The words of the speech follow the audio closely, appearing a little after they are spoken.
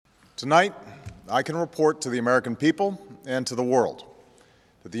Tonight, I can report to the American people and to the world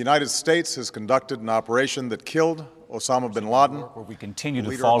that the United States has conducted an operation that killed Osama bin Laden. Where we continue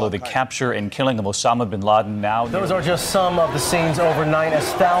to follow the capture and killing of Osama bin Laden now. Those are just some of the scenes overnight as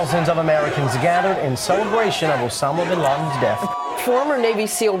thousands of Americans gathered in celebration of Osama bin Laden's death. Former Navy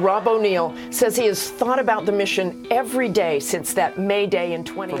SEAL Rob O'Neill says he has thought about the mission every day since that May Day in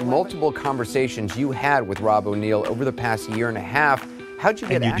 2011. Multiple conversations you had with Rob O'Neill over the past year and a half. How'd you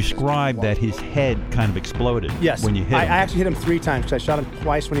get access? And you described that his head kind of exploded when you hit him. I actually hit him 3 times because I shot him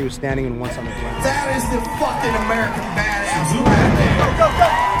twice when he was standing and once on the ground. That is the fucking American badass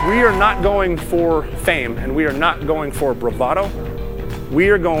right there. We are not going for fame and we are not going for bravado. We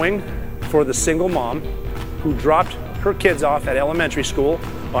are going for the single mom who dropped her kids off at elementary school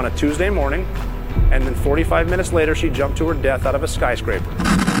on a Tuesday morning, and then 45 minutes later she jumped to her death out of a skyscraper.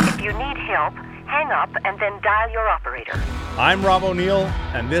 If you need help, hang up and then dial your operator. I'm Rob O'Neill,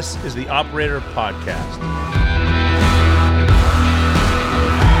 and this is the Operator Podcast.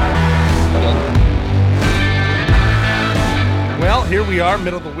 Well, here we are,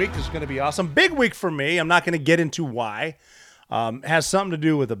 middle of the week. This is going to be awesome. Big week for me. I'm not going to get into why. Has something to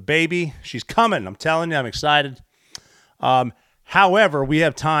do with a baby. She's coming. I'm telling you, I'm excited. However, we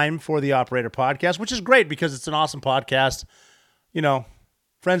have time for the Operator Podcast, which is great because it's an awesome podcast. You know,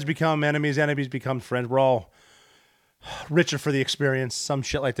 friends become enemies, enemies become friends. We're all richer for the experience, some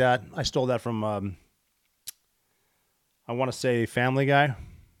shit like that. I stole that from, I want to say Family Guy.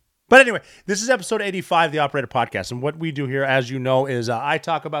 But anyway, this is episode 85 of the Operator Podcast. And what we do here, as you know, is I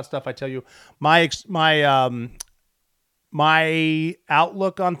talk about stuff. I tell you my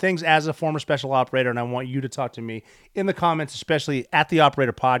outlook on things as a former special operator, and I want you to talk to me in the comments, especially at the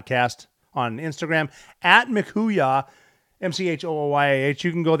Operator Podcast on Instagram, at Aguiar, MCHOOYAH.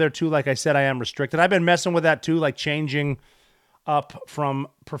 You can go there too. Like I said, I am restricted. I've been messing with that too, like changing up from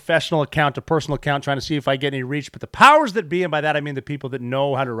professional account to personal account, trying to see if I get any reach. But the powers that be, and by that I mean the people that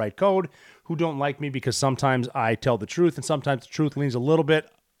know how to write code, who don't like me because sometimes I tell the truth, and sometimes the truth leans a little bit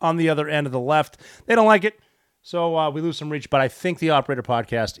on the other end of the left. They don't like it. So we lose some reach, but I think the Operator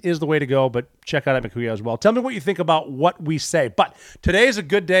Podcast is the way to go, but check out Aguiar as well. Tell me what you think about what we say. But today is a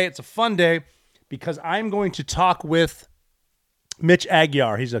good day. It's a fun day because I'm going to talk with Mitch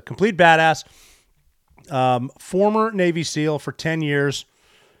Aguiar. He's a complete badass, former Navy SEAL for 10 years,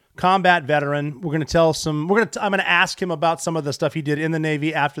 combat veteran. I'm going to ask him about some of the stuff he did in the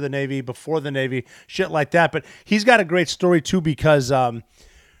Navy, after the Navy, before the Navy, shit like that. But he's got a great story too because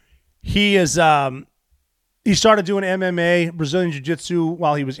he started doing MMA, Brazilian Jiu-Jitsu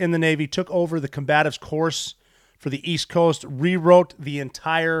while he was in the Navy, took over the combatives course for the East Coast, rewrote the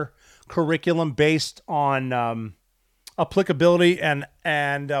entire curriculum based on applicability and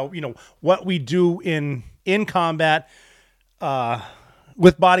what we do in combat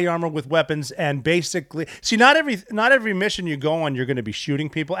with body armor, with weapons, and basically, see, not every mission you go on, you're going to be shooting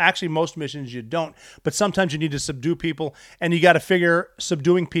people. Actually, most missions you don't, but sometimes you need to subdue people, and you got to figure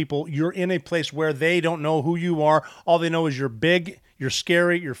subduing people, you're in a place where they don't know who you are. All they know is you're big, you're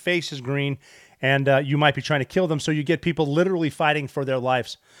scary, your face is green, and you might be trying to kill them, so you get people literally fighting for their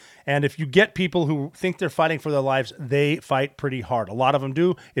lives. And if you get people who think they're fighting for their lives, they fight pretty hard. A lot of them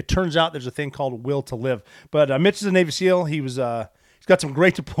do. It turns out there's a thing called will to live. But Mitch is a Navy SEAL. He's got some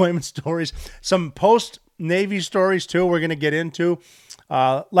great deployment stories, some post-Navy stories, too, we're going to get into.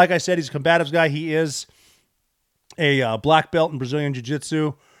 Like I said, he's a combatives guy. He is a black belt in Brazilian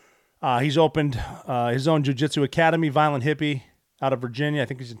Jiu-Jitsu. He's opened his own Jiu-Jitsu academy, Violent Hippie, out of Virginia. I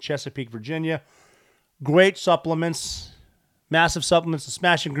think he's in Chesapeake, Virginia. Great supplements, massive supplements, the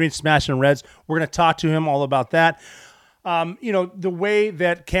Smashing Greens, Smashing Reds. We're going to talk to him all about that. The way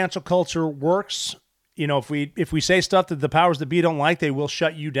that cancel culture works, if we say stuff that the powers that be don't like, they will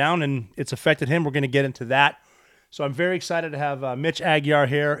shut you down, and it's affected him. We're going to get into that. So I'm very excited to have Mitch Aguiar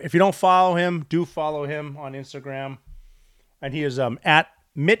here. If you don't follow him, do follow him on Instagram. And he is at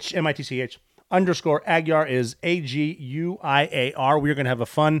Mitch, M-I-T-C-H, _Aguiar is A-G-U-I-A-R. We're going to have a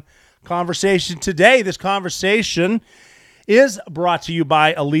fun conversation today. This conversation is brought to you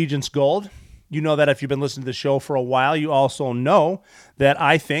by Allegiance Gold. You know that if you've been listening to the show for a while. You also know that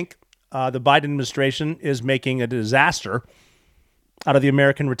I think the Biden administration is making a disaster out of the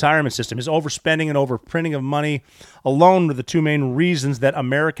American retirement system. His overspending and overprinting of money alone are the two main reasons that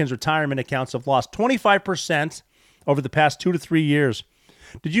Americans' retirement accounts have lost 25% over the past 2 to 3 years.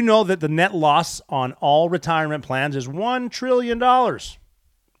 Did you know that the net loss on all retirement plans is $1 trillion?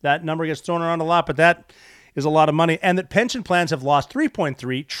 That number gets thrown around a lot, but that is a lot of money. And that pension plans have lost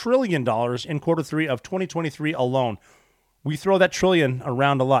 $3.3 trillion in quarter 3 of 2023 alone. We throw that trillion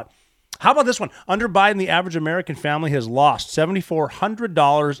around a lot. How about this one? Under Biden, the average American family has lost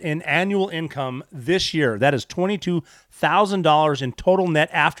 $7,400 in annual income this year. That is $22,000 in total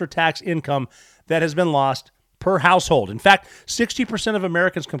net after-tax income that has been lost per household. In fact, 60% of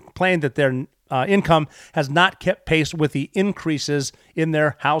Americans complain that their income has not kept pace with the increases in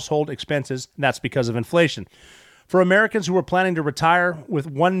their household expenses, and that's because of inflation. For Americans who are planning to retire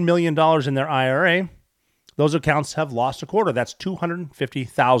with $1 million in their IRA, those accounts have lost a quarter. That's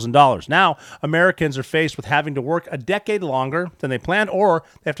 $250,000. Now, Americans are faced with having to work a decade longer than they planned, or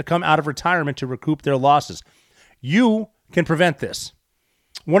they have to come out of retirement to recoup their losses. You can prevent this.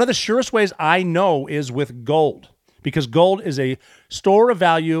 One of the surest ways I know is with gold, because gold is a store of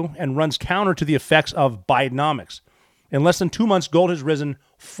value and runs counter to the effects of Bidenomics. In less than 2 months, gold has risen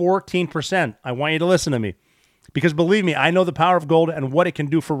 14%. I want you to listen to me, because believe me, I know the power of gold and what it can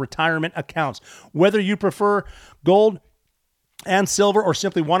do for retirement accounts. Whether you prefer gold and silver or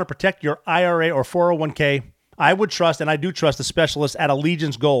simply want to protect your IRA or 401k, I would trust, and I do trust, the specialists at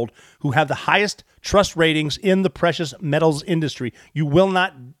Allegiance Gold, who have the highest trust ratings in the precious metals industry. You will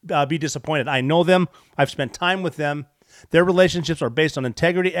not be disappointed. I know them. I've spent time with them. Their relationships are based on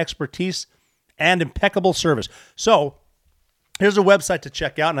integrity, expertise, and impeccable service. So here's a website to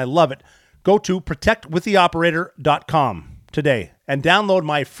check out, and I love it. Go to protectwiththeoperator.com today and download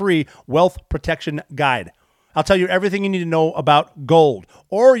my free wealth protection guide. I'll tell you everything you need to know about gold,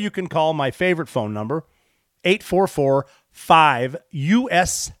 or you can call my favorite phone number,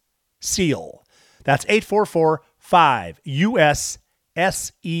 844-5-US-SEAL. That's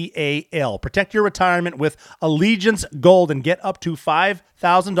 844-5-US-SEAL. Protect your retirement with Allegiance Gold and get up to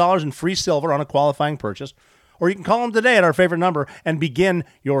 $5,000 in free silver on a qualifying purchase. Or you can call them today at our favorite number and begin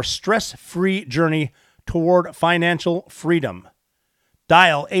your stress-free journey toward financial freedom.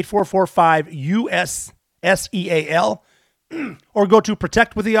 Dial 844-5-US-SEAL or go to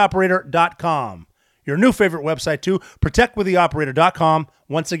protectwiththeoperator.com. Your new favorite website too, protectwiththeoperator.com.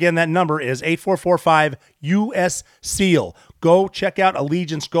 Once again, that number is 844-5-US-SEAL. Go check out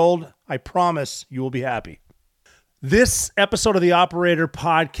Allegiance Gold. I promise you will be happy. This episode of the Operator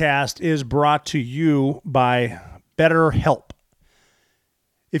Podcast is brought to you by BetterHelp.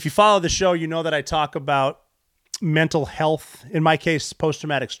 If you follow the show, you know that I talk about mental health. In my case,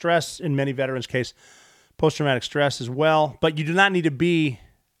 post-traumatic stress. In many veterans' case, post-traumatic stress as well. But you do not need to be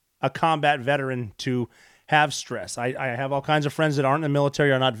a combat veteran to have stress. I have all kinds of friends that aren't in the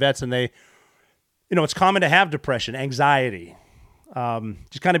military, are not vets, and they, it's common to have depression, anxiety,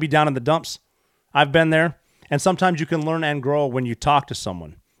 just kind of be down in the dumps. I've been there. And sometimes you can learn and grow when you talk to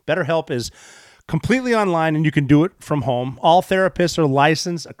someone. BetterHelp is completely online, and you can do it from home. All therapists are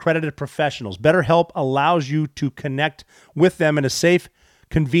licensed, accredited professionals. BetterHelp allows you to connect with them in a safe,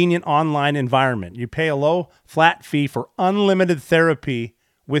 convenient online environment. You pay a low, flat fee for unlimited therapy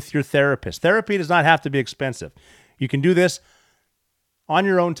with your therapist. Therapy does not have to be expensive. You can do this on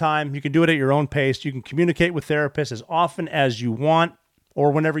your own time. You can do it at your own pace. You can communicate with therapists as often as you want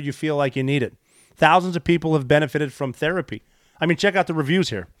or whenever you feel like you need it. Thousands of people have benefited from therapy. I mean, check out the reviews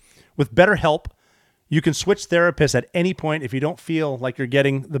here. With BetterHelp, you can switch therapists at any point if you don't feel like you're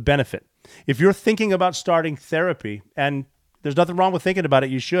getting the benefit. If you're thinking about starting therapy, and there's nothing wrong with thinking about it,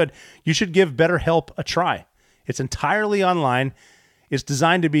 you should give BetterHelp a try. It's entirely online. It's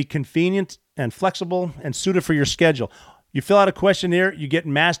designed to be convenient and flexible and suited for your schedule. You fill out a questionnaire, you get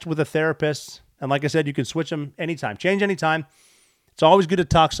matched with a therapist, and like I said, you can switch them anytime, change anytime. It's always good to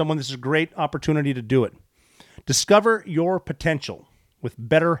talk to someone. This is a great opportunity to do it. Discover your potential with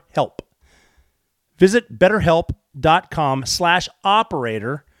BetterHelp. Visit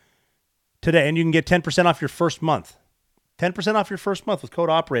BetterHelp.com/operator today, and you can get 10% off your first month. 10% off your first month with code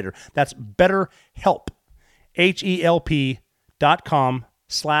OPERATOR. That's BetterHelp.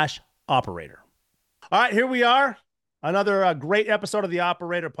 HELP.com/operator. All right, here we are. Another great episode of the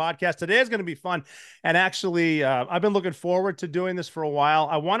Operator Podcast. Today is going to be fun. And actually, I've been looking forward to doing this for a while.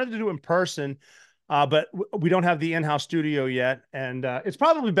 I wanted to do it in person, but we don't have the in-house studio yet. And it's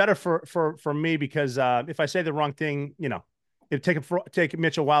probably better for me because if I say the wrong thing, it'd take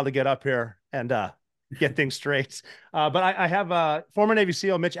Mitch a while to get up here and get things straight. But I have former Navy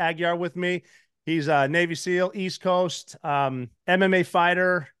SEAL Mitch Aguiar with me. He's a Navy SEAL, East Coast, MMA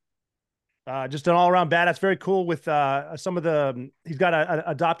fighter, just an all-around badass. Very cool with some of he's got a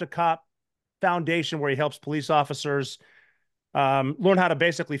Adopt a Cop foundation where he helps police officers learn how to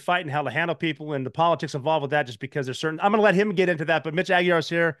basically fight and how to handle people, and the politics involved with that, just because there's certain, I'm going to let him get into that. But Mitch Aguiar is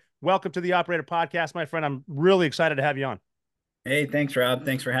here. Welcome to the Operator Podcast, my friend. I'm really excited to have you on. Hey, thanks, Rob.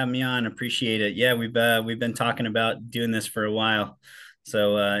 Thanks for having me on. Appreciate it. Yeah, we've been talking about doing this for a while.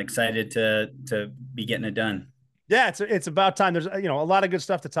 So excited to be getting it done. Yeah, it's about time. There's a lot of good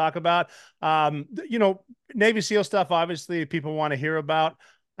stuff to talk about. Navy SEAL stuff. Obviously, people want to hear about,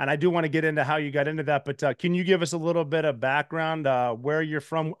 and I do want to get into how you got into that. But can you give us a little bit of background, where you're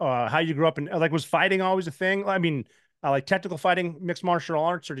from, how you grew up, and like was fighting always a thing? I mean, like technical fighting, mixed martial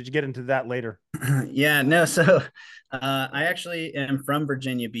arts, or did you get into that later? Yeah, no. So I actually am from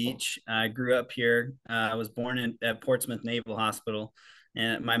Virginia Beach. I grew up here. I was born at Portsmouth Naval Hospital,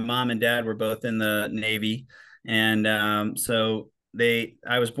 and my mom and dad were both in the Navy. And I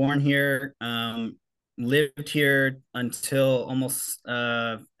was born here, lived here until almost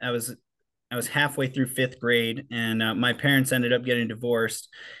I was halfway through fifth grade, and my parents ended up getting divorced,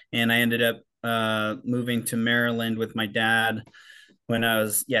 and I ended up moving to Maryland with my dad when I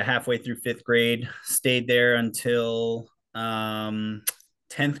was halfway through fifth grade. Stayed there until 10th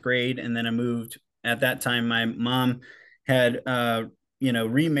grade, and then I moved. At that time, my mom had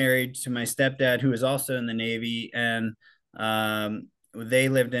remarried to my stepdad, who was also in the Navy, and they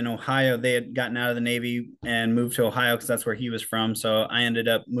lived in Ohio. They had gotten out of the Navy and moved to Ohio because that's where he was from. So I ended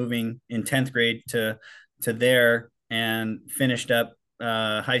up moving in 10th grade to there and finished up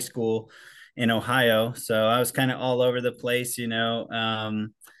high school in Ohio. So I was kind of all over the place,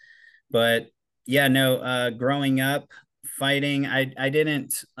 but yeah, no, growing up fighting, I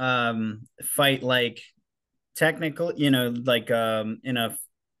didn't fight like technical, like a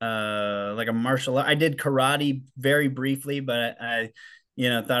martial art. I did karate very briefly, but I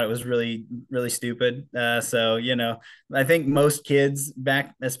thought it was really, really stupid. I think most kids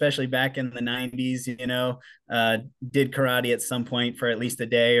back, especially back in the 90s, did karate at some point for at least a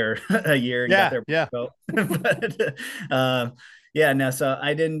day or a year and got their belt. But no, so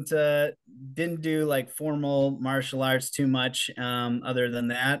I didn't do like formal martial arts too much, other than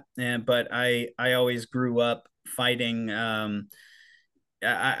that. But I always grew up fighting.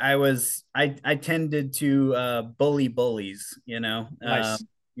 I tended to bully bullies, Nice.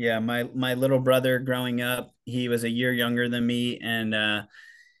 My little brother growing up, he was a year younger than me, and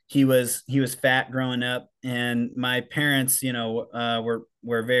he was fat growing up, and my parents,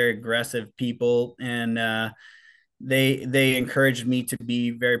 were very aggressive people, and they encouraged me to be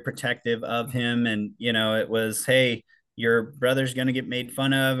very protective of him. And it was, hey, your brother's going to get made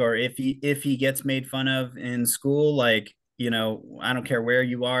fun of, or if he gets made fun of in school, like, I don't care where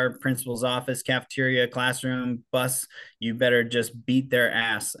you are, principal's office, cafeteria, classroom, bus, you better just beat their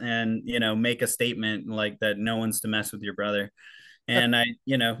ass and, make a statement like that. No one's to mess with your brother. And I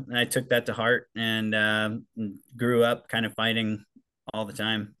took that to heart, and grew up kind of fighting all the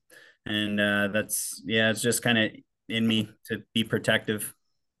time. And it's just kind of in me to be protective.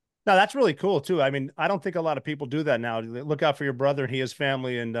 No, that's really cool too. I mean, I don't think a lot of people do that now. Look out for your brother and his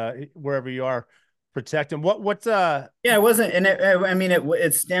family, and wherever you are, protect him. It wasn't, and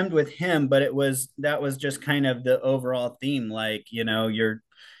it stemmed with him, but that was just kind of the overall theme. Like, you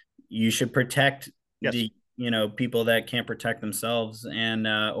should protect the people that can't protect themselves, and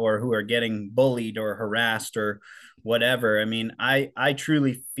or who are getting bullied or harassed or whatever. I mean, I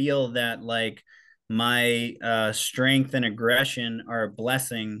truly feel that, like, my strength and aggression are a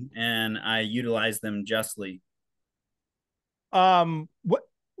blessing, and I utilize them justly.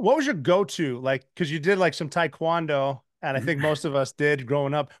 What was your go-to, like, because you did like some taekwondo, and I think most of us did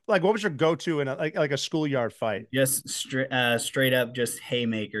growing up. Like, what was your go-to in like a schoolyard fight? Just straight up, just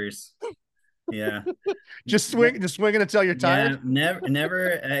haymakers. Yeah. just swinging until you're tired. Never.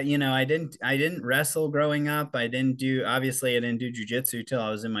 I didn't wrestle growing up. Obviously I didn't do jujitsu till I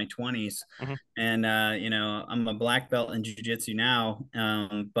was in my 20s. Mm-hmm. And I'm a black belt in jujitsu now.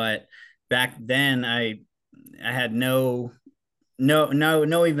 But back then I had no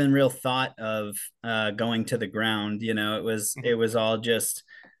even real thought of going to the ground. It was all just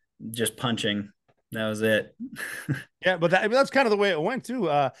punching. That was it. Yeah, but that's kind of the way it went too.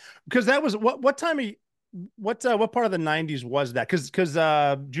 Because that was what time of what part of the 90s was that?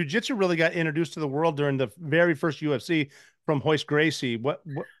 Because jiu-jitsu really got introduced to the world during the very first UFC from Hoist Gracie. What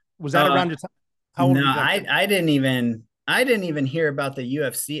was that around your time? How old? No, I didn't even hear about the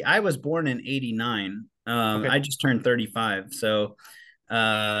UFC. I was born in 89. Okay. I just turned 35. So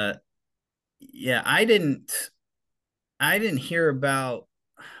I didn't hear about.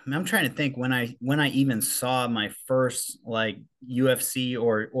 I'm trying to think when I even saw my first like UFC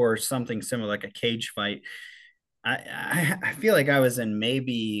or something similar, like a cage fight. I feel like I was in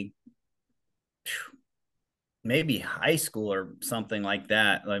maybe high school or something like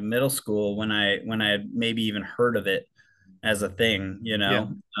that, like middle school, when I had maybe even heard of it as a thing, Yeah.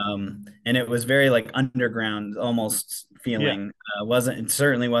 And it was very like underground almost feeling. It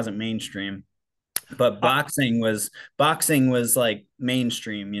certainly wasn't mainstream. But boxing was like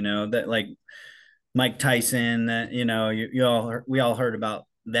mainstream, that like Mike Tyson, that, we all heard about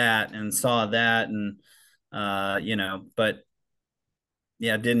that and saw that. And, but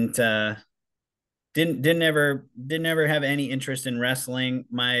yeah, didn't ever have any interest in wrestling.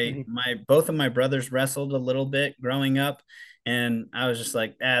 Both of my brothers wrestled a little bit growing up, and I was just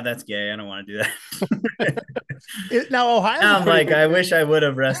like, that's gay. I don't want to do that. Now Ohio's now I'm like, I wish I would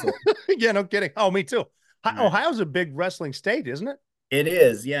have wrestled. Yeah, no kidding. Oh, me too. Right. Ohio's a big wrestling state, isn't it? It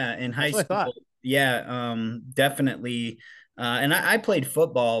is, yeah. In high That's what I school, thought. yeah, definitely. And I played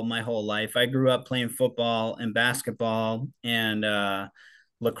football my whole life. I grew up playing football and basketball and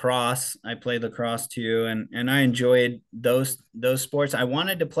lacrosse. I played lacrosse too, and I enjoyed those sports. I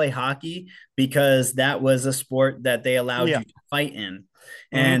wanted to play hockey because that was a sport that they allowed you to fight in.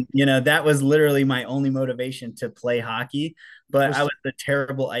 And that was literally my only motivation to play hockey. But I was a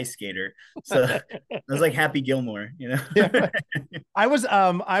terrible ice skater, so I was like Happy Gilmore, Yeah. I was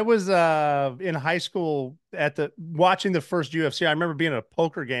in high school watching the first UFC. I remember being at a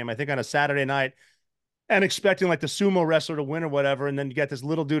poker game, I think on a Saturday night, and expecting like the sumo wrestler to win or whatever. And then you got this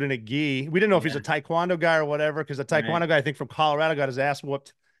little dude in a gi. We didn't know if he's a taekwondo guy or whatever, because the taekwondo guy, I think from Colorado, got his ass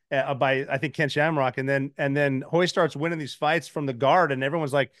whooped by, I think, Ken Shamrock. And then Hoy starts winning these fights from the guard, and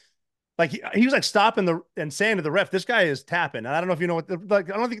everyone's like he was like stopping and saying to the ref, "This guy is tapping." And I don't know if you know what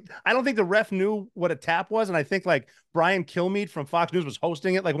I don't think the ref knew what a tap was. And I think like Brian Kilmeade from Fox News was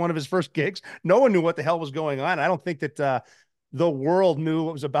hosting it, like one of his first gigs. No one knew what the hell was going on. I don't think that the world knew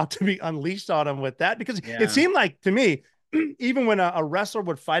what was about to be unleashed on him with that, because it seemed like to me, even when a wrestler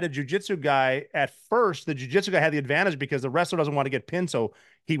would fight a jiu-jitsu guy, at first the jiu-jitsu guy had the advantage because the wrestler doesn't want to get pinned, so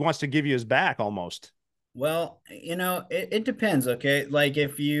he wants to give you his back almost. Well, it depends. Okay. Like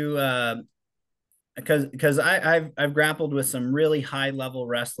if you, because I've grappled with some really high level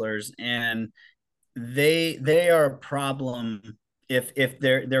wrestlers, and they are a problem if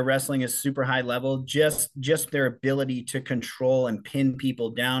their wrestling is super high level. Just their ability to control and pin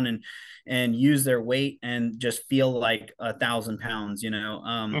people down and use their weight and just feel like 1,000 pounds.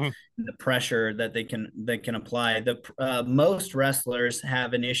 The pressure that they can apply. The most wrestlers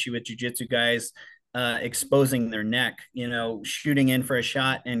have an issue with jiu-jitsu guys exposing their neck, shooting in for a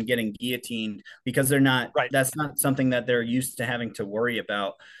shot and getting guillotined, because they're not that's not something that they're used to having to worry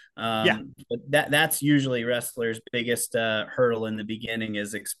about. But that's usually wrestlers' biggest hurdle in the beginning,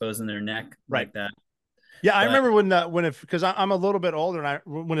 is exposing their neck like that. Yeah, I remember because I'm a little bit older, and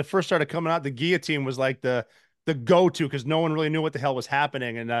when it first started coming out, the guillotine was like the go-to, because no one really knew what the hell was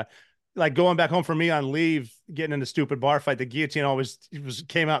happening. And like going back home for me on leave, getting in a stupid bar fight, the guillotine always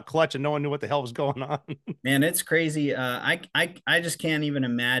came out clutch, and no one knew what the hell was going on. Man, it's crazy. I just can't even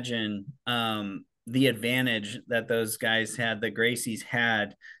imagine the advantage that those guys had, the Gracies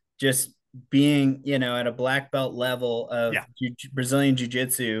had, just being, at a black belt level of Brazilian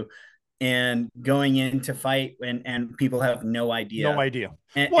Jiu-Jitsu and going in to fight, and people have no idea. No idea.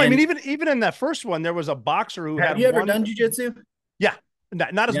 I mean, even in that first one, there was a boxer who have you ever done jiu-jitsu? Yeah.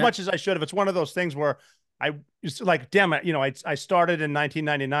 Not as much as I should have. It's one of those things where I just like, damn it, I started in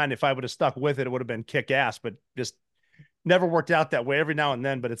 1999. If I would have stuck with it, it would have been kick ass, but just never worked out that way. Every now and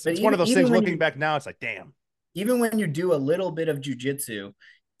then. But it's one of those things, looking back now, it's like, damn. Even when you do a little bit of jujitsu,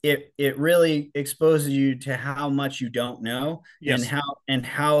 it really exposes you to how much you don't know, and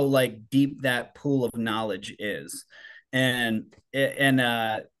how like deep that pool of knowledge is. So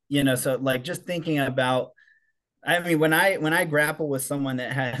like just thinking about, I mean, when I grapple with someone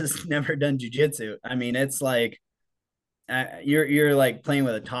that has never done jiu-jitsu, I mean, it's like you're like playing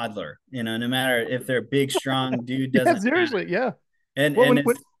with a toddler, no matter if they're big, strong dude. Doesn't seriously, matter. And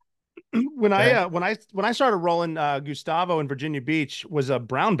when I started rolling, Gustavo in Virginia Beach was a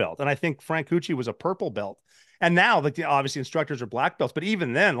brown belt, and I think Frank Cucci was a purple belt. And now, like, obviously instructors are black belts, but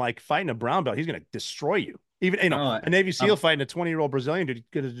even then, like, fighting a brown belt, he's going to destroy you. Even a Navy SEAL fighting a 20-year-old Brazilian dude,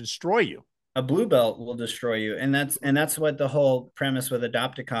 going to destroy you. A blue belt will destroy you. And that's what the whole premise with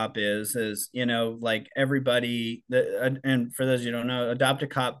Adopt-A-Cop is, like everybody and for those you don't know,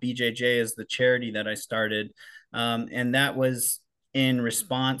 Adopt-A-Cop BJJ is the charity that I started. And that was in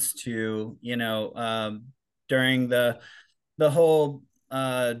response to, during the whole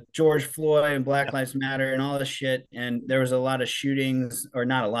George Floyd and Black Lives Matter and all this shit. And there was a lot of shootings, or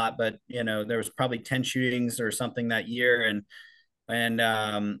not a lot, but there was probably 10 shootings or something that year.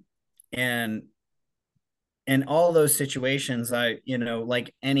 And all those situations,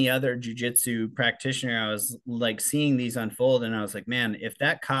 like any other jujitsu practitioner, I was like seeing these unfold, and I was like, man, if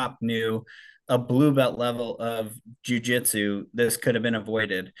that cop knew a blue belt level of jujitsu, this could have been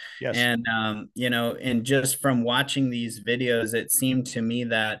avoided. Yes. And and just from watching these videos, it seemed to me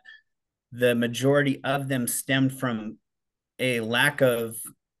that the majority of them stemmed from a lack of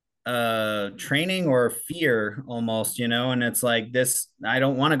training or fear almost, and it's like this, I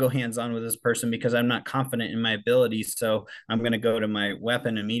don't want to go hands-on with this person because I'm not confident in my abilities, so I'm going to go to my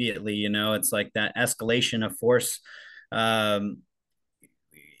weapon immediately. It's like that escalation of force. um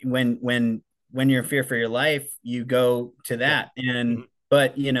when you're in fear for your life, you go to that. And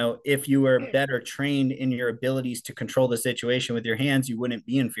but if you were better trained in your abilities to control the situation with your hands, you wouldn't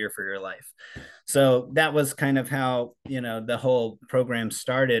be in fear for your life. So that was kind of how the whole program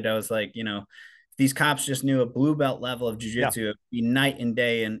started. I was like, these cops just knew a blue belt level of jiu-jitsu, it'd be night and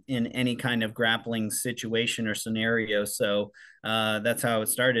day in any kind of grappling situation or scenario. So that's how it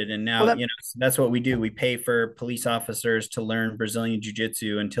started. And now, that's what we do. We pay for police officers to learn Brazilian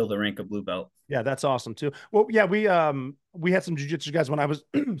jiu-jitsu until the rank of blue belt. Yeah, that's awesome too. Well, yeah, we had some jiu-jitsu guys when I was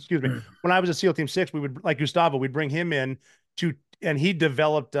excuse me, when I was at SEAL Team 6, we would, like Gustavo, we'd bring him in and he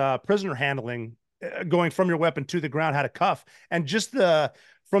developed prisoner handling, going from your weapon to the ground, how to cuff. And just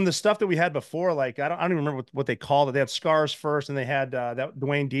from the stuff that we had before, like I don't even remember what they called it. They had scars first, and they had that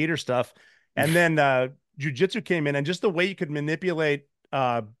Dwayne Dieter stuff, and then jiu-jitsu came in, and just the way you could manipulate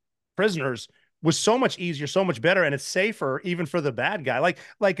prisoners was so much easier, so much better, and it's safer even for the bad guy. Like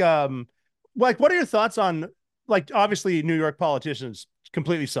what are your thoughts on, like, obviously New York politicians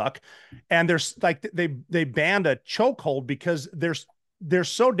completely suck, and there's like they banned a chokehold because they're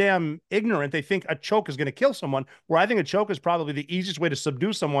so damn ignorant. They think a choke is going to kill someone, where I think a choke is probably the easiest way to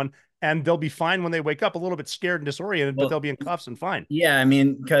subdue someone, and they'll be fine when they wake up, a little bit scared and disoriented, but they'll be in cuffs and fine. Yeah, I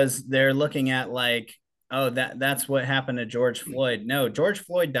mean, because they're looking at like, oh, that's what happened to George Floyd. No, George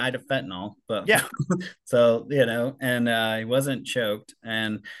Floyd died of fentanyl, but yeah. So, and he wasn't choked,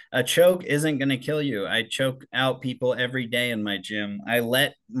 and a choke isn't going to kill you. I choke out people every day in my gym. I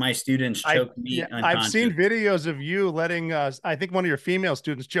let my students choke me unconscious. I've seen videos of you letting I think one of your female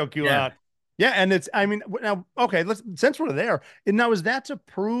students choke you out. Yeah, and now, okay, since we're there, and now, is that to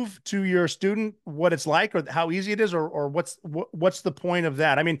prove to your student what it's like, or how easy it is, or what's the point of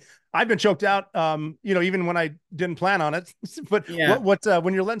that? I mean, I've been choked out, even when I didn't plan on it. But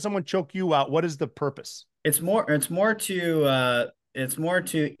when you're letting someone choke you out, what is the purpose? It's more to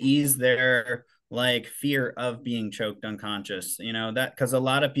ease their like fear of being choked unconscious. That because a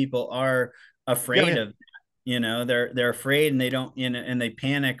lot of people are afraid of. They're afraid, and they don't, and they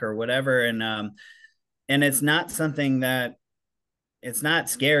panic or whatever. And it's not something that, it's not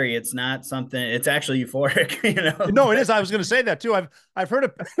scary. It's not something, it's actually euphoric, No, it is. I was going to say that too. I've heard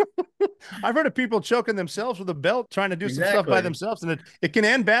of, I've heard of people choking themselves with a belt, trying to do some stuff by themselves. And it can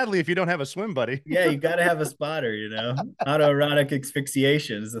end badly if you don't have a swim buddy. Yeah. You got to have a spotter, autoerotic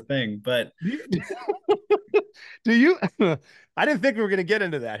asphyxiation is the thing, but do you, I didn't think we were going to get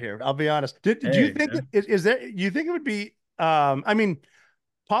into that here. I'll be honest. Do you think you think it would be, I mean,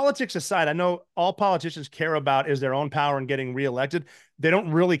 politics aside, I know all politicians care about is their own power and getting reelected. They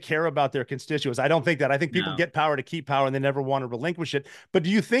don't really care about their constituents. I don't think that. I think people get power to keep power, and they never want to relinquish it. But do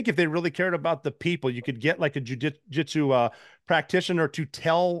you think if they really cared about the people, you could get like a jiu-jitsu practitioner to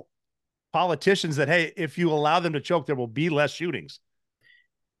tell politicians that, hey, if you allow them to choke, there will be less shootings?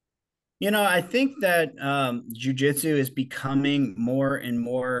 I think that jiu-jitsu is becoming more and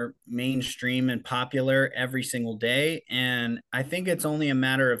more mainstream and popular every single day. And I think it's only a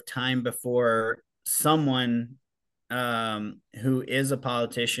matter of time before someone who is a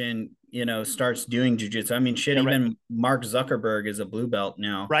politician, starts doing jiu-jitsu. I mean, even Mark Zuckerberg is a blue belt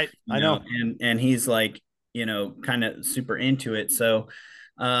now. Right. I know. And he's like, kind of super into it. So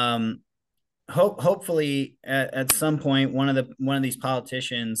hopefully at some point, one of these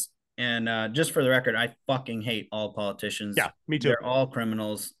politicians. And just for the record, I fucking hate all politicians. Yeah, me too. They're all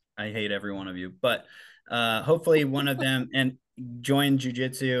criminals. I hate every one of you. But hopefully one of them and join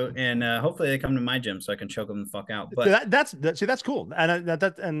jiu-jitsu, and hopefully they come to my gym so I can choke them the fuck out. But that's cool.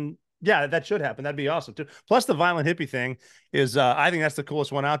 And yeah, that should happen. That'd be awesome too. Plus the violent hippie thing is, I think that's the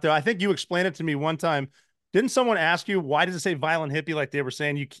coolest one out there. I think you explained it to me one time. Didn't someone ask you, why does it say violent hippie? Like they were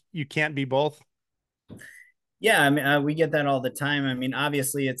saying you can't be both. Yeah, I mean, we get that all the time. I mean,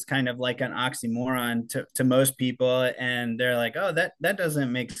 obviously, it's kind of like an oxymoron to most people, and they're like, "Oh, that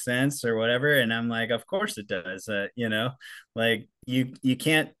doesn't make sense" or whatever. And I'm like, "Of course it does." Like you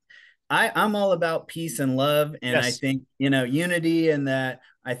can't. I'm all about peace and love, and I think unity, and that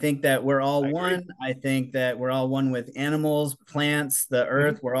I think that we're all one. I think that we're all one with animals, plants, the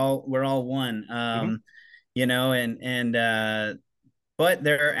earth. We're all one. But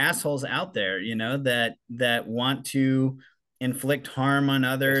there are assholes out there, that want to inflict harm on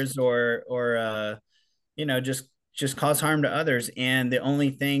others, or just cause harm to others. And the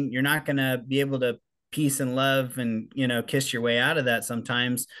only thing, you're not going to be able to peace and love and, kiss your way out of that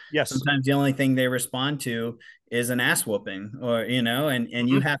sometimes. Yes. Sometimes the only thing they respond to is an ass whooping, or, and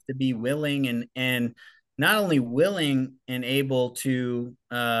you have to be willing and not only willing and able to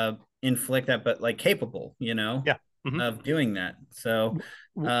inflict that, but like capable, of doing that. So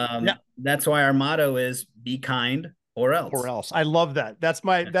that's why our motto is be kind or else. Or else. I love that. That's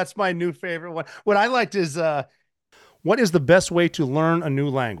my new favorite one. What I liked is what is the best way to learn a new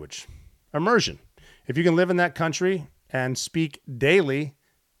language? Immersion. If you can live in that country and speak daily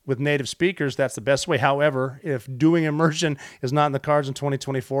with native speakers, that's the best way. However, if doing immersion is not in the cards in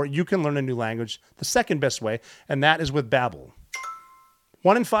 2024, you can learn a new language the second best way, and that is with Babbel.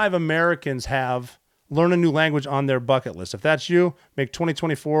 1 in 5 Americans have learn a new language on their bucket list. If that's you, make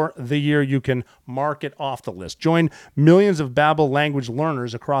 2024 the year you can mark it off the list. Join millions of Babbel language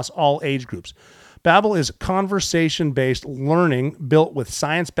learners across all age groups. Babbel is conversation-based learning built with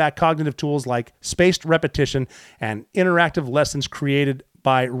science-backed cognitive tools like spaced repetition and interactive lessons created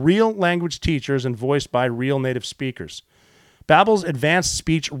by real language teachers and voiced by real native speakers. Babbel's advanced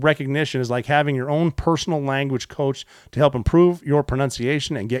speech recognition is like having your own personal language coach to help improve your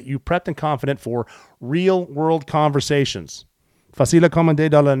pronunciation and get you prepped and confident for real-world conversations. Facile à commander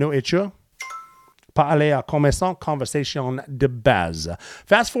dans la nourriture. Parler à connaissance, conversation de base.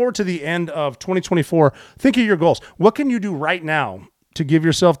 Fast forward to the end of 2024. Think of your goals. What can you do right now to give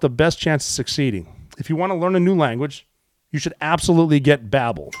yourself the best chance of succeeding? If you want to learn a new language, you should absolutely get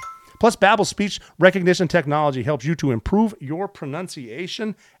Babbel. Plus, Babbel's speech recognition technology helps you to improve your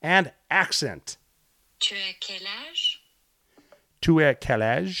pronunciation and accent. Tu as quel âge? Tu as quel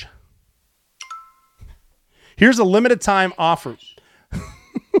âge? Here's a limited time offer.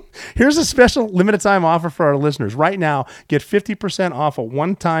 Here's a special limited time offer for our listeners. Right now, get 50% off a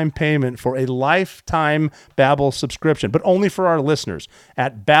one-time payment for a lifetime Babbel subscription, but only for our listeners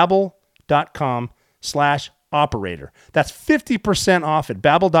at babbel.com/operator. That's 50% off at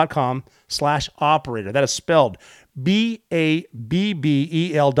babbel.com/operator. That is spelled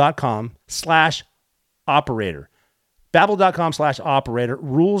BABBEL.com/operator. Babbel.com/operator.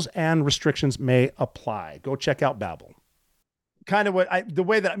 Rules and restrictions may apply. Go check out Babbel. Kind of the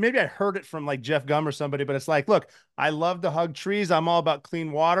way that maybe I heard it from like Jeff Gum or somebody, but it's like, look, I love to hug trees. I'm all about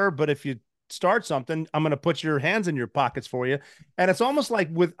clean water, but if you start something, I'm going to put your hands in your pockets for you. And it's almost like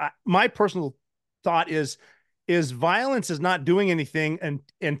with my personal thought is violence is not doing anything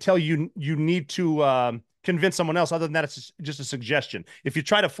until you need to convince someone else. Other than that, it's just a suggestion. If you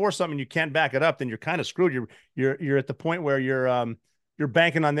try to force something and you can't back it up, then you're kind of screwed. You're at the point where you're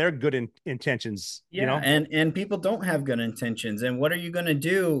banking on their good intentions. Yeah. And people don't have good intentions. And what are you going to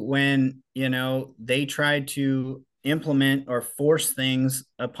do when, they try to implement or force things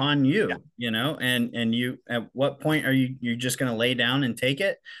upon you, and you, at what point are you just going to lay down and take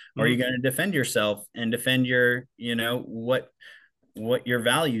it? Or are you going to defend yourself and defend your, what your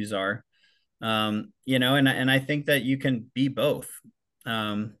values are? And I think that you can be both.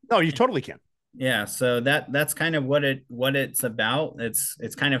 No, you totally can. Yeah. So that's kind of what it's about.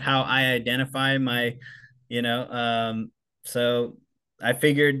 It's kind of how I identify my, so I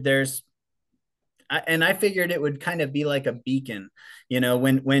figured I figured it would kind of be like a beacon,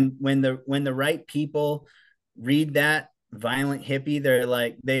 when the right people read that violent hippie,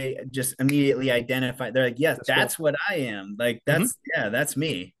 they just immediately identify. They're like, yes, that's what I am. Like, that's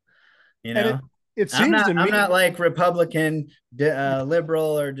me, It seems I'm not like Republican,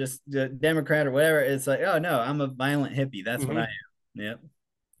 liberal, or just Democrat or whatever. It's like, oh no, I'm a violent hippie. That's what I am. Yep.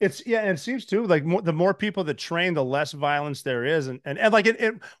 It seems too like the more people that train, the less violence there is, and like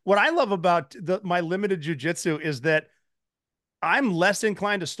what I love about my limited jiu-jitsu is that I'm less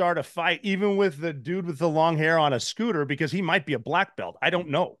inclined to start a fight, even with the dude with the long hair on a scooter, because he might be a black belt. I don't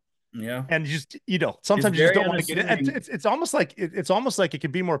know. Yeah. And just, sometimes you just don't want to get in. It's almost like it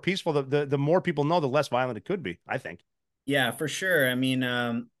could be more peaceful. The more people know, the less violent it could be, I think. Yeah, for sure. I mean,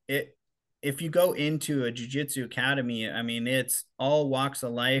 if you go into a jiu-jitsu academy, I mean, it's all walks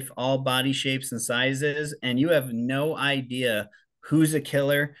of life, all body shapes and sizes, and you have no idea who's a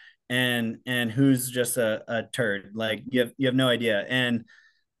killer and who's just a turd. Like you have no idea.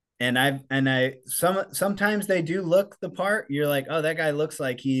 Sometimes they do look the part. You're like, oh, that guy looks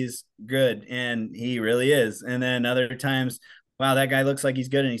like he's good, and he really is. And then other times, wow, that guy looks like he's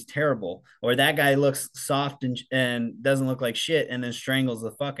good and he's terrible. Or that guy looks soft and doesn't look like shit, and then strangles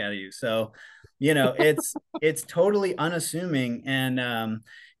the fuck out of you. So, it's totally unassuming. And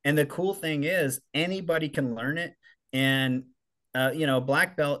the cool thing is anybody can learn it. And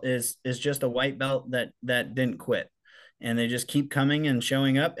black belt is just a white belt that didn't quit. And they just keep coming and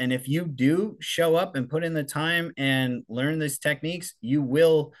showing up. And if you do show up and put in the time and learn these techniques, you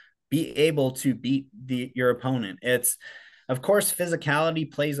will be able to beat your opponent. It's, of course,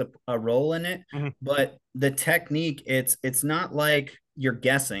 physicality plays a role in it, but the technique, it's not like you're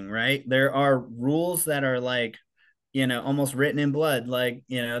guessing, right? There are rules that are like, almost written in blood, like,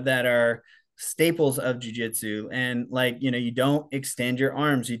 that are staples of jujitsu. And like, you don't extend your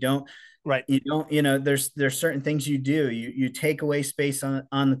arms. You don't, there's certain things you do. You take away space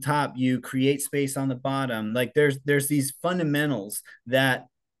on the top, you create space on the bottom. Like there's these fundamentals that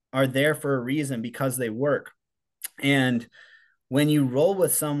are there for a reason because they work. And when you roll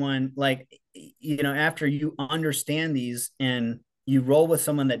with someone, like, after you understand these and you roll with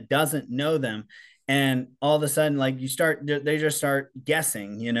someone that doesn't know them, and all of a sudden, like, they just start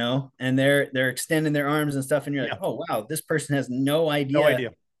guessing, and they're extending their arms and stuff. And you're like, oh, wow, this person has no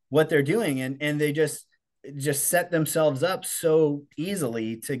idea what they're doing. And they just set themselves up so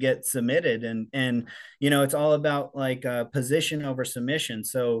easily to get submitted. And it's all about like position over submission.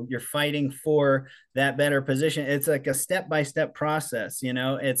 So you're fighting for that better position. It's like a step-by-step process.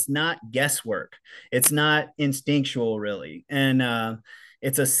 It's not guesswork. It's not instinctual, really. And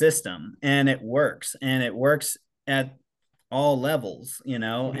it's a system, and it works at all levels,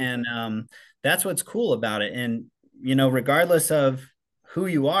 and that's what's cool about it. And regardless of who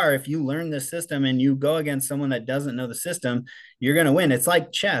you are, if you learn this system and you go against someone that doesn't know the system, you're going to win. It's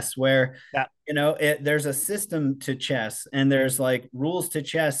like chess, where there's a system to chess, and there's like rules to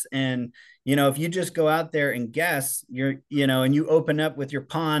chess. And if you just go out there and guess, and you open up with your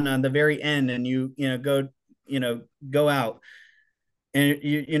pawn on the very end, and you go out, and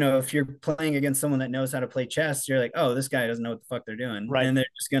if you're playing against someone that knows how to play chess, you're like, oh, this guy doesn't know what the fuck they're doing, and they're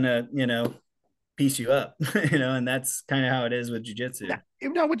just gonna piece you up, and that's kind of how it is with jiu-jitsu.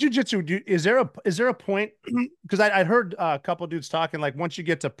 Now with jiu-jitsu, is there a point, because I heard a couple of dudes talking, like once you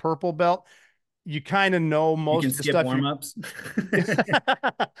get to purple belt, you kind of know most of the stuff. Warm-ups.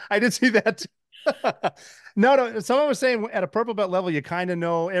 I did see that. No, someone was saying at a purple belt level, you kind of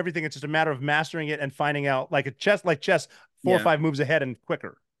know everything. It's just a matter of mastering it and finding out, like chess, 4 or 5 moves ahead and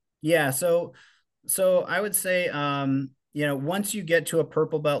quicker. Yeah. So I would say, once you get to a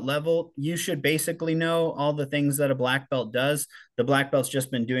purple belt level, you should basically know all the things that a black belt does. The black belt's just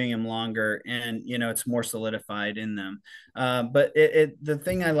been doing them longer, and, it's more solidified in them. But the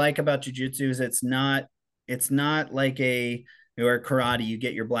thing I like about jiu-jitsu is it's not like or karate, you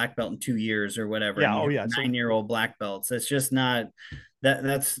get your black belt in 2 years or whatever. Yeah. 9-year-old black belts. It's just not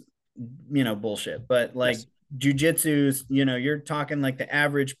that's bullshit. But like, jiu-jitsu's, you're talking like the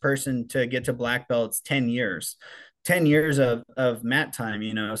average person to get to black belts 10 years of mat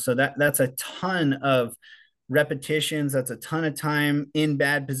time, so that's a ton of repetitions. That's a ton of time in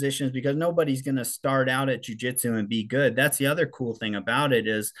bad positions, because nobody's going to start out at jiu-jitsu and be good. That's the other cool thing about it,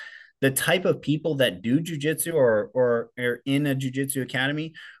 is the type of people that do jiu-jitsu or are in a jiu-jitsu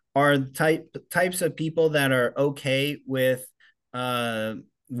academy are types of people that are okay with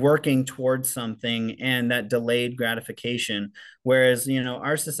working towards something and that delayed gratification. Whereas,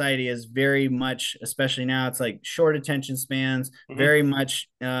 our society is very much, especially now, it's like short attention spans, very much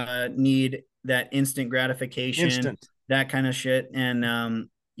need that instant gratification, that kind of shit. And, and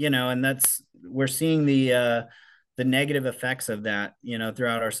we're seeing the negative effects of that,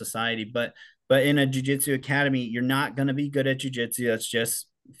 throughout our society. But in a jiu-jitsu academy, you're not going to be good at jiu-jitsu. That's just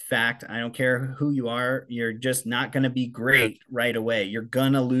fact. I don't care who you are. You're just not going to be great right away. You're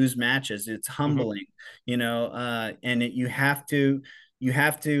going to lose matches. It's humbling, and you have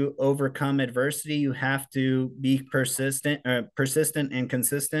to overcome adversity. You have to be persistent and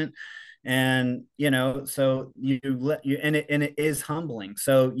consistent. And, so and it is humbling.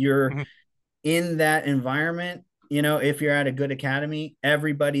 So you're in that environment. If you're at a good academy,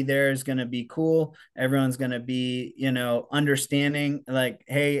 everybody there is going to be cool. Everyone's going to be, understanding, like,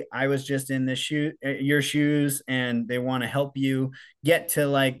 hey, I was just in your shoes, and they want to help you get to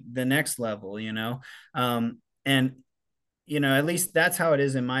like the next level, and, at least that's how it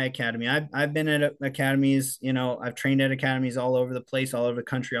is in my academy. I've been at academies, I've trained at academies all over the place, all over the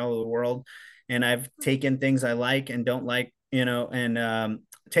country, all over the world. And I've taken things I like and don't like, and,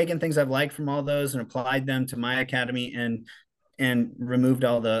 taken things I've liked from all those and applied them to my academy, and removed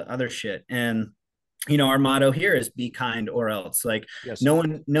all the other shit. And, our motto here is be kind or else. Like, no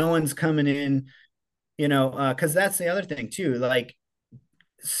one's coming in, cause that's the other thing too. Like,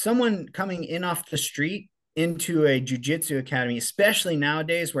 someone coming in off the street into a jiu-jitsu academy, especially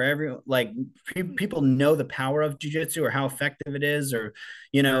nowadays where people know the power of jiu-jitsu or how effective it is, or,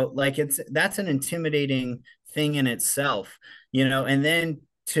 that's an intimidating thing in itself, and then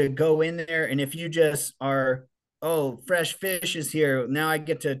to go in there, and if you just are oh, fresh fish is here. Now I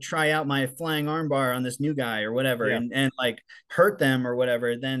get to try out my flying armbar on this new guy or whatever, Yeah. and like hurt them or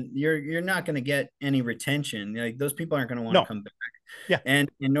whatever, then you're not going to get any retention. Like those people aren't going to want to No. come back. Yeah. And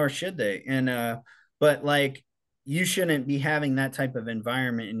nor should they. And but like you shouldn't be having that type of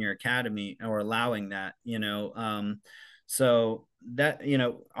environment in your academy or allowing that, you know. So that, you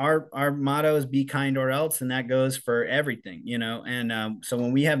know, our motto is be kind or else, and that goes for everything, you know. And so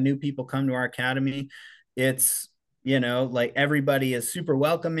when we have new people come to our academy, it's, you know, like everybody is super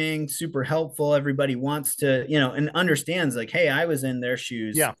welcoming, super helpful. Everybody wants to, you know, and understands like, hey, I was in their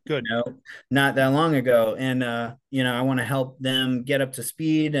shoes, Yeah, good. you know, not that long ago. And you know, I want to help them get up to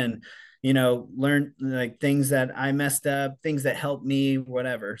speed and, you know, learn like things that I messed up, things that helped me,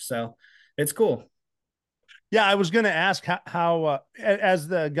 whatever. So it's cool. Yeah, I was going to ask how as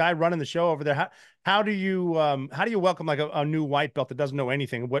the guy running the show over there, how do you welcome like a new white belt that doesn't know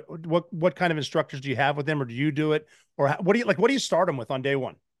anything? What kind of instructors do you have with them, or do you do it, or what do you start them with on day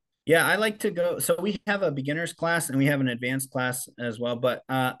one? Yeah, I like to go. So we have a beginner's class and we have an advanced class as well. But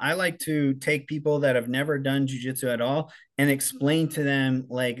I like to take people that have never done jujitsu at all and explain to them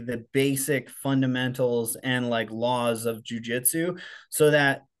like the basic fundamentals and like laws of jujitsu, so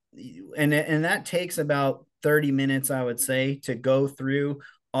that and that takes about 30 minutes, I would say, to go through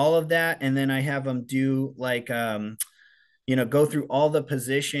all of that. And then I have them do like you know, go through all the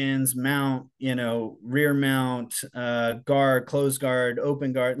positions, mount, you know, rear mount, guard, close guard,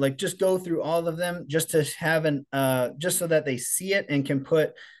 open guard, like just go through all of them just to have just so that they see it and can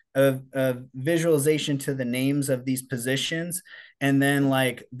put a visualization to the names of these positions. And then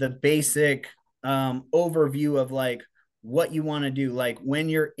like the basic overview of like what you want to do. Like when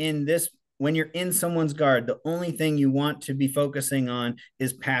you're in someone's guard, the only thing you want to be focusing on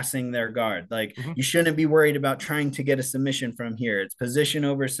is passing their guard. Like you shouldn't be worried about trying to get a submission from here. It's position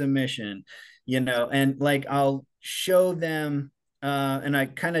over submission, you know. And like I'll show them and I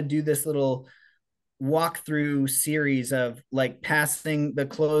kind of do this little walkthrough series of like passing the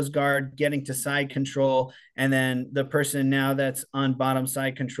closed guard, getting to side control, and then the person now that's on bottom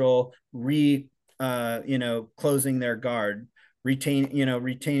side control you know, closing their guard,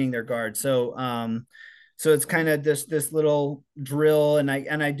 retaining their guard. So so it's kind of this little drill, and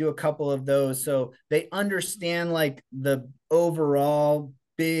I do a couple of those so they understand like the overall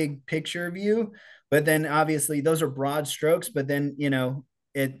big picture view. But then obviously those are broad strokes, but then, you know,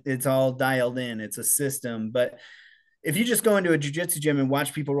 it's all dialed in. It's a system. But if you just go into a jiu-jitsu gym and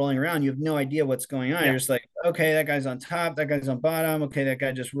watch people rolling around, you have no idea what's going on. Yeah. You're just like, okay, that guy's on top, that guy's on bottom. Okay, that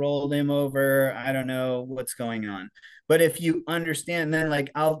guy just rolled him over. I don't know what's going on. But if you understand, then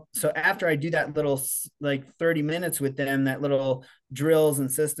like so after I do that little like 30 minutes with them, that little drills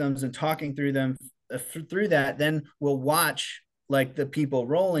and systems and talking through them through that, then we'll watch like the people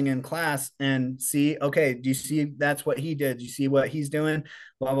rolling in class and see, okay, do you see that's what he did? Do you see what he's doing?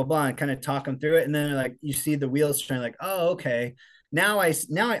 Blah, blah, blah, and kind of talk them through it. And then like you see the wheels turn like, oh, okay. Now I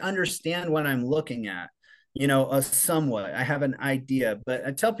understand what I'm looking at, you know, somewhat. I have an idea, but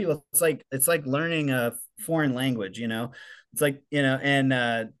I tell people it's like learning a foreign language, you know. It's like, you know,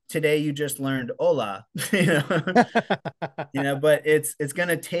 and today you just learned hola, you know, you know, but it's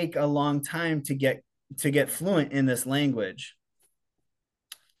gonna take a long time to get fluent in this language.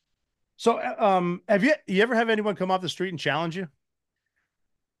 So, have you ever have anyone come off the street and challenge you?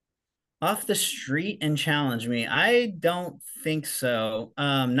 Off the street and challenge me? I don't think so.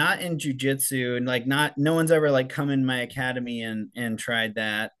 Not in jujitsu, and like no one's ever like come in my academy and tried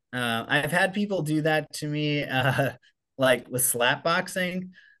that. I've had people do that to me, like with slap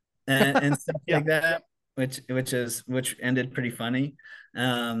boxing and stuff Yeah. like that, which ended pretty funny.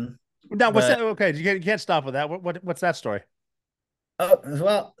 Now, what's that? Okay, you can't stop with that. What's that story? Oh,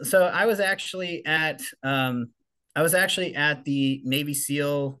 well, so I was actually at the Navy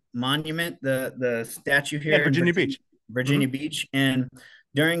SEAL monument, the statue here in Virginia Beach. Virginia Beach, and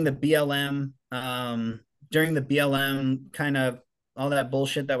during the BLM kind of all that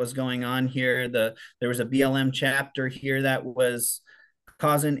bullshit that was going on here, there was a BLM chapter here that was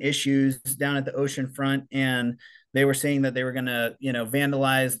causing issues down at the ocean front, and they were saying that they were going to, you know,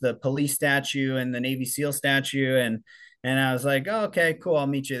 vandalize the police statue and the Navy SEAL statue. And I was like, oh, okay, cool, I'll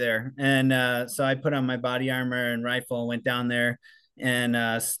meet you there. And so I put on my body armor and rifle, went down there, and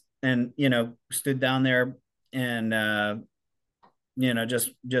you know, stood down there and you know,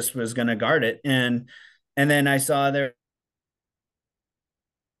 just was gonna guard it. And then I saw there.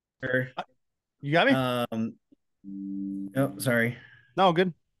 You got me? Oh, sorry. No, good.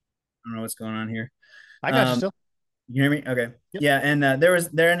 I don't know what's going on here. I got you still. You hear me? Okay. Yep. Yeah, and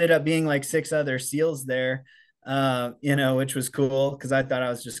there ended up being like 6 other SEALs there, you know, which was cool because I thought I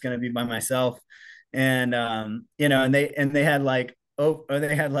was just going to be by myself. and and they had like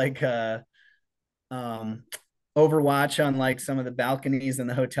um Overwatch on like some of the balconies and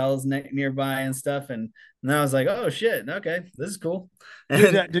the hotels nearby and stuff, and I was like, oh shit, okay, this is cool.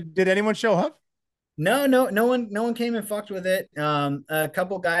 And Did anyone show up? no one came and fucked with it. A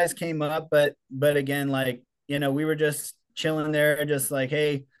couple guys came up, but again, like, we were just chilling there, just like,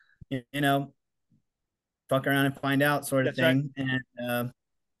 hey, fuck around and find out sort of That's thing.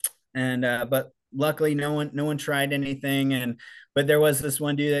 But luckily no one tried anything. But there was this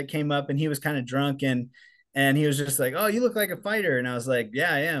one dude that came up and he was kind of drunk, and he was just like, oh, you look like a fighter. And I was like,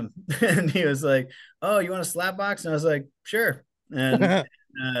 yeah, I am. And he was like, oh, you want to slap box? And I was like, sure. And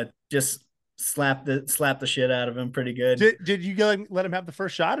just slap the shit out of him pretty good. Did you go and let him have the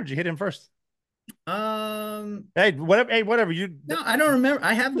first shot, or did you hit him first? Hey, whatever. No, I don't remember.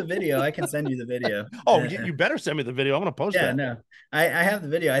 I have the video. I can send you the video. Oh, you better send me the video. I'm gonna post that. No, I have the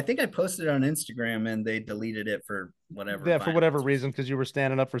video. I think I posted it on Instagram and they deleted it for whatever. Yeah, for whatever reason, because you were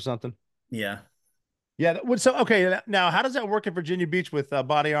standing up for something. Yeah. Yeah. So okay, now how does that work at Virginia Beach with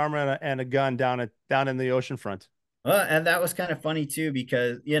body armor and a gun down in the ocean front? Well, and that was kind of funny too,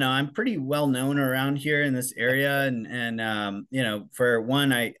 because I'm pretty well known around here in this area, and for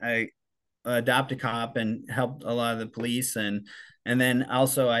one, I adopt a cop and helped a lot of the police, and then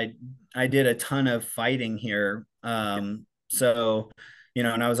also I did a ton of fighting here, so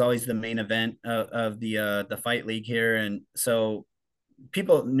and I was always the main event of the fight league here, and so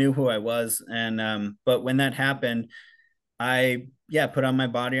people knew who I was, and but when that happened, I put on my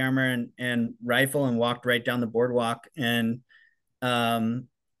body armor and rifle and walked right down the boardwalk, and and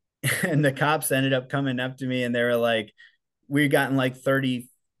the cops ended up coming up to me and they were like, we gotten like 30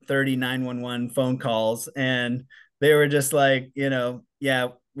 911 phone calls, and they were just like, yeah,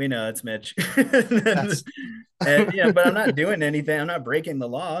 we know it's Mitch. But I'm not doing anything. I'm not breaking the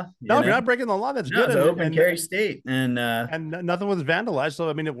law. No, if you're not breaking the law, that's good. It's an open carry state, and nothing was vandalized. So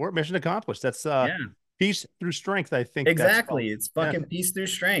I mean, mission accomplished. That's peace through strength. I think exactly. It's fucking peace through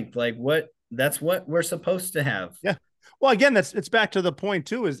strength. Like that's what we're supposed to have. Yeah. Well, again, it's back to the point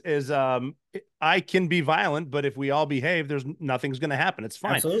too. Is I can be violent, but if we all behave, nothing's going to happen. It's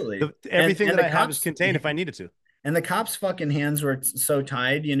fine. Absolutely. Everything that I have is contained if I needed to. And the cops' fucking hands were so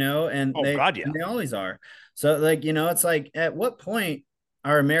tied, and they always are. So like, it's like, at what point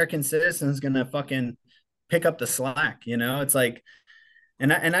are American citizens going to fucking pick up the slack? It's like,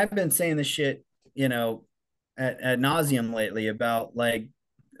 and I've been saying this shit, at nauseum lately about like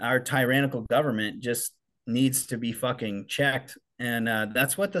our tyrannical government just needs to be fucking checked. And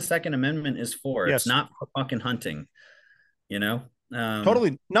that's what the Second Amendment is for. Yes. It's not for fucking hunting,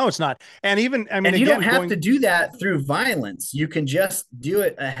 Totally. No, it's not. And even, I mean, and you don't have to do that through violence. You can just do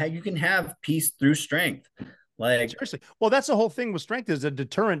it. You can have peace through strength. Like, seriously. Well, that's the whole thing with strength, is a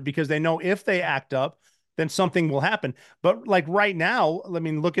deterrent, because they know if they act up, then something will happen. But like right now, I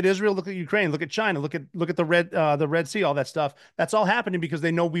mean, look at Israel, look at Ukraine, look at China, look at the Red Sea, all that stuff. That's all happening because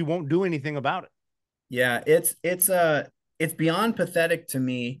they know we won't do anything about it. Yeah, it's beyond pathetic to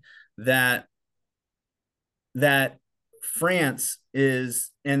me that France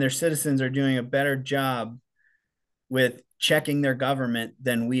and their citizens are doing a better job with checking their government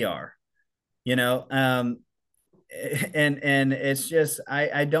than we are, and it's just,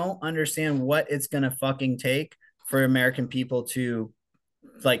 I don't understand what it's going to fucking take for American people to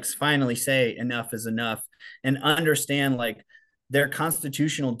like finally say enough is enough and understand like their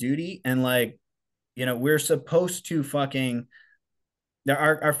constitutional duty, and like, we're supposed to fucking,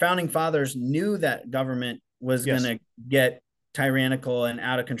 our founding fathers knew that government was going to get tyrannical and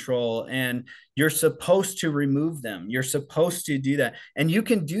out of control, and you're supposed to remove them. You're supposed to do that. And you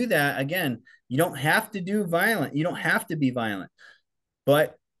can do that. Again, you don't have to do violent. You don't have to be violent,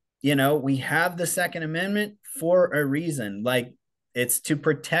 but we have the Second Amendment for a reason. Like, it's to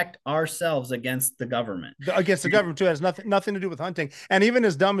protect ourselves against the government. Against the government too. It has nothing to do with hunting. And even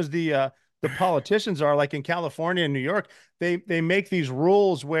as dumb as the politicians are, like in California and New York, they make these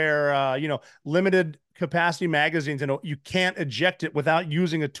rules where limited capacity magazines, and you can't eject it without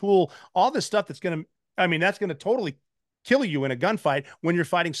using a tool. All this stuff that's going to totally kill you in a gunfight when you're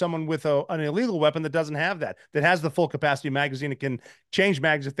fighting someone with an illegal weapon that doesn't have that has the full capacity magazine. It can change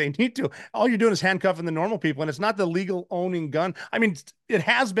mags if they need to. All you're doing is handcuffing the normal people, and it's not the legal owning gun. I mean, it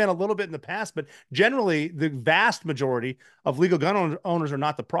has been a little bit in the past, but generally the vast majority of legal gun owners are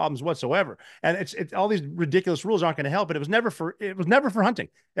not the problems whatsoever. And it's all these ridiculous rules aren't going to help. But it was never for hunting.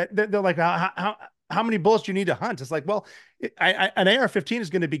 They're like, how many bullets do you need to hunt? It's like, well, an AR-15 is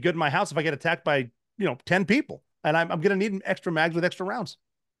going to be good in my house if I get attacked by 10 people. And I'm going to need extra mags with extra rounds.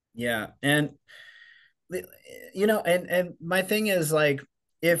 Yeah. And, and my thing is like,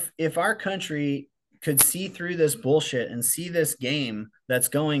 if our country could see through this bullshit and see this game that's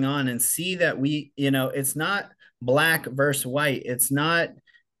going on and see that it's not black versus white. It's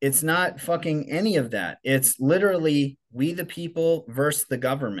not fucking any of that. It's literally we the people versus the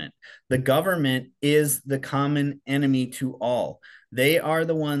government. The government is the common enemy to all. They are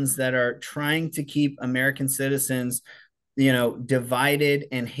the ones that are trying to keep American citizens, divided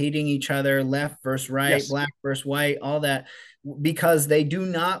and hating each other, left versus right, yes, black versus white, all that, because they do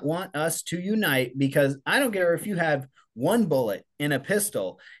not want us to unite. Because I don't care if you have one bullet in a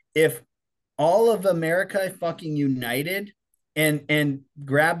pistol, if all of America fucking united and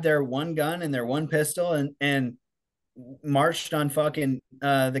grabbed their one gun and their one pistol and marched on fucking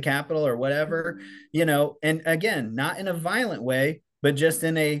the Capitol or whatever, and again, not in a violent way, but just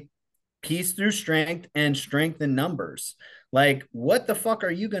in a peace through strength and strength in numbers. Like, what the fuck are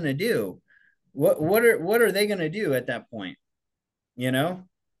you going to do? What are they going to do at that point?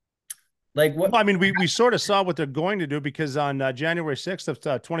 Like what? Well, I mean, we sort of saw what they're going to do, because on January 6th of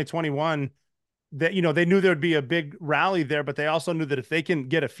 2021, that, they knew there would be a big rally there, but they also knew that if they can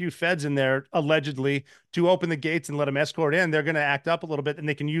get a few feds in there, allegedly, to open the gates and let them escort in, they're going to act up a little bit, and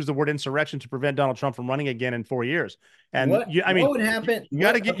they can use the word insurrection to prevent Donald Trump from running again in 4 years. And what would happen? You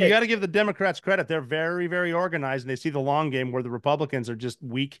got to give the Democrats credit. They're very, very organized, and they see the long game, where the Republicans are just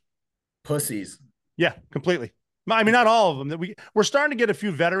weak pussies. Yeah, completely. I mean, not all of them. We're starting to get a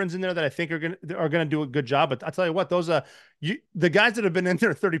few veterans in there that I think are gonna do a good job. But I tell you what, those the guys that have been in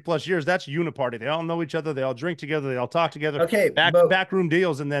there 30+ years, that's uniparty. They all know each other. They all drink together. They all talk together. Okay, backroom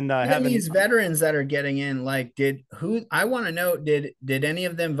deals, and then having these veterans that are getting in. Like, I want to know, did any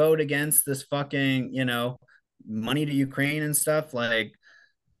of them vote against this fucking money to Ukraine and stuff? Like,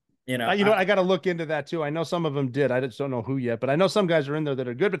 I got to look into that too. I know some of them did. I just don't know who yet, but I know some guys are in there that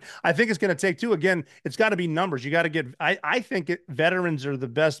are good. But I think it's going to take two. Again, it's got to be numbers. You got to get. I think veterans are the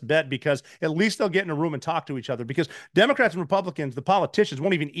best bet, because at least they'll get in a room and talk to each other. Because Democrats and Republicans, the politicians,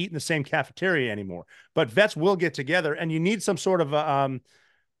 won't even eat in the same cafeteria anymore. But vets will get together, and you need some sort of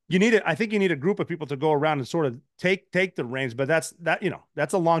I think you need a group of people to go around and sort of take the reins, but that's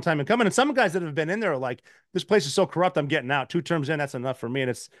a long time in coming. And some guys that have been in there are like, this place is so corrupt, I'm getting out. 2 terms in, that's enough for me. And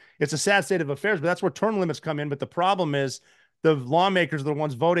it's a sad state of affairs, but that's where term limits come in. But the problem is the lawmakers are the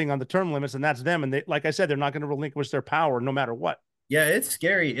ones voting on the term limits, and that's them. And they, like I said, they're not going to relinquish their power no matter what. Yeah, it's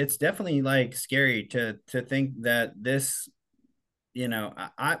scary. It's definitely like scary to think that this,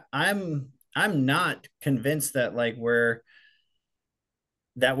 I'm not convinced that we're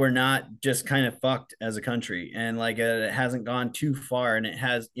not just kind of fucked as a country, and it hasn't gone too far, and it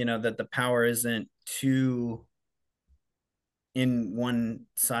has, that the power isn't too in one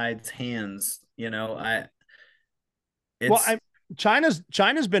side's hands.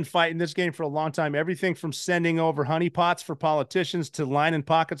 China's been fighting this game for a long time. Everything from sending over honeypots for politicians to lining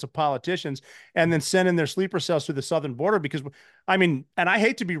pockets of politicians, and then sending their sleeper cells to the southern border. Because, I mean, and I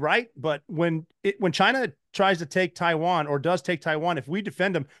hate to be right, but when China tries to take Taiwan, or does take Taiwan, if we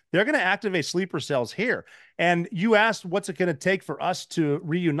defend them, they're going to activate sleeper cells here. And you asked, what's it going to take for us to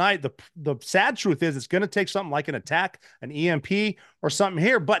reunite? The sad truth is, it's going to take something like an attack, an EMP, or something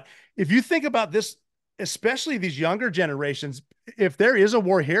here. But if you think about this, especially these younger generations, if there is a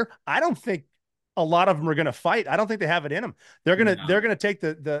war here, I don't think a lot of them are going to fight. I don't think they have it in them. They're going to take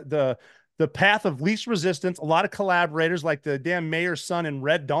the path of least resistance. A lot of collaborators, like the damn mayor's son in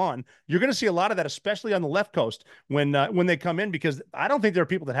Red Dawn. You're going to see a lot of that, especially on the left coast when they come in, because I don't think there are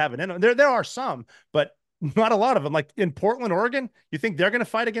people that have it in them. There are some, but not a lot of them. Like in Portland, Oregon, you think they're going to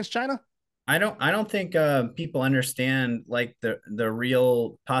fight against China? I don't think people understand the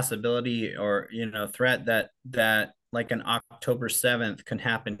real possibility or threat that like an October 7th can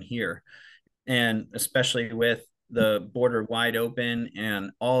happen here, and especially with the border wide open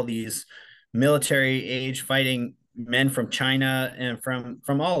and all these military age fighting men from China and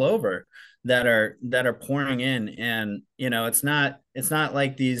from all over that are pouring in. And it's not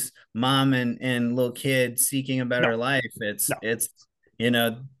like these mom and little kids seeking a better life. It's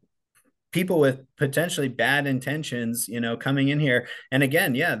people with potentially bad intentions, coming in here. And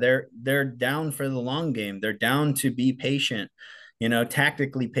again, yeah, they're down for the long game. They're down to be patient,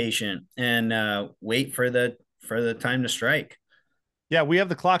 tactically patient, and wait for the time to strike. Yeah, we have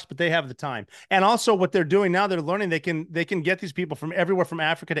the clocks, but they have the time. And also what they're doing now, they're learning they can get these people from everywhere from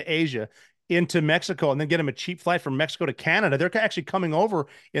Africa to Asia into Mexico, and then get them a cheap flight from Mexico to Canada. They're actually coming over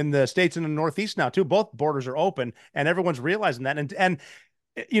in the States in the Northeast now too. Both borders are open, and everyone's realizing that. And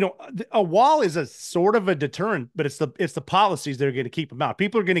a wall is a sort of a deterrent, but it's the policies that are going to keep them out.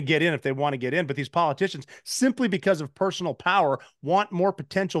 People are going to get in if they want to get in, but these politicians, simply because of personal power, want more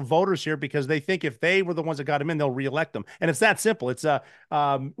potential voters here because they think if they were the ones that got them in, they'll reelect them. And it's that simple. It's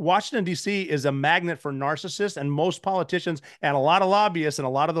Washington, D.C. is a magnet for narcissists, and most politicians and a lot of lobbyists and a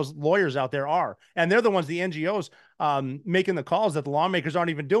lot of those lawyers out there are. And they're the ones, the NGOs, making the calls that the lawmakers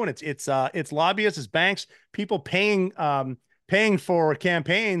aren't even doing. It's lobbyists, it's banks, people paying for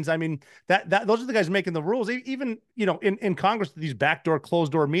campaigns. I mean, that those are the guys making the rules. Even, in Congress, these backdoor,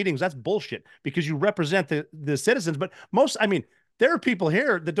 closed door meetings, that's bullshit because you represent the citizens. But there are people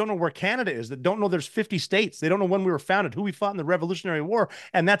here that don't know where Canada is, that don't know there's 50 states. They don't know when we were founded, who we fought in the Revolutionary War.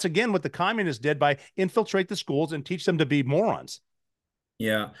 And that's, again, what the communists did by infiltrate the schools and teach them to be morons.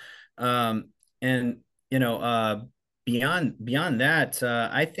 Yeah. And, beyond that,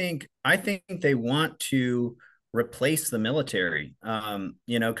 I think they want to replace the military,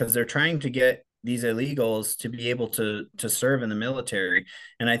 because they're trying to get these illegals to be able to serve in the military.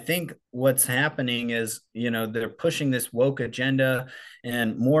 And I think what's happening is, they're pushing this woke agenda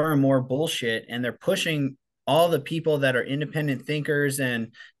and more bullshit. And they're pushing all the people that are independent thinkers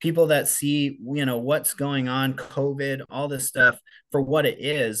and people that see, what's going on, COVID, all this stuff for what it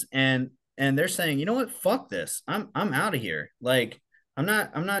is. And they're saying, you know what, fuck this. I'm out of here. Like, I'm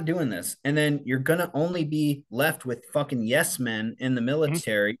not doing this. And then you're going to only be left with fucking yes men in the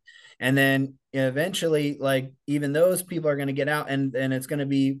military. Mm-hmm. And then eventually, like, even those people are going to get out and it's going to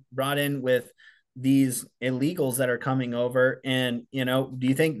be brought in with these illegals that are coming over. And, do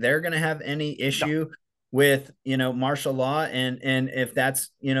you think they're going to have any issue with, martial law? And if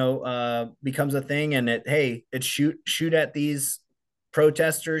that's, becomes a thing and it's shoot at these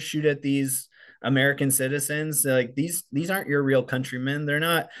protesters, shoot at these American citizens, like these aren't your real countrymen. They're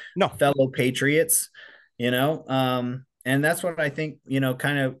not fellow patriots, and that's what I think,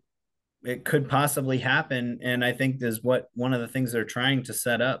 kind of it could possibly happen. And I think is what one of the things they're trying to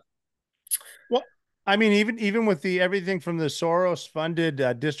set up. Well, I mean, even with everything from the Soros funded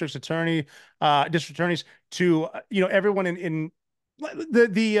district attorneys to, everyone in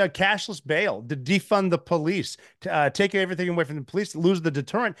the cashless bail, to defund the police, to take everything away from the police, to lose the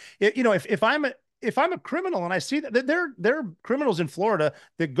deterrent. If I'm a criminal and I see that there are criminals in Florida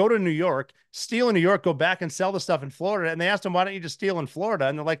that go to New York, steal in New York, go back and sell the stuff in Florida, and they ask them, why don't you just steal in Florida?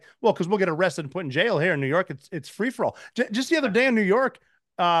 And they're like, well, because we'll get arrested and put in jail here in New York. It's free for all. Just the other day in New York,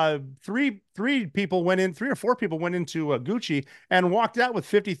 three or four people went into Gucci and walked out with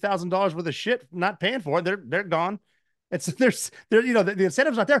 $50,000 worth of shit, not paying for it. They're gone. The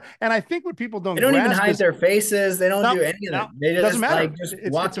incentive's not there. And I think what people don't even hide their faces. They don't do any of that. They just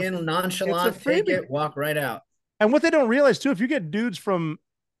walk in nonchalant, take it, walk right out. And what they don't realize too, if you get dudes from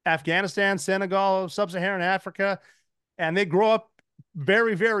Afghanistan, Senegal, sub-Saharan Africa, and they grow up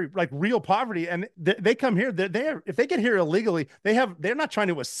very, very like real poverty, and they come here, if they get here illegally, they're not trying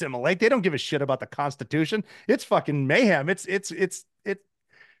to assimilate. They don't give a shit about the Constitution. It's fucking mayhem. It's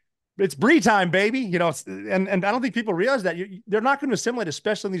Bree time, baby. And I don't think people realize that they're not going to assimilate,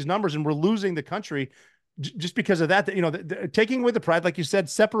 especially in these numbers, and we're losing the country just because of that. Taking away the pride, like you said,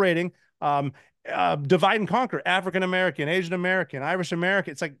 separating, divide and conquer, African American, Asian American, Irish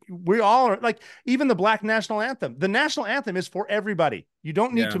American. It's like we all are, like, even the Black national anthem. The national anthem is for everybody. You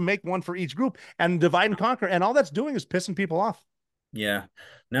don't need to make one for each group and divide and conquer. And all that's doing is pissing people off. Yeah,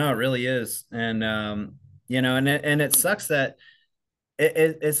 no, it really is. And and it sucks that.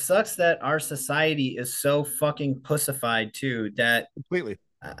 It sucks that our society is so fucking pussified too, that completely.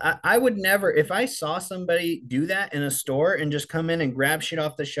 I would never, if I saw somebody do that in a store and just come in and grab shit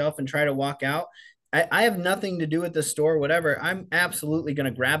off the shelf and try to walk out, I have nothing to do with the store, whatever. I'm absolutely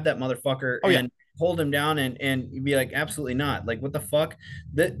going to grab that motherfucker and hold him down and be like, absolutely not. Like, what the fuck?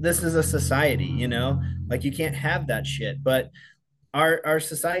 This is a society, like you can't have that shit. But our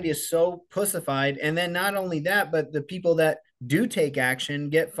society is so pussified. And then not only that, but the people that do take action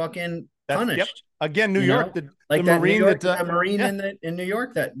get fucking punished. Yep. Again, New York, the Marine in New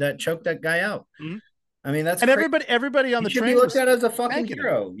York that choked that guy out. Mm-hmm. I mean, that's and crazy. everybody on the train should be looked at as a fucking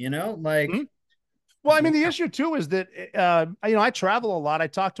hero. Like. Mm-hmm. Well, I mean, the issue too is that I travel a lot. I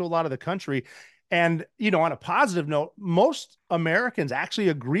talk to a lot of the country. And, on a positive note, most Americans actually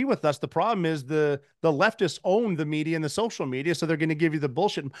agree with us. The problem is the leftists own the media and the social media, so they're going to give you the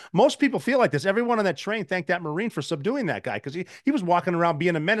bullshit. Most people feel like this. Everyone on that train thanked that Marine for subduing that guy because he was walking around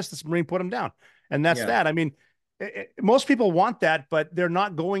being a menace. This Marine put him down. And that's that. I mean, most people want that, but they're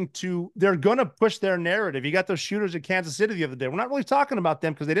going to push their narrative. You got those shooters in Kansas City the other day. We're not really talking about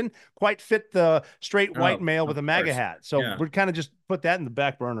them because they didn't quite fit the straight white male with a MAGA hat. So we're kind of just put that in the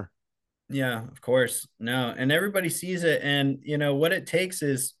back burner. Yeah, of course. No, and everybody sees it. And, what it takes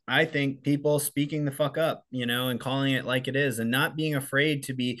is, I think, people speaking the fuck up, and calling it like it is and not being afraid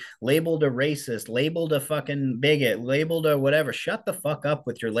to be labeled a racist, labeled a fucking bigot, labeled a whatever. Shut the fuck up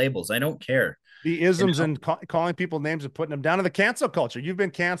with your labels. I don't care. The isms and calling people names and putting them down to the cancel culture. You've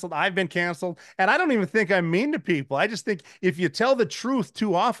been canceled. I've been canceled. And I don't even think I'm mean to people. I just think if you tell the truth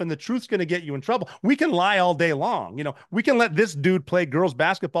too often, the truth's going to get you in trouble. We can lie all day long. We can let this dude play girls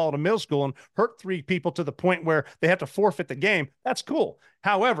basketball at a middle school and hurt 3 people to the point where they have to forfeit the game. That's cool.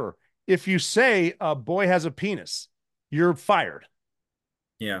 However, if you say a boy has a penis, you're fired.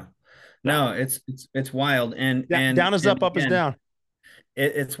 Yeah. No, it's wild. And down is up is down.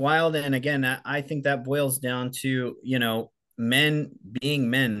 It's wild. And again, I think that boils down to, men being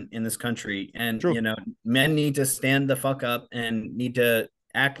men in this country. And, True. Men need to stand the fuck up and need to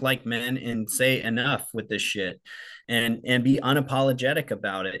act like men and say enough with this shit and be unapologetic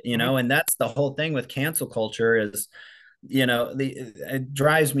about it, and that's the whole thing with cancel culture is, it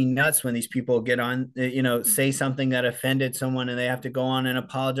drives me nuts when these people get on, say something that offended someone and they have to go on and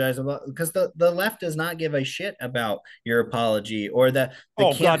apologize about, because the left does not give a shit about your apology or the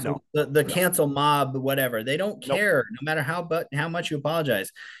cancel mob, whatever. They don't care, no matter how much you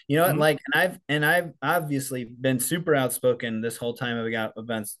apologize. Like, and I've obviously been super outspoken this whole time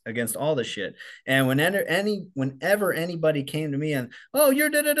against all this shit. And whenever anybody came to me and, oh, you're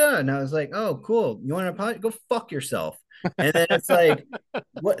da-da-da, and I was like, oh, cool, you want to apologize? Go fuck yourself. And then it's like,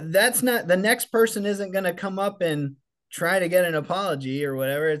 that's not, the next person isn't going to come up and try to get an apology or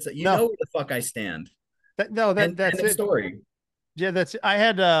whatever. It's know where the fuck I stand. That's the story. Yeah,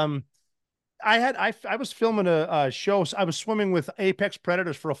 I was filming a show. I was swimming with apex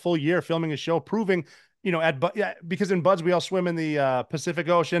predators for a full year, filming a show, proving, because in Buds, we all swim in the Pacific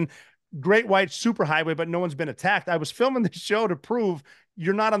Ocean, great white superhighway, but no one's been attacked. I was filming the show to prove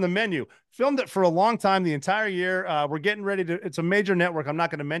you're not on the menu. Filmed it for a long time, the entire year. We're getting ready to, it's a major network. I'm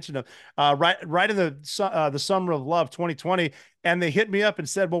not going to mention them. Right in the Summer of Love 2020. And they hit me up and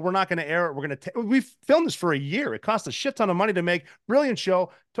said, well, we're not going to air it. We filmed this for a year. It cost a shit ton of money to make. Brilliant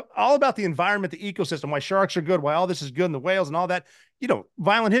show. All about the environment, the ecosystem, why sharks are good, why all this is good, and the whales and all that,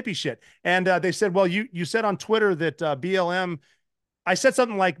 violent hippie shit. And they said, well, you said on Twitter that BLM, I said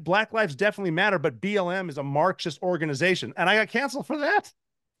something like Black Lives definitely matter, but BLM is a Marxist organization. And I got canceled for that.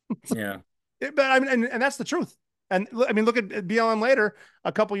 Yeah. But I mean, and that's the truth. And I mean, look at BLM later,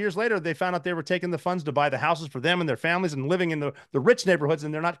 a couple years later, they found out they were taking the funds to buy the houses for them and their families and living in the rich neighborhoods.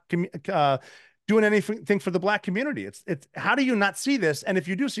 And they're not doing anything for the Black community. It's how do you not see this? And if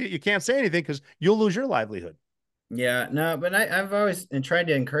you do see it, you can't say anything because you'll lose your livelihood. Yeah, no, but I've always tried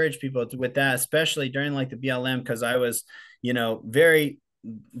to encourage people with that, especially during like the BLM, because I was, very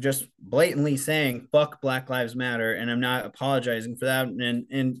just blatantly saying fuck Black Lives Matter, and I'm not apologizing for that.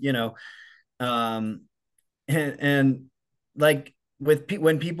 And like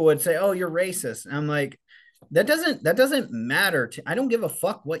when people would say, "Oh, you're racist," I'm like, that doesn't matter. I don't give a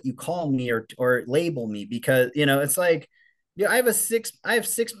fuck what you call me or label me, because it's like, I have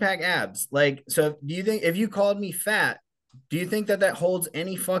 6-pack abs. Like, so do you think if you called me fat, do you think that holds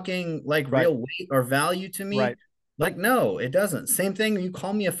any fucking real weight or value to me? Right. Like, no, it doesn't. Same thing. You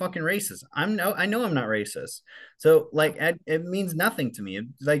call me a fucking racist. I know I'm not racist. So it means nothing to me.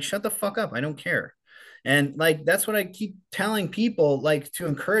 Like, shut the fuck up. I don't care. And that's what I keep telling people, to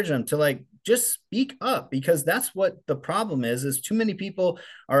encourage them to just speak up, because that's what the problem is too many people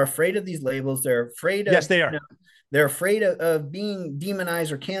are afraid of these labels. They're afraid of, yes, they are. They're afraid of being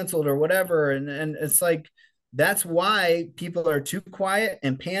demonized or canceled or whatever. And it's like, that's why people are too quiet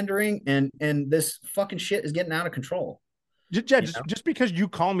and pandering, and this fucking shit is getting out of control. Just because you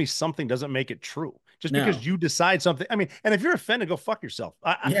call me something doesn't make it true. Just because you decide something. I mean, and if you're offended, go fuck yourself.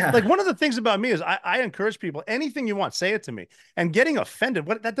 One of the things about me is I encourage people, anything you want, say it to me. And getting offended,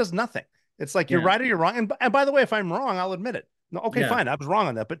 that does nothing. It's like, you're right or you're wrong. And by the way, if I'm wrong, I'll admit it. No, okay, fine. I was wrong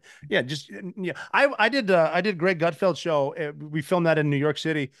on that. But I did Greg Gutfeld's show. We filmed that in New York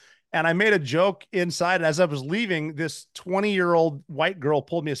City. And I made a joke inside. As I was leaving, this 20-year-old white girl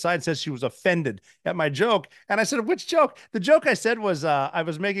pulled me aside and said she was offended at my joke. And I said, which joke? The joke I said was I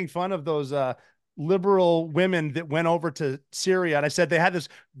was making fun of those liberal women that went over to Syria. And I said they had this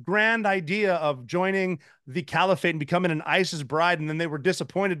grand idea of joining the caliphate and becoming an ISIS bride. And then they were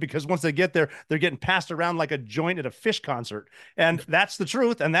disappointed because once they get there, they're getting passed around like a joint at a Fish concert. And that's the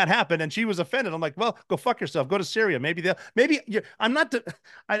truth. And that happened. And she was offended. I'm like, well, go fuck yourself. Go to Syria. I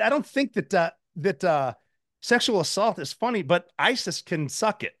don't think that sexual assault is funny, but ISIS can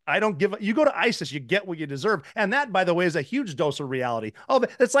suck it. You go to ISIS, you get what you deserve. And that, by the way, is a huge dose of reality. Oh,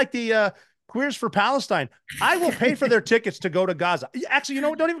 it's like the Queers for Palestine. I will pay for their tickets to go to Gaza. Actually, you know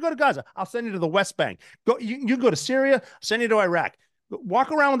what? Don't even go to Gaza. I'll send you to the West Bank. Go. You go to Syria. Send you to Iraq.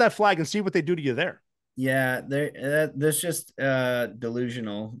 Walk around with that flag and see what they do to you there. Yeah, that's just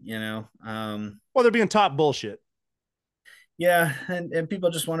delusional, Well, they're being taught bullshit. Yeah, and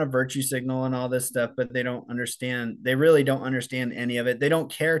people just want to virtue signal and all this stuff, but they don't understand. They really don't understand any of it. They don't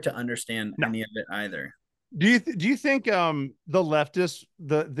care to understand any of it either. Do you think the leftists,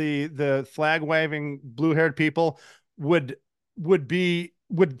 the flag waving blue haired people would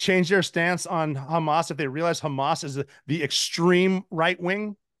change their stance on Hamas if they realize Hamas is the extreme right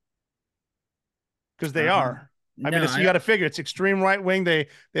wing? Because they are. I mean, you got to figure it's extreme right wing. They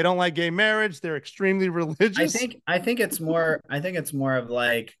don't like gay marriage. They're extremely religious. I think it's more of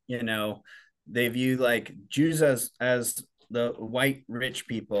like, they view like Jews as the white rich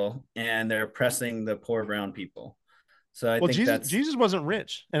people, and they're oppressing the poor brown people. So I think Jesus wasn't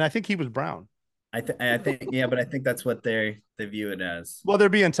rich, and I think he was brown. I think yeah, but I think that's what they view it as. Well, they're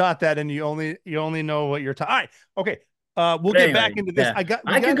being taught that, and you only know what you're taught. All right, okay. We'll get back into this. Yeah.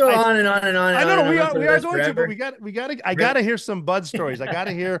 I could go on and on and on. I know we are going to, but I gotta hear some Bud stories. We got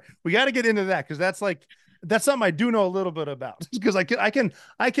to get into that, because that's something I do know a little bit about, because I can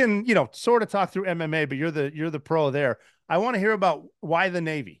sort of talk through MMA, but you're the pro there. I want to hear about why the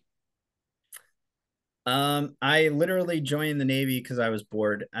Navy. I literally joined the Navy because I was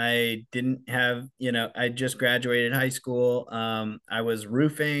bored. I didn't have, I just graduated high school. I was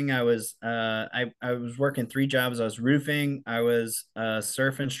roofing. I was working 3 jobs. I was roofing. I was a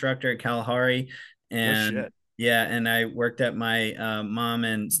surf instructor at Kalahari, and yeah, and I worked at my mom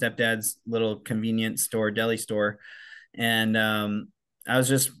and stepdad's little convenience store, deli store, and I was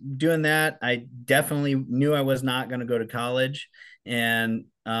just doing that. I definitely knew I was not going to go to college, and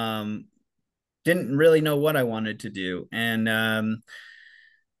didn't really know what I wanted to do. And a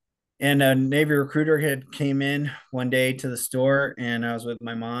Navy recruiter had came in one day to the store, and I was with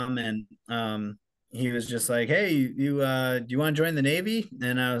my mom, and he was just like, "Hey, you do you want to join the Navy?"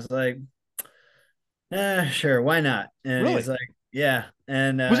 And I was like, sure, why not? And really? He's like, yeah.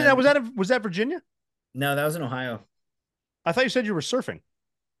 And was that Virginia? No, that was in Ohio. I thought you said you were surfing.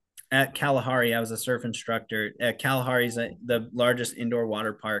 At Kalahari, I was a surf instructor. At Kalahari's the largest indoor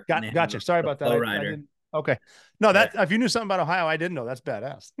water park. Gotcha. Sorry about that. Okay. No, if you knew something about Ohio, I didn't know. That's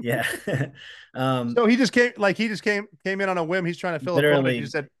badass. Yeah. So he just came in on a whim. He's trying to fill a quota. You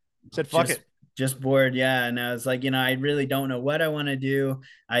said fuck it. Just bored. Yeah. And I was like, I really don't know what I want to do.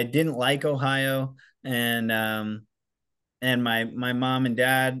 I didn't like Ohio, and my mom and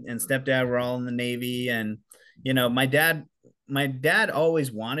dad and stepdad were all in the Navy, and my dad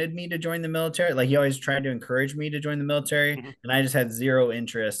always wanted me to join the military. Like, he always tried to encourage me to join the military. Mm-hmm. And I just had zero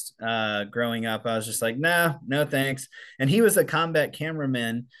interest growing up. I was just like, no thanks. And he was a combat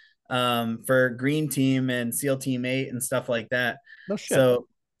cameraman for Green Team and SEAL Team 8 and stuff like that. No shit. So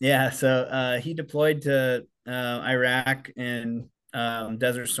yeah. So he deployed to Iraq and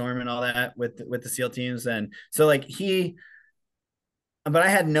Desert Storm and all that with the SEAL teams. And so but I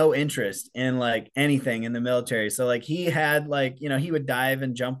had no interest in like anything in the military. So like he had he would dive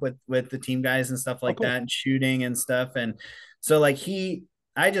and jump with the team guys and stuff like that, and shooting and stuff. And so like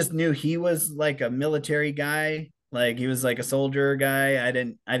I just knew he was like a military guy. Like he was like a soldier guy. I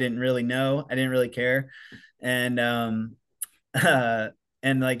didn't really know. I didn't really care. And and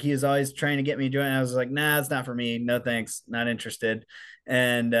like he was always trying to get me to join. I was like, nah, it's not for me. No thanks, not interested.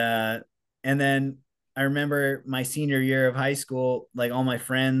 And then I remember my senior year of high school, like all my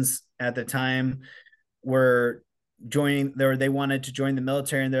friends at the time were joining there. They wanted to join the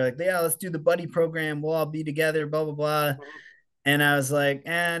military, and they're like, yeah, let's do the buddy program. We'll all be together, blah, blah, blah. And I was like,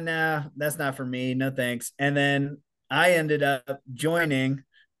 no, that's not for me. No, thanks. And then I ended up joining,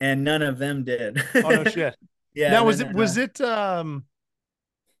 and none of them did. Oh, no shit. Yeah. Now,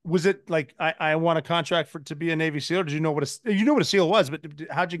 was it like I want a contract to be a Navy SEAL? Or did you know what a SEAL was? But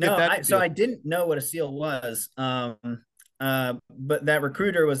how'd you get that? So I didn't know what a SEAL was. But that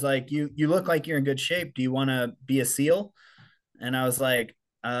recruiter was like, "You look like you're in good shape. Do you want to be a SEAL?" And I was like,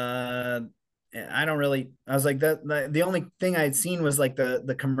 I don't really. I was like, the only thing I'd seen was like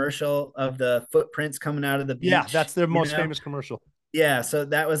the commercial of the footprints coming out of the beach. Yeah, that's their most famous commercial. Yeah, so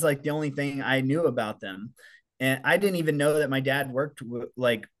that was like the only thing I knew about them. And I didn't even know that my dad worked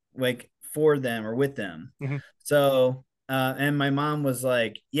like for them or with them. Mm-hmm. So, and my mom was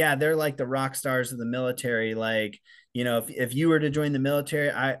like, yeah, they're like the rock stars of the military. Like, if you were to join the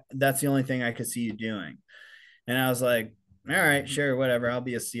military, that's the only thing I could see you doing. And I was like, all right, sure, whatever. I'll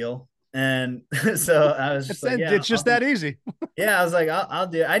be a SEAL. And so I was just like, yeah, it's just that easy. Yeah. I was like, I'll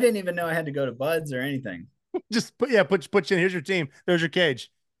do it. I didn't even know I had to go to BUDS or anything. Just put you in. Here's your team. There's your cage.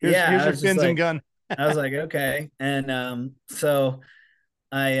 Here's your fins and gun. I was like, okay. And so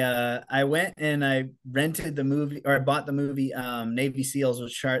I went and I rented the movie, or I bought the movie Navy SEALs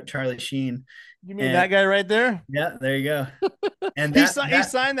with Charlie Sheen. You mean that guy right there? Yeah, there you go. And he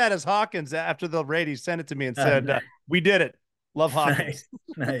signed that as Hawkins after the raid. He sent it to me and said, "We did it. Love Hawkins."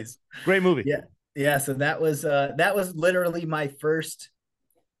 Nice. Great movie. Yeah. So that was literally my first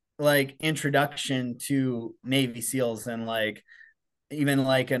like introduction to Navy SEALs and like even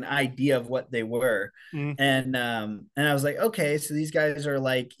like an idea of what they were. And I was like, okay, so these guys are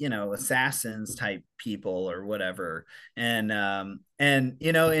like, you know, assassins type people or whatever. And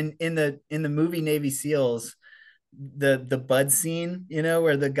you know, in the movie Navy SEALs, the bud scene, you know,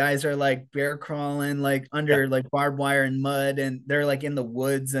 where the guys are like bear crawling like under like barbed wire and mud, and they're like in the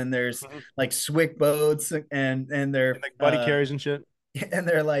woods, and there's like swick boats and they're like buddy carries and shit. And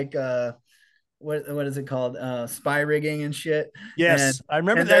they're like what is it called? Spy rigging and shit. Yes, I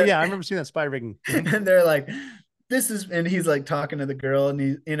remember that. Yeah, I remember seeing that spy rigging. And they're like, this is, and he's like talking to the girl, and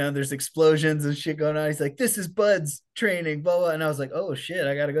he, you know, there's explosions and shit going on. He's like, this is Bud's training, blah blah. And I was like, oh shit,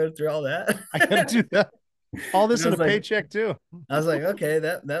 I gotta go through all that. I gotta do that. All this in a paycheck too. I was like, okay,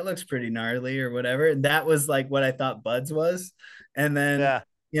 that looks pretty gnarly or whatever. And that was like what I thought Bud's was. And then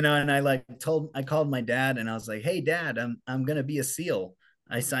you know, and I called my dad and I was like, hey dad, I'm gonna be a SEAL.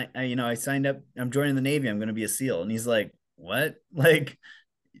 I signed up. I'm joining the Navy. I'm going to be a SEAL. And he's like, what? Like,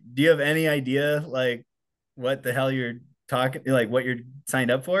 do you have any idea, like, what the hell you're talking, like, what you're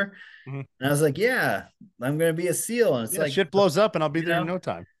signed up for? And I was like, yeah, I'm going to be a SEAL. And it's like, shit blows up and I'll be there in no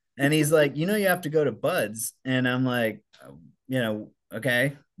time. And he's like, you know, you have to go to Bud's. And I'm like, you know,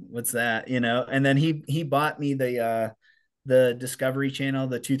 okay, what's that? You know? And then he bought me the Discovery Channel,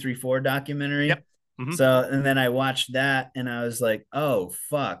 the 234 documentary. Yep. So, and then I watched that and I was like, oh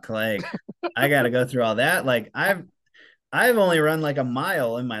fuck, like I got to go through all that. Like I've only run like a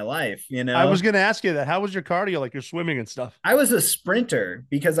mile in my life, you know. I was going to ask you that. How was your cardio? Like your swimming and stuff? I was a sprinter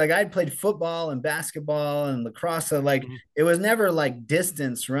because like I'd played football and basketball and lacrosse. So like it was never like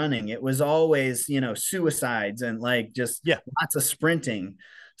distance running. It was always, you know, suicides and like just lots of sprinting.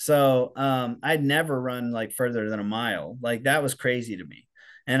 So I'd never run like further than a mile. Like that was crazy to me.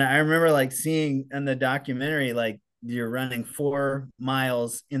 And I remember like seeing in the documentary, like you're running 4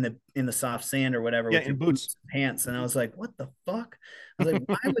 miles in the soft sand or whatever with your boots and pants. And I was like, what the fuck? I was like,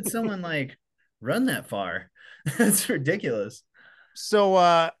 why would someone like run that far? It's ridiculous.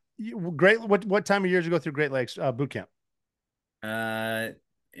 So great. What time of year did you go through Great Lakes boot camp? I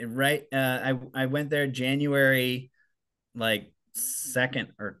went there January like 2nd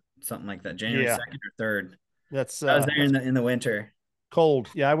or something like that. January 2nd or 3rd. I was there in the winter. Cold.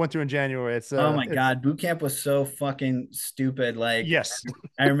 Yeah, I went through in January. It's oh my god, boot camp was so fucking stupid. Like, yes,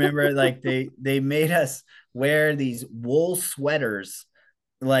 I remember like they made us wear these wool sweaters.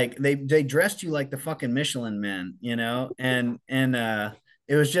 Like they dressed you like the fucking Michelin Man, you know, and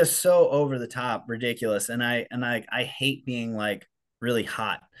it was just so over the top, ridiculous. And I hate being like really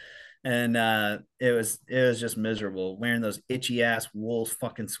hot, and it was just miserable wearing those itchy ass wool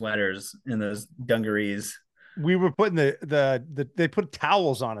fucking sweaters and those dungarees. We were putting they put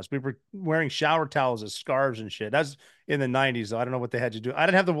towels on us. We were wearing shower towels as scarves and shit. That's in the 90s though. I don't know what they had to do. I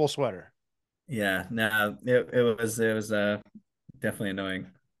didn't have the wool sweater. Yeah, no, it was definitely annoying.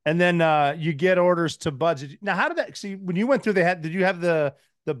 And then you get orders to Buds. Now, how did that see when you went through did you have the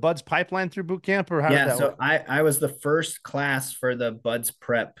Buds pipeline through boot camp or how did that so work? I was the first class for the Buds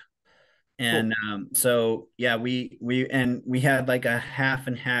prep. And so yeah, we had like a half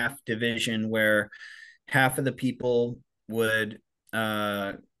and half division where half of the people were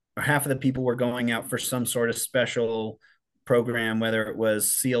going out for some sort of special program, whether it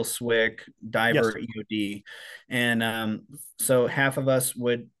was SEAL SWIC, diver, EOD. And so half of us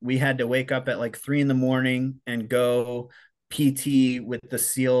we had to wake up at like 3 a.m. and go PT with the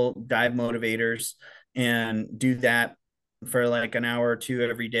SEAL dive motivators and do that for like an hour or two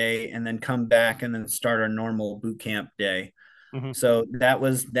every day, and then come back and then start our normal boot camp day. So that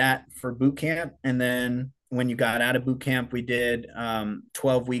was that for boot camp. And then when you got out of boot camp, we did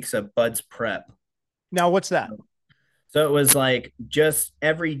 12 weeks of Buds prep. Now, what's that? So it was like just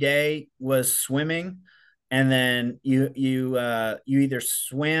every day was swimming. And then you either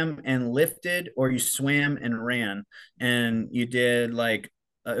swam and lifted or you swam and ran. And you did like,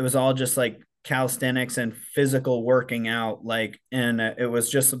 it was all just like calisthenics and physical working out. Like, and it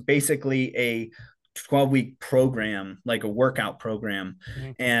was just basically a 12-week program, like a workout program,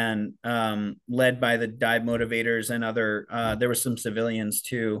 and led by the dive motivators and other there were some civilians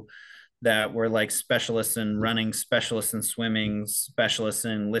too. that were like specialists in running, specialists in swimming, specialists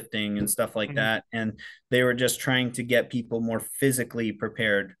in lifting and stuff like that. And they were just trying to get people more physically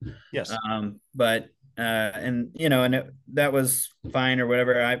prepared. Yes. But and you know, and that was fine or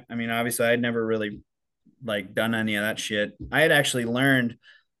whatever. I mean, obviously I'd never really like done any of that shit. I had actually learned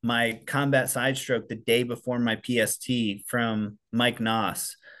my combat side stroke the day before my PST from Mike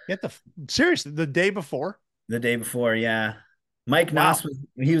Noss. Seriously, the day before? The day before, yeah. Mike Noss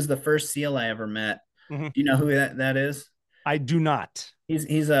was the first SEAL I ever met. Do you know who that is? I do not.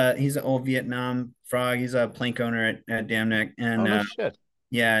 He's an old Vietnam frog. He's a plank owner at Dam Neck. And no shit.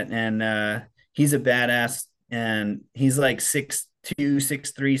 Yeah, and he's a badass, and he's like 6'2",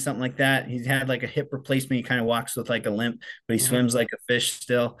 6'3", something like that. He's had like a hip replacement. He kind of walks with like a limp, but he swims like a fish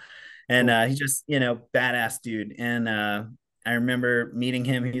still. And he's just, you know, badass dude. And I remember meeting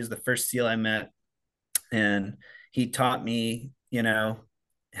him. He was the first SEAL I met, and he taught me, you know,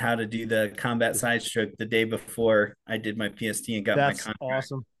 how to do the combat side stroke the day before I did my PST and got my contract.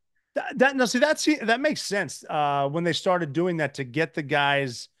 Awesome. That makes sense. When they started doing that to get the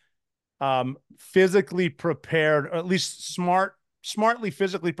guys physically prepared, or at least smartly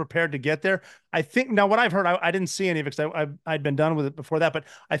physically prepared to get there. I think now what I've heard, I didn't see any of it because I'd been done with it before that, but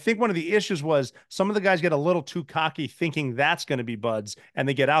I think one of the issues was some of the guys get a little too cocky thinking that's going to be buds, and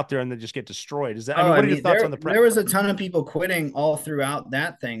they get out there and they just get destroyed. Is that, what are your thoughts on the prep? There was a ton of people quitting all throughout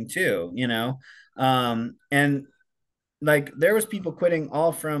that thing too, you know? And like there was people quitting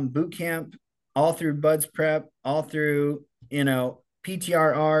all from boot camp, all through buds prep, all through, you know,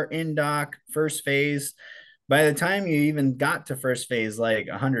 PTRR, in-doc, first phase. By the time you even got to first phase, like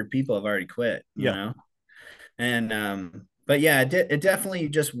 100 people have already quit, you know? And, but yeah, it definitely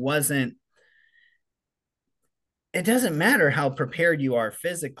just wasn't, it doesn't matter how prepared you are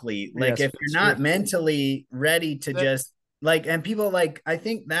physically. Like if you're not mentally ready to just like, and people like, I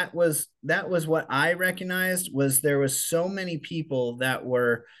think that was what I recognized was there was so many people that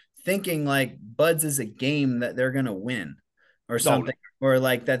were thinking like buds is a game that they're going to win or something, or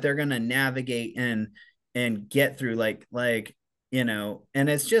like that they're going to navigate and get through like, you know, and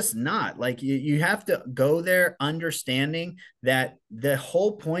it's just not like you have to go there understanding that the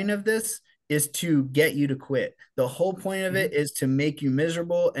whole point of this is to get you to quit. The whole point of it is to make you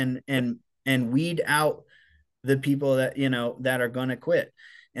miserable and weed out the people that, you know, that are going to quit.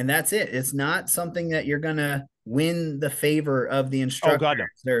 And that's it. It's not something that you're going to win the favor of the instructors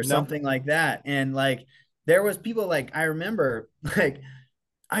or something like that. And like, there was people like, I remember like,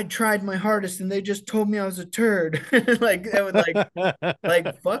 I tried my hardest and they just told me I was a turd. Like that would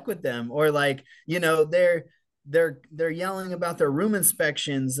like fuck with them, or like, you know, they're yelling about their room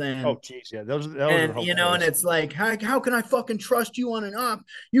inspections and those and you know, and it's like how can I fucking trust you on an op?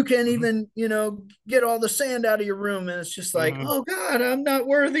 You can't even, you know, get all the sand out of your room, and it's just like, oh God, I'm not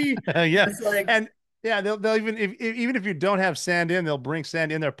worthy. It's like, and yeah, they'll even if you don't have sand in, they'll bring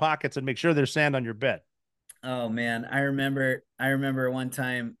sand in their pockets and make sure there's sand on your bed. Oh man, I remember one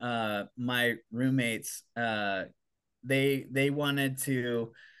time my roommates they wanted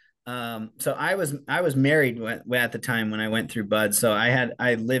to so I was married at the time when I went through Bud, so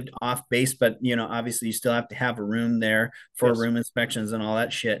I lived off base, but you know, obviously you still have to have a room there for room inspections and all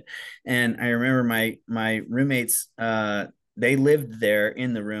that shit. And I remember my roommates they lived there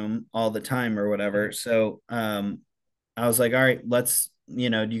in the room all the time or whatever. So I was like, all right, let's,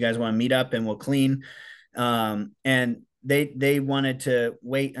 you know, do you guys want to meet up and we'll clean? And they wanted to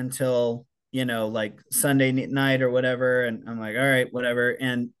wait until, you know, like Sunday night or whatever. And I'm like, all right, whatever.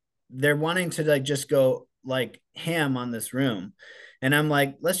 And they're wanting to like, just go like ham on this room. And I'm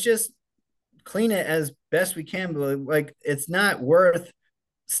like, let's just clean it as best we can. But like, it's not worth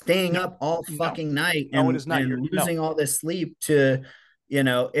staying up all fucking night and losing all this sleep to, you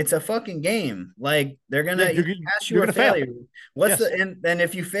know, it's a fucking game. Like they're gonna pass you a failure. What's and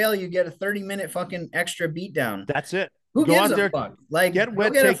if you fail, you get a 30-minute fucking extra beat down. That's it. Who gives a fuck? Like get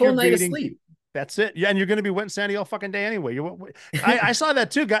wet, get a full night of sleep. That's it. Yeah, and you're gonna be wet and sandy all fucking day anyway. I saw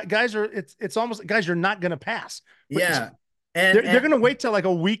that too. Guys are it's almost guys you're not gonna pass. Yeah. And they're going to wait till like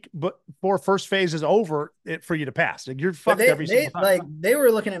a week before first phase is over for you to pass. Like you're fucked every single time. Like they were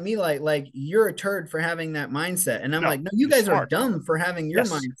looking at me like you're a turd for having that mindset, and I'm like, no, you guys are dumb for having your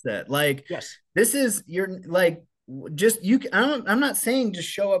mindset. Like, this is you're like just you. I'm not saying just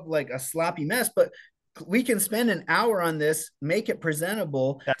show up like a sloppy mess, but we can spend an hour on this, make it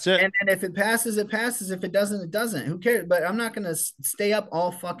presentable. That's it. And if it passes, it passes. If it doesn't, it doesn't. Who cares? But I'm not going to stay up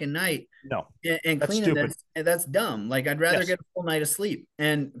all fucking night. No, and clean it. That's dumb. Like, I'd rather get a full night of sleep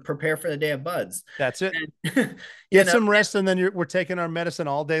and prepare for the day of buds. That's it. And, get some rest, and then we're taking our medicine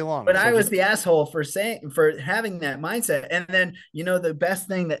all day long. But I was the asshole for having that mindset. And then, the best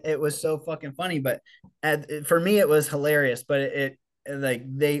thing, that it was so fucking funny, but for me, it was hilarious, but it like,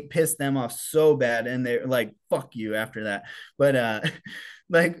 they pissed them off so bad, and they're like, fuck you after that. But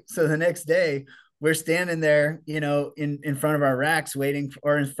like, so the next day we're standing there, in front of our racks in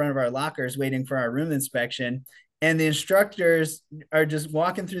front of our lockers waiting for our room inspection, and the instructors are just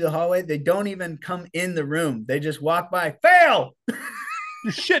walking through the hallway. They don't even come in the room, they just walk by. Fail.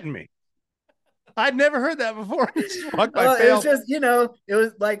 You're shitting me. I'd never heard that before. It was just, it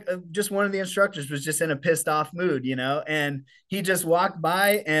was like, just one of the instructors was just in a pissed off mood, and he just walked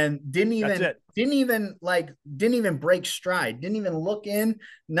by and didn't even break stride, didn't even look in,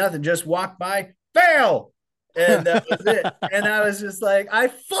 nothing, just walked by. Fail. And that was it. And I was just like, I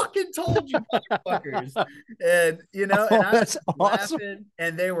fucking told you, motherfuckers. And and I was laughing,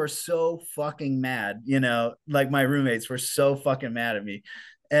 and they were so fucking mad, like, my roommates were so fucking mad at me.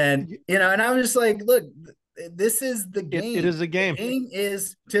 And and I was just like, look, this is the game. It is a game. The game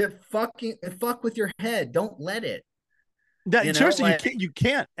is to fuck with your head. Don't let it. Yeah, seriously, you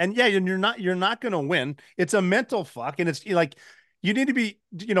can't. And you're not going to win. It's a mental fuck, and it's like, you need to be,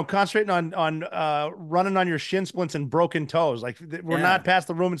 concentrating on running on your shin splints and broken toes. Like, we're not past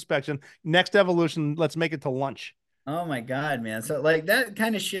the room inspection. Next evolution, let's make it to lunch. Oh my God, man. So, like, that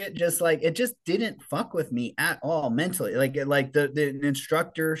kind of shit, just like, it just didn't fuck with me at all mentally. Like the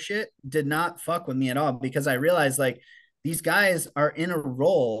instructor shit did not fuck with me at all, because I realized, like, these guys are in a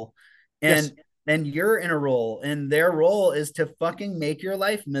role, and you're in a role, and their role is to fucking make your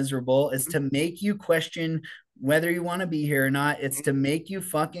life miserable. It's to make you question whether you want to be here or not. It's to make you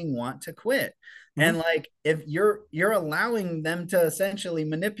fucking want to quit. And like, if you're allowing them to essentially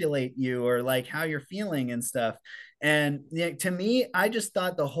manipulate you, or like how you're feeling and stuff. And to me, I just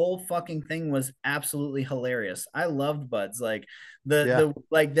thought the whole fucking thing was absolutely hilarious. I loved buds, like the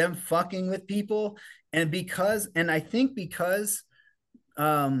like them fucking with people. And I think because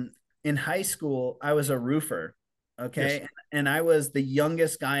in high school I was a roofer, okay, and I was the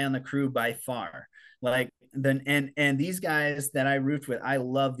youngest guy on the crew by far. Like, and these guys that I roofed with, I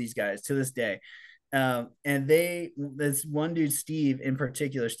love these guys to this day. And this one dude, Steve in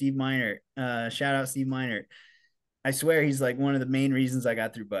particular, Steve Miner, shout out Steve Miner. I swear he's like one of the main reasons I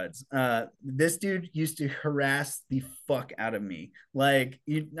got through buds. This dude used to harass the fuck out of me. Like,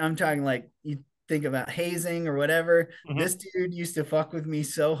 I'm talking, like, you think about hazing or whatever. This dude used to fuck with me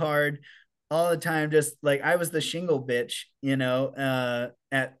so hard all the time. Just like, I was the shingle bitch, I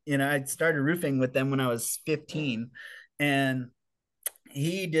started roofing with them when I was 15, and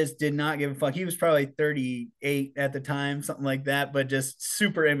he just did not give a fuck. He was probably 38 at the time, something like that, but just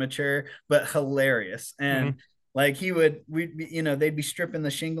super immature, but hilarious. And like, they'd be stripping the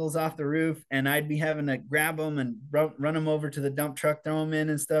shingles off the roof, and I'd be having to grab them and run them over to the dump truck, throw them in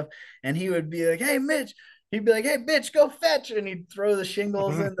and stuff. And he would be like, hey, Mitch. He'd be like, hey, bitch, go fetch. And he'd throw the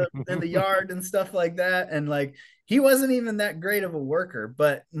shingles in the yard and stuff like that. And like, he wasn't even that great of a worker,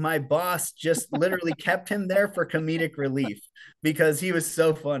 but my boss just literally kept him there for comedic relief, because he was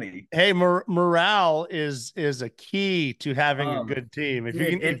so funny. Hey, morale is a key to having a good team.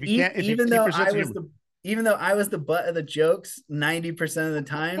 Even though I was the butt of the jokes 90% of the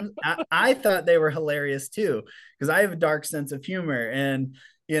time, I thought they were hilarious too, because I have a dark sense of humor, and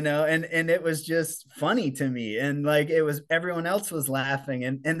and it was just funny to me. And like, everyone else was laughing,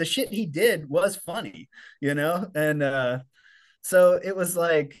 and the shit he did was funny, and so it was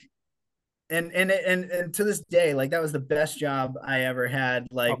like, and to this day, like, that was the best job I ever had,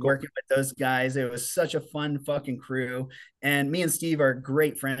 like, working with those guys. It was such a fun fucking crew, and me and Steve are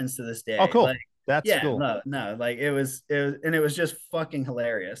great friends to this day. Oh, cool. Like, that's cool. No, like, it was just fucking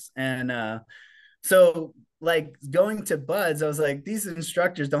hilarious. And so, like, going to buds, I was like, these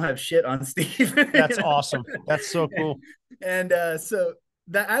instructors don't have shit on Steve. That's awesome. That's so cool. And so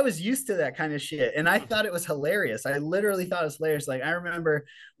that I was used to that kind of shit, and I thought it was hilarious. I literally thought it was hilarious. Like, I remember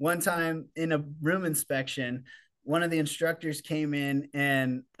one time in a room inspection, one of the instructors came in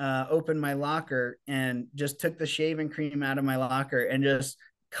and opened my locker and just took the shaving cream out of my locker and just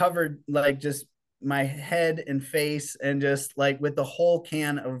covered, like, just my head and face, and just like, with the whole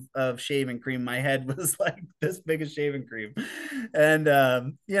can of shaving cream, my head was like this big as shaving cream. And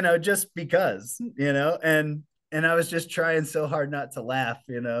just because, and I was just trying so hard not to laugh,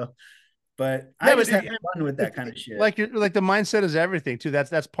 But Yeah, I but just have fun with that kind of shit. like the mindset is everything too.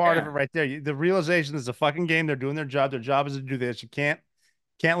 That's part of Yeah. it right there. The realization is a fucking game. They're doing their job. Their job is to do this. You can't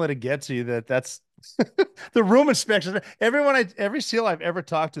let it get to you. That's the room inspection. Every SEAL I've ever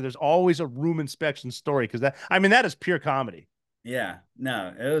talked to, there's always a room inspection story because that is pure comedy. Yeah,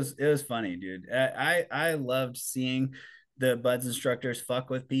 no, it was funny, dude. I loved seeing the buds instructors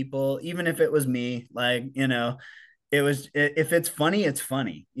fuck with people, even if it was me. Like, it was, if it's funny, it's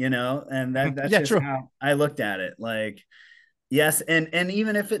funny, and that's Yeah, just true. how I looked at it. Like, yes, and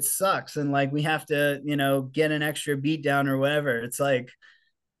even if it sucks and like we have to, get an extra beat down or whatever, it's like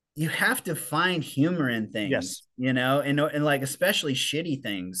you have to find humor in things, Yes. and like especially shitty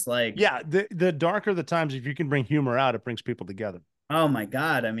things. Like, Yeah, the darker the times, if you can bring humor out, it brings people together. oh my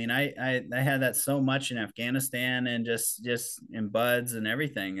God. I mean, I had that so much in Afghanistan and just in buds and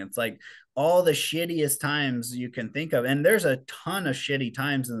everything. It's like all the shittiest times you can think of. And there's a ton of shitty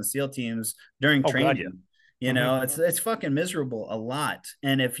times in the SEAL teams during Oh God, training. yeah. It's fucking miserable a lot.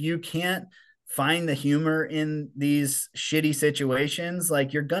 And if you can't find the humor in these shitty situations,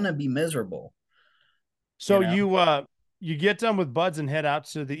 like you're gonna be miserable. So you get done with buds and head out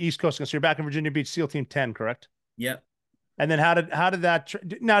to the East Coast. So you're back in Virginia Beach, SEAL Team 10, correct? Yep. And then how did that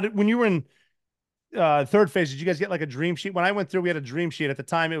now when you were in third phase, did you guys get like a dream sheet? When I went through, we had a dream sheet. At the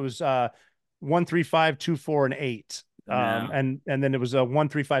time, it was 1, 3, 5, 2, 4, and 8. No. And then it was a 1,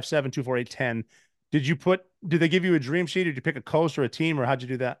 3, 5, 7, 2, 4, 8, 10. Did they give you a dream sheet? Did you pick a coast or a team, or how'd you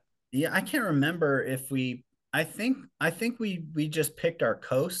do that? Yeah, I can't remember if I think we just picked our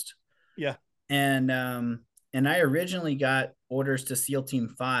coast. Yeah. And I originally got orders to SEAL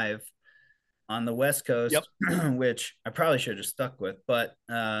Team 5 on the West Coast, which I probably should have stuck with, but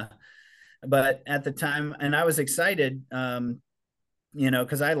at the time, and I was excited,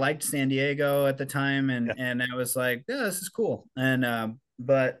 because I liked San Diego at the time, and I was like, yeah, this is cool. And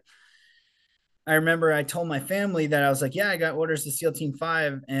but I remember I told my family that I was like, yeah, I got orders to SEAL Team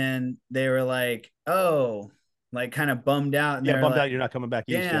 5, and they were like, oh, like kind of bummed out, and Yeah, they're bummed like, out you're not coming back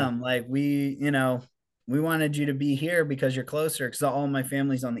east. Yeah. damn, like we wanted you to be here because you're closer, because all my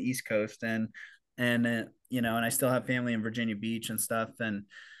family's on the East Coast, and I still have family in Virginia Beach and stuff,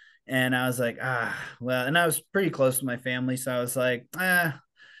 and I was like, well, and I was pretty close to my family, so I was like, all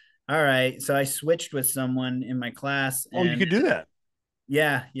right. So I switched with someone in my class. Oh, you could do that.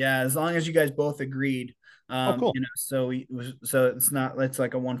 Yeah, as long as you guys both agreed. Oh, cool. So it's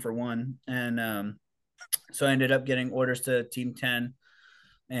like a 1-for-1, and so I ended up getting orders to Team 10,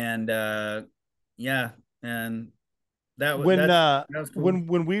 and yeah, and that was cool.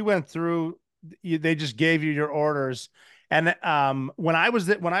 When we went through, they just gave you your orders. And when I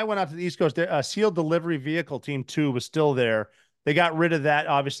went out to the East Coast, a SEAL delivery vehicle Team 2 was still there. They got rid of that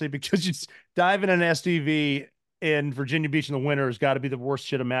obviously because you dive in an SDV in Virginia Beach in the winter has got to be the worst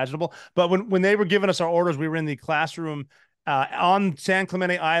shit imaginable. But when they were giving us our orders, we were in the classroom on San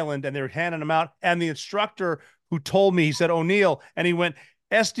Clemente Island, and they were handing them out. And the instructor who told me, he said, O'Neill, and he went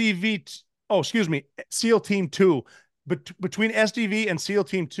SDV. Oh, excuse me, SEAL Team 2. But between SDV and SEAL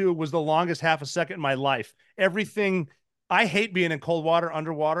Team 2 was the longest half a second in my life. Everything. I hate being in cold water,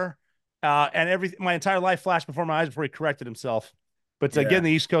 underwater, and my entire life flashed before my eyes before he corrected himself. But getting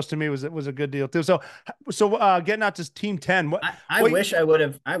the East Coast to me was a good deal too. So getting out to Team 10. I wish I would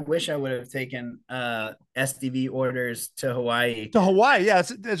have taken SDV orders to Hawaii. To Hawaii, yeah.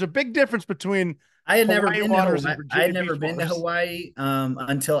 There's a big difference between I had never Hawaii been to waters Hawaii. and I had Virginia never Beach been to waters. Hawaii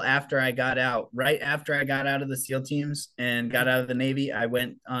until after I got out. Right after I got out of the SEAL teams and got out of the Navy, I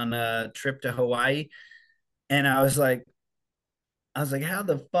went on a trip to Hawaii, and I was like, how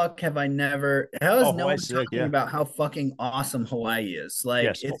the fuck have I never? How is no one talking about how fucking awesome Hawaii is? Like,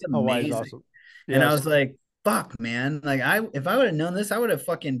 Yes, it's Hawaii is amazing. awesome. And I Yes. was like, fuck, man. Like, if I would have known this, I would have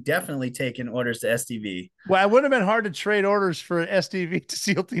fucking definitely taken orders to SDV. Well, it wouldn't have been hard to trade orders for SDV to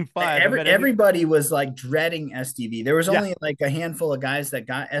SEAL Team 5. Everybody was like dreading SDV. There was only like a handful of guys that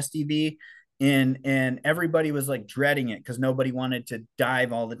got SDV, and everybody was like dreading it because nobody wanted to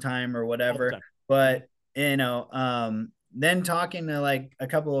dive all the time or whatever. But then talking to like a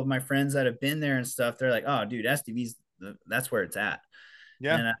couple of my friends that have been there and stuff, they're like, "Oh, dude, SDV's that's where it's at."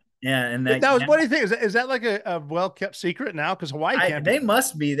 Yeah, and that was. What do you think? Is that like a well kept secret now? Because Hawaii can't. They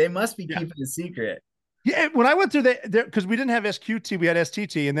must be keeping it secret. Yeah, when I went through there, because we didn't have SQT, we had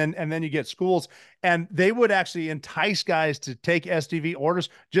STT, and then you get schools, and they would actually entice guys to take SDV orders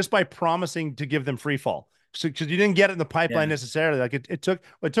just by promising to give them free fall. So because you didn't get it in the pipeline necessarily, like it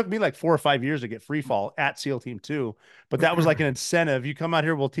took me like 4 or 5 years to get free fall at SEAL Team 2, but that was like an incentive. You come out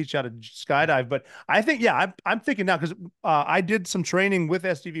here, we'll teach you how to skydive. But I think I'm thinking now because I did some training with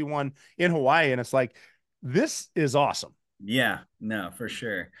SDV 1 in Hawaii, and it's like this is awesome. Yeah, no, for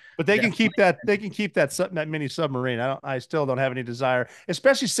sure. But they can Definitely. keep that. They can keep that mini submarine. I still don't have any desire,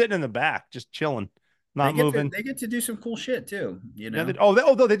 especially sitting in the back, just chilling, not moving. They get to do some cool shit too, you Yeah. know.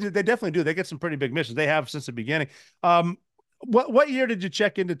 Although they definitely do. They get some pretty big missions. They have since the beginning. What year did you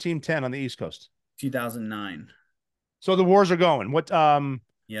check into Team 10 on the East Coast? 2009. So the wars are going.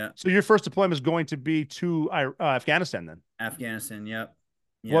 Yeah. So your first deployment is going to be to Afghanistan then. Afghanistan. Yep.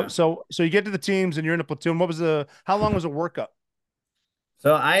 Yeah. Well, so you get to the teams and you're in a platoon. How long was the workup?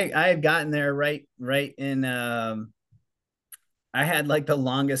 So I had gotten there right in I had like the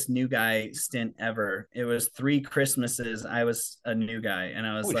longest new guy stint ever. It was 3 Christmases. I was a new guy, and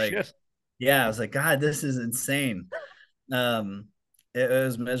I was Holy like, shit. yeah, I was like, God, this is insane. It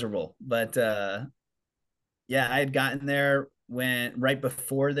was miserable, but yeah, I had gotten there when right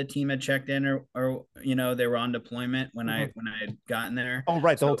before the team had checked in, or they were on deployment when I had gotten there. Oh,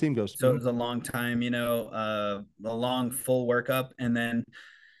 right, the so, whole team goes. So it was a long time, a long full workup, and then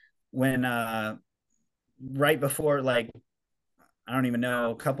when right before, like, I don't even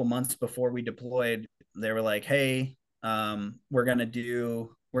know, a couple months before we deployed, they were like, hey, we're gonna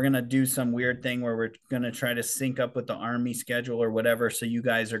do some weird thing where we're gonna try to sync up with the Army schedule or whatever, so you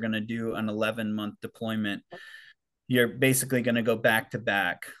guys are gonna do an 11-month deployment. You're basically gonna go back to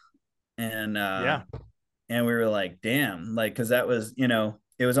back. And Yeah. and we were like, damn, like, because that was,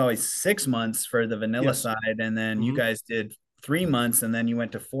 it was always 6 months for the vanilla Yes. side, and then you guys did 3 months, and then you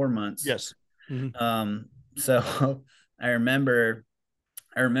went to 4 months. Yes. So I remember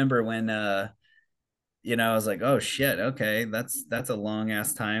when I was like, oh shit, okay, that's a long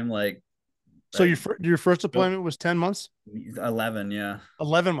ass time. Like, So your first deployment was 10 months? 11, yeah.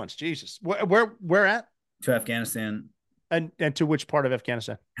 11 months. Jesus. Where at? To Afghanistan. And to which part of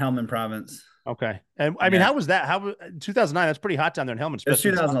Afghanistan? Helmand province. Okay. And I mean, how was that? 2009, that's pretty hot down there in Helmand. It was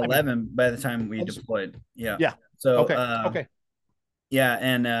 2011 by the time we deployed. Yeah. Yeah. So okay. Yeah,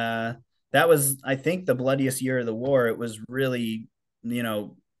 and that was, I think, the bloodiest year of the war. It was really,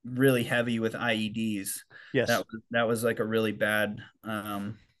 really heavy with IEDs. Yes. That was like a really bad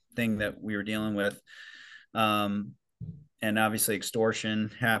thing that we were dealing with. And obviously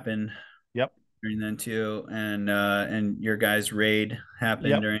extortion happened. Yep. During then too, and your guys' raid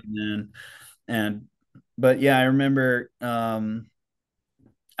happened during then, but yeah, I remember I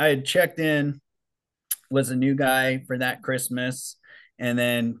had checked in, was a new guy for that Christmas, and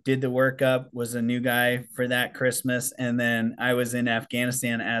then did the workup, was a new guy for that Christmas, and then I was in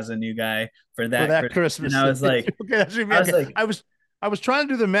Afghanistan as a new guy for that Christmas. And I was like, okay, that's what I was like, I was trying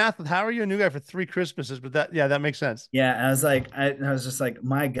to do the math of how are you a new guy for 3 Christmases, but that makes sense. Yeah, I was like, I was just like,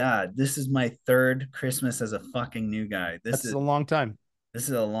 my God, this is my 3rd Christmas as a fucking new guy. That's a long time. This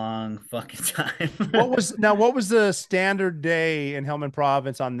is a long fucking time. What was the standard day in Helmand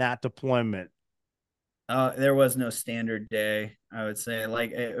Province on that deployment? There was no standard day, I would say. Like,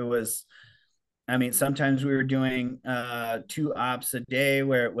 it was, I mean, sometimes we were doing 2 ops a day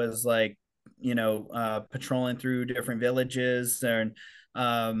where it was like, patrolling through different villages, and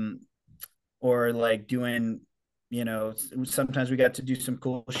or like doing, sometimes we got to do some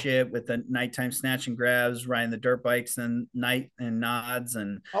cool shit with the nighttime snatch and grabs, riding the dirt bikes and night and nods.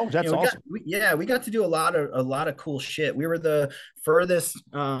 And that's awesome. We got to do a lot of cool shit. We were the furthest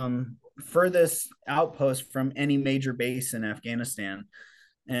outpost from any major base in Afghanistan.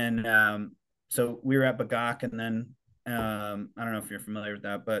 And so we were at Bagak, and then I don't know if you're familiar with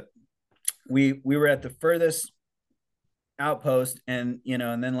that, but we were at the furthest outpost, and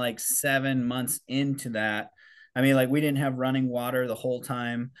and then like 7 months into that, I mean, like, we didn't have running water the whole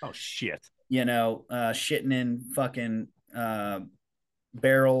time. Oh shit. Shitting in fucking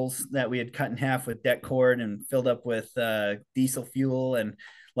barrels that we had cut in half with deck cord and filled up with diesel fuel, and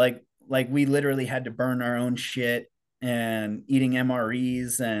like we literally had to burn our own shit, and eating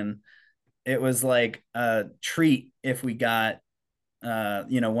MREs, and it was like a treat if we got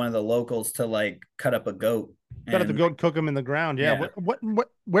one of the locals to like cut up a goat. Cut up the goat, cook them in the ground. Yeah.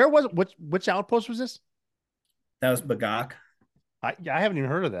 Where was it? Which outpost was this? That was Bagak. I haven't even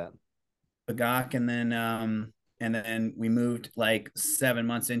heard of that. Bagak, and then we moved like 7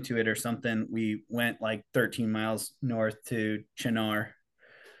 months into it or something. We went like 13 miles north to Chinar.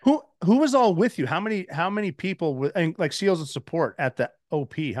 Who was all with you? How many people were, and like SEALs and support at the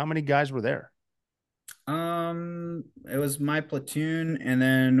OP? How many guys were there? It was my platoon, and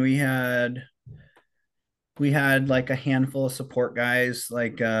then we had like a handful of support guys,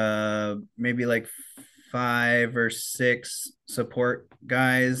 like maybe like 5 or 6 support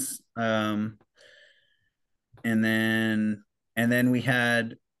guys, and then we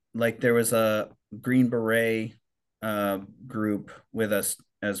had, like, there was a Green Beret group with us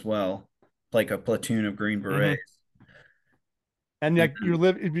as well, like a platoon of Green Berets. And like you're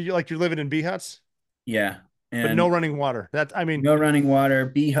living in bee huts, Yeah. but no running water. No running water,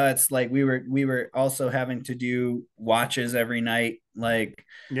 bee huts. Like we were also having to do watches every night. Like,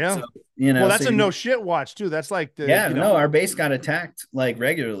 yeah. so, you know, Well, that's so a no shit watch too. That's like no, our base got attacked like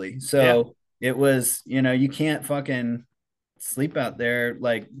regularly. So it was, you can't fucking sleep out there,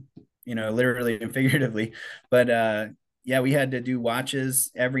 like, literally and figuratively. But yeah, we had to do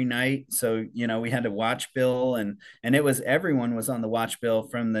watches every night. So, we had to watch bill, and it was, everyone was on the watch bill,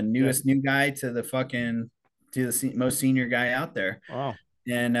 from the newest new guy to the most senior guy out there. Wow.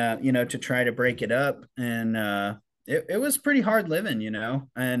 And to try to break it up. And it was pretty hard living,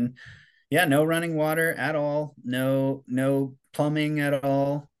 and yeah, no running water at all, no plumbing at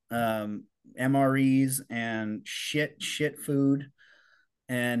all, MREs and shit food,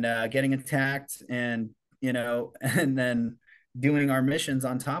 and getting attacked, and and then doing our missions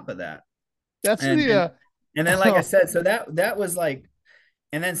on top of that. That's and then like I said, so that was like,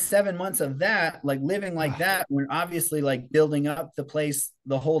 and then 7 months of that, like living like that, we're obviously like building up the place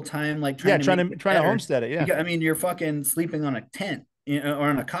the whole time, like trying to homestead it. Yeah. I mean, you're fucking sleeping on a tent, or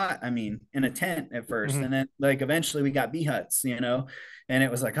on a cot. I mean, in a tent at 1st, and then like eventually we got bee huts, and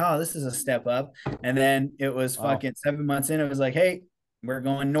it was like, oh, this is a step up. And then it was fucking 7 months in, it was like, hey, we're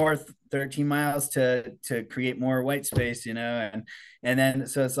going north 13 miles to create more white space, and then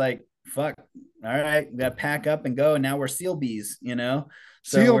so it's like, fuck, all right, we gotta pack up and go. And now we're seal bees,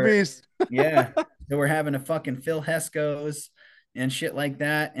 Seal bees. Yeah. So we're having to fucking fill Hescos and shit like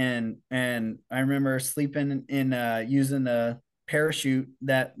that. And I remember sleeping in using the parachute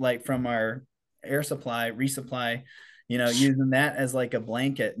that, like, from our air supply resupply, using that as like a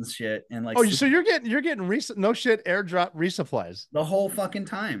blanket and shit. And like, so you're getting no shit airdrop resupplies the whole fucking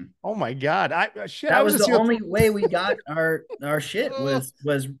time. Oh my God. That was the only way we got our shit was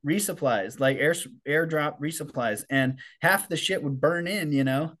resupplies, like airdrop resupplies, and half the shit would burn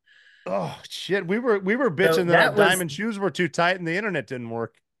in, Oh shit. We were bitching that our diamond shoes were too tight and the internet didn't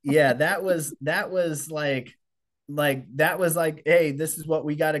work. Yeah, that was like, hey, this is what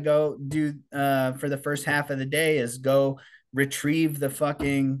we got to go do for the first half of the day, is go retrieve the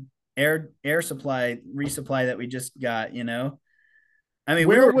fucking air supply resupply that we just got. I mean,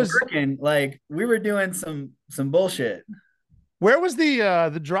 we were working, like, we were doing some bullshit. Where was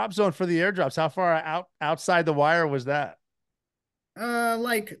the drop zone for the airdrops? How far outside the wire was that?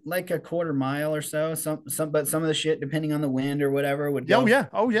 Like a quarter mile or so. But some of the shit, depending on the wind or whatever, would go.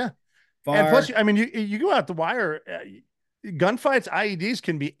 Oh yeah. Far. And plus, I mean, you go out the wire, gunfights, IEDs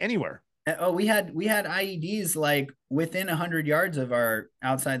can be anywhere. Oh, we had IEDs like within 100 yards of our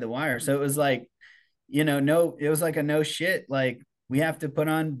outside the wire. So it was like, it was like a no shit. Like, we have to put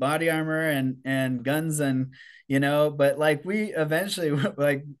on body armor and guns, and, but like, we eventually,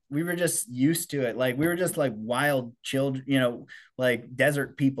 like, we were just used to it. Like, we were just like wild children, like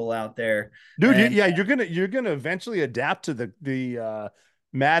desert people out there. Dude, and, yeah, you're gonna eventually adapt to the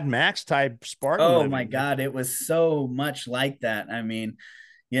Mad Max type Spartan. Oh my God, it was so much like that. I mean,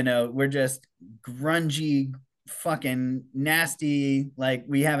 we're just grungy, fucking nasty. Like,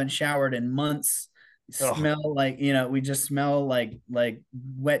 we haven't showered in months. Smell like, we just smell like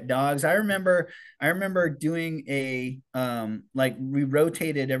wet dogs. I remember doing a like, we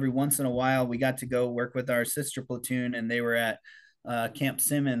rotated every once in a while. We got to go work with our sister platoon, and they were at Camp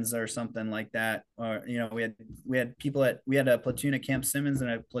Simmons or something like that. Or, we had a platoon at Camp Simmons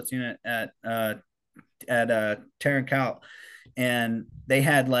and a platoon at Tarrant Cal, and they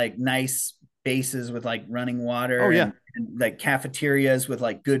had like nice bases with like running water. Oh yeah. And like cafeterias with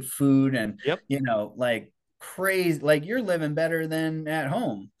like good food, and like crazy, like you're living better than at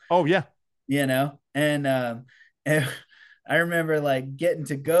home. Oh yeah. And I remember like getting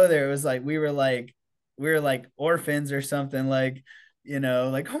to go there. It was like we were like orphans or something, like,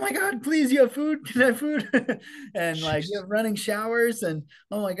 like, oh my God, please, you have food, can I have food? And like, you have running showers, and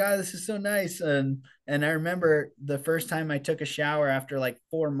oh my God, this is so nice. And I remember the first time I took a shower after like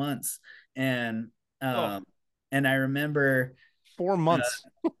 4 months, and and I remember 4 months.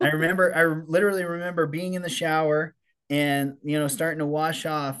 I literally remember being in the shower and, starting to wash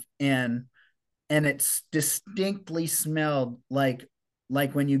off, and it's distinctly smelled like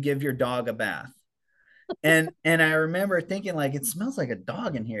when you give your dog a bath. And I remember thinking, like, it smells like a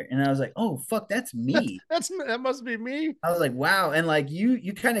dog in here. And I was like, oh fuck, that's me. that must be me. I was like, wow. And like,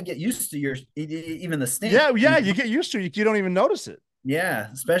 you kind of get used to even the stink. Yeah, you get used to it. You don't even notice it. Yeah,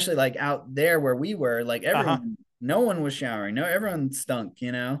 especially like out there where we were, like, everyone, no one was showering. No, everyone stunk,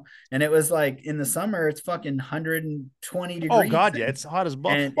 And it was like, in the summer, it's fucking 120 degrees. Oh God, yeah, it's hot as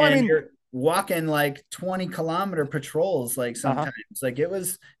balls. And, well, I mean, you're walking like 20-kilometer patrols, like sometimes. Like, it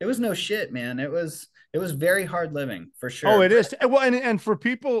was no shit, man. It was it was very hard living for sure. Oh, it is. Well, and for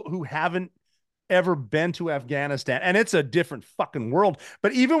people who haven't ever been to Afghanistan, and it's a different fucking world,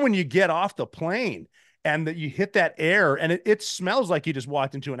 but even when you get off the plane and that you hit that air and it smells like you just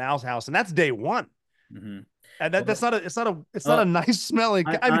walked into an owl's house, and that's day one. Mm-hmm. And that's not a nice smelling.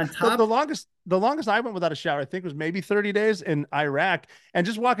 I mean, the longest I went without a shower, I think, was maybe 30 days in Iraq, and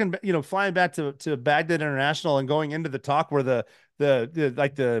just walking, flying back to Baghdad International and going into the talk where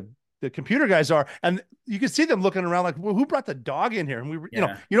the computer guys are, and you can see them looking around like, well, who brought the dog in here? And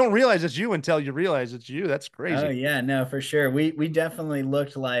you don't realize it's you until you realize it's you. That's crazy. Oh yeah, no, for sure. We definitely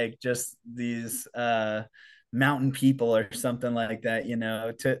looked like just these mountain people or something like that,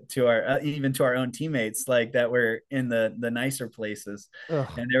 to our even to our own teammates, like that were in the nicer places. Ugh.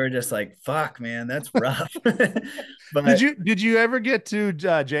 And they were just like, fuck, man, that's rough. But did you ever get to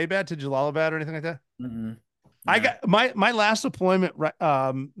JBAT, to Jalalabad or anything like that? Mm-hmm. I got my last deployment.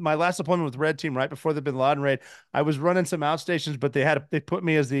 My last deployment with Red Team right before the Bin Laden raid. I was running some outstations, but they put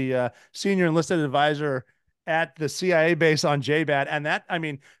me as the senior enlisted advisor at the CIA base on JBAT,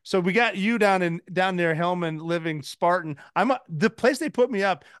 and so we got you down near Helmand, living Spartan. The place they put me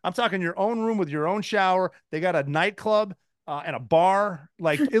up. I'm talking your own room with your own shower. They got a nightclub and a bar.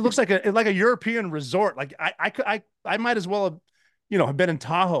 Like it looks like a European resort. Like I might as well have, have been in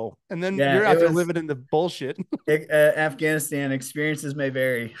Tahoe, and then you're out there living in the bullshit. Afghanistan experiences may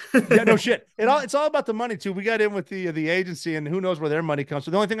vary. Yeah, no shit. It's all about the money too. We got in with the agency, and who knows where their money comes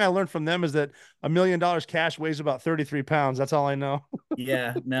from. The only thing I learned from them is that $1 million cash weighs about 33 pounds. That's all I know.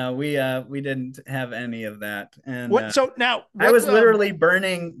 Yeah, no, we didn't have any of that. And I was literally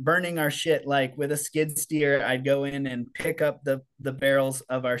burning our shit, like with a skid steer. I'd go in and pick up the barrels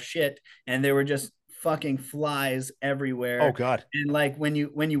of our shit, and they were just fucking flies everywhere. Oh god. And like when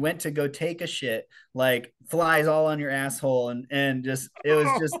you went to go take a shit, like flies all on your asshole, and just it was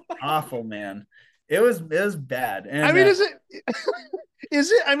just awful, man. It was bad. And I mean, is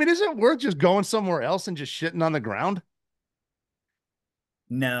it worth just going somewhere else and just shitting on the ground?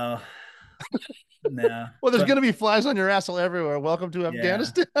 No. Well, there's gonna be flies on your asshole everywhere. Welcome to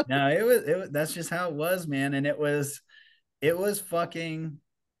Afghanistan. No, it was that's just how it was, man. And it was fucking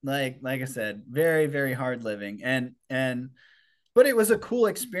like I said, very, very hard living, but it was a cool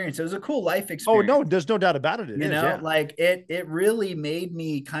experience. It was a cool life experience. Oh no, there's no doubt about it. Like it really made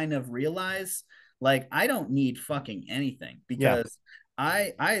me kind of realize, like, I don't need fucking anything, because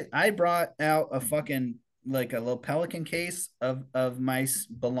I brought out a fucking, like, a little Pelican case of my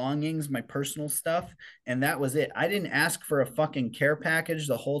belongings, my personal stuff, and that was it. I didn't ask for a fucking care package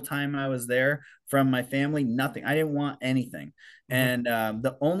the whole time I was there from my family. Nothing. I didn't want anything. Mm-hmm. And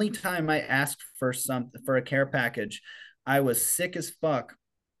the only time I asked for a care package, I was sick as fuck,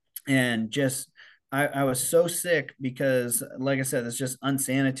 and just I was so sick because, like I said, it's just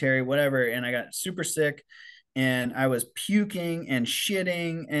unsanitary, whatever, and I got super sick. And I was puking and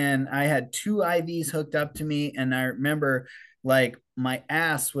shitting, and I had 2 IVs hooked up to me. And I remember, like, my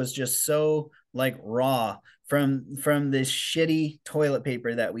ass was just so, like, raw from this shitty toilet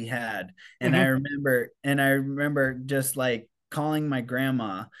paper that we had. And mm-hmm. I remember just, like, calling my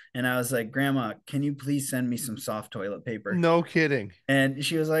grandma, and I was like, Grandma, can you please send me some soft toilet paper? No kidding. And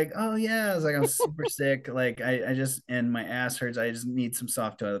she was like, oh yeah. I was like, I'm super sick. Like I just, and my ass hurts. I just need some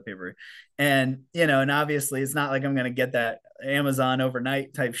soft toilet paper. And, and obviously it's not like I'm going to get that Amazon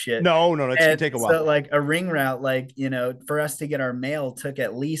overnight type shit. No, it's going to take a while. So like a ring route, like, for us to get our mail took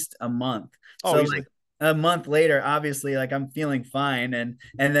at least a month. Oh, so easily. Like, a month later, obviously, like, I'm feeling fine, and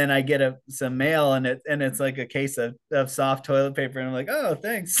then I get some mail, and it's like a case of soft toilet paper, and I'm like, oh,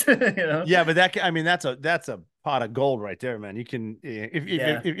 thanks. Yeah, but that's a pot of gold right there, man. You can if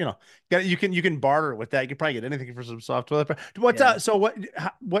you can barter with that. You can probably get anything for some soft toilet paper. So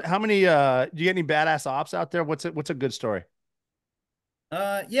how many do you get any badass ops out there? What's a good story?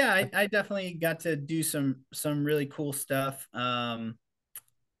 I definitely got to do some really cool stuff.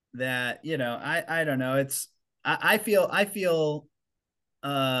 That, I don't know. It's, I feel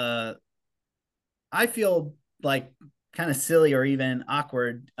like kind of silly or even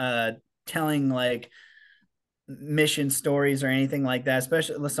awkward, telling like mission stories or anything like that,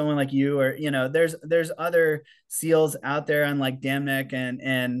 especially with someone like you, or, there's other SEALs out there on like Dam Neck,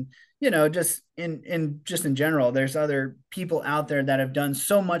 and, just in general, there's other people out there that have done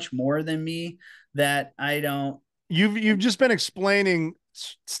so much more than me that I don't. You've just been explaining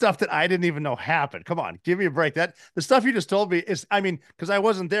stuff that I didn't even know happened. Come on, give me a break. That the stuff you just told me is, because I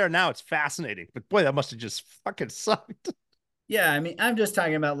wasn't there. Now it's fascinating, but boy, that must have just fucking sucked. Yeah, I'm just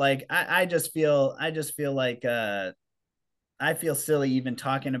talking about, like, I just feel like I feel silly even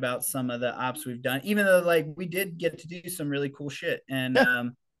talking about some of the ops we've done, even though, like, we did get to do some really cool shit, and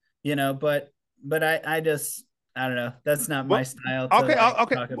but but I just, I don't know. That's not my style to Okay, like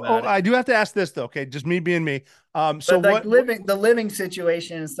okay. talk Oh, about it. I do have to ask this though. Okay, just me being me. So But like what? the living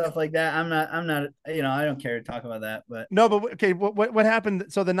situation and stuff like that, I'm not, I don't care to talk about that. But No, but okay. What happened?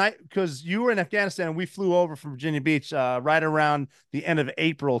 So the night, because you were in Afghanistan and we flew over from Virginia Beach right around the end of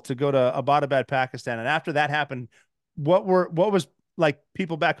April to go to Abbottabad, Pakistan, and after that happened, what was like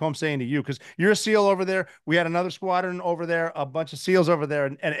people back home saying to you? Because you're a SEAL over there. We had another squadron over there, a bunch of SEALs over there,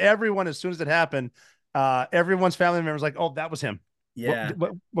 and everyone, as soon as it happened, everyone's family members like, oh, that was him. yeah.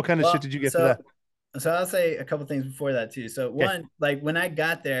 What kind of shit did you get for that? So I'll say a couple things before that too. So Okay. one, like when I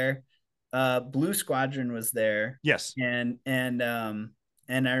got there, Blue Squadron was there. Yes. And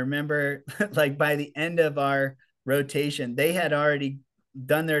I remember like by the end of our rotation, they had already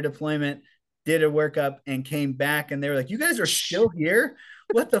done their deployment, did a workup, and came back, and they were like, "You guys are still here?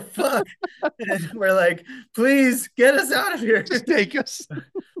 What the fuck?" And we're like, "Please get us out of here. Just take us."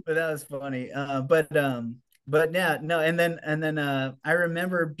 But that was funny. But yeah, no. And then I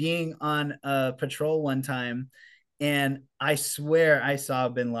remember being on a patrol one time, and I swear I saw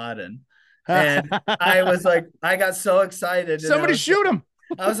Bin Laden, and I was like, I got so excited. Somebody shoot him.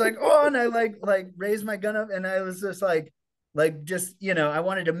 I was like, oh, and I like raised my gun up, and I was just like just I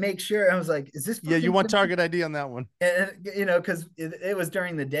wanted to make sure. I was like, is this? Yeah, you want target ID on that one, and because it was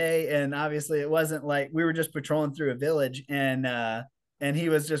during the day, and obviously it wasn't like we were just patrolling through a village, and he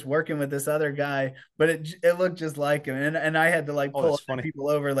was just working with this other guy, but it looked just like him, and I had to like pull people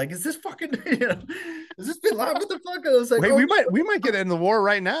over, like, is this fucking is this Bin Laden? What the fuck? I was like, wait, we might get in the war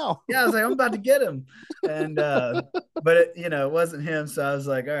right now. Yeah, I was like, I'm about to get him, and but it wasn't him, so I was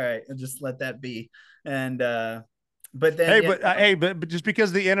like, all right, I'll just let that be, and but then but just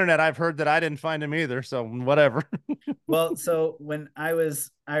because of the internet, I've heard that I didn't find him either, so whatever. Well, so when I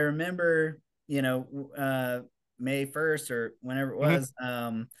remember, May 1st or whenever it was,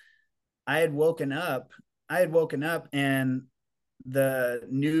 I had woken up and the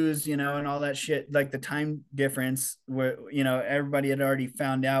news, and all that shit, like the time difference where, everybody had already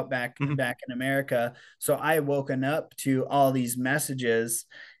found out back in America. So I had woken up to all these messages,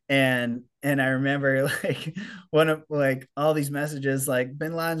 and I remember like one of like all these messages, like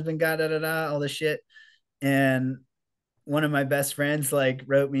Bin Laden's been got all this shit. And one of my best friends like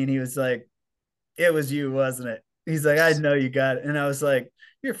wrote me, and he was like, "It was you, wasn't it?" He's like, "I know you got it." And I was like,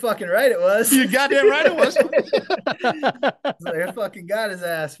 "You're fucking right, it was." You're goddamn right, it was. Like, I fucking got his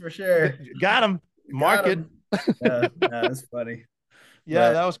ass for sure. Got him. Mark it. No, that's funny.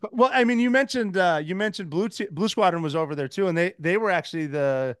 Yeah, that was well. I mean, you mentioned Blue Squadron was over there too, and they were actually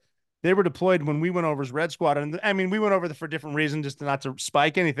they were deployed when we went over as Red Squadron. I mean, we went over there for different reasons, just not to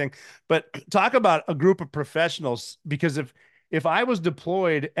spike anything. But talk about a group of professionals, because if I was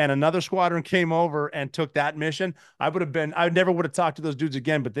deployed and another squadron came over and took that mission, I never would have talked to those dudes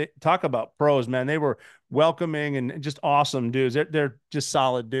again. But they talk about pros, man. They were welcoming and just awesome dudes. They're just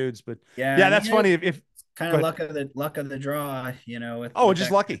solid dudes. But yeah, that's funny. If kind of luck of the draw, with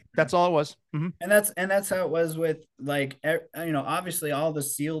just lucky. That's all it was. Mm-hmm. And that's how it was with like, obviously all the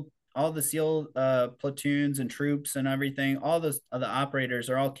SEAL platoons and troops and everything, all the operators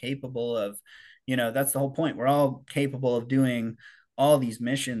are all capable of, that's the whole point. We're all capable of doing all these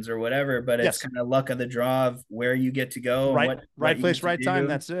missions or whatever, but it's kind of luck of the draw of where you get to go. Right place, right time.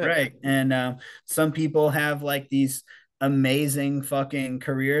 That's it. Right. And some people have like these amazing fucking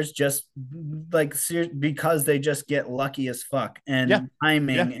careers just like because they just get lucky as fuck and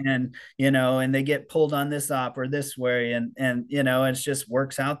timing and and they get pulled on this op or this way and it just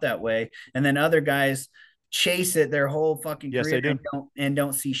works out that way. And then other guys chase it their whole fucking career and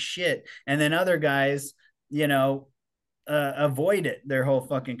don't see shit, and then other guys avoid it their whole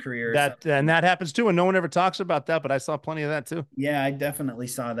fucking career. And that happens too, and no one ever talks about that, but I saw plenty of that too. Yeah, I definitely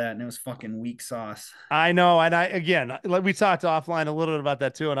saw that, and it was fucking weak sauce. I know, and again, like we talked offline a little bit about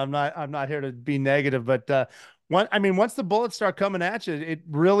that too, and I'm not here to be negative, but once the bullets start coming at you, it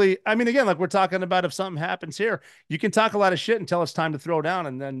really, again, like we're talking about, if something happens here, you can talk a lot of shit until it's time to throw down,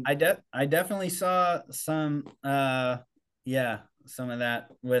 and then I definitely saw some some of that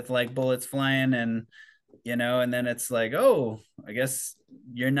with like bullets flying and and then it's like, oh, I guess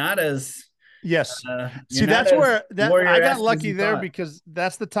you're not as see, that's where I got lucky there, because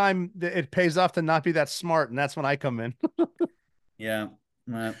that's the time that it pays off to not be that smart, and that's when I come in. Yeah.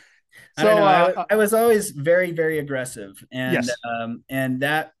 I don't know. I was always very, very aggressive, and and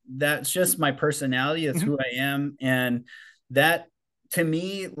that's just my personality. It's who I am, and that to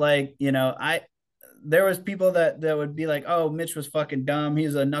me, like there was people that would be like, oh, Mitch was fucking dumb. He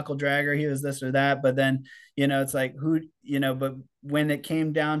was a knuckle dragger. He was this or that. But then, it's like but when it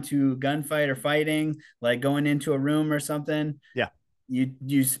came down to gunfight or fighting, like going into a room or something,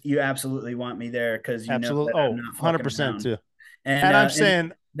 you absolutely want me there because you know Absolutely. that I'm Oh, not fucking 100% around. too. And I'm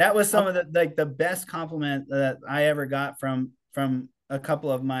saying that was some of the best compliment that I ever got from a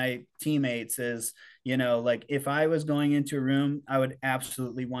couple of my teammates is, you know, like if I was going into a room, I would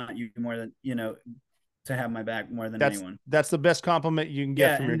absolutely want you more than, you know, to have my back more than anyone. That's the best compliment you can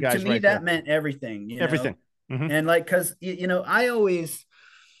get from your guys. To me, right that there. meant everything, you Everything. know? Mm-hmm. And like, cause you know, I always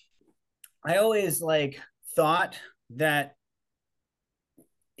like thought that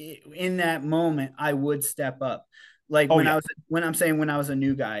in that moment I would step up. Like when I was a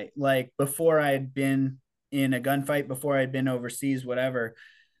new guy, like before I had been in a gunfight, before I had been overseas, whatever,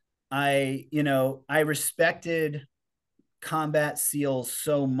 I respected combat SEALs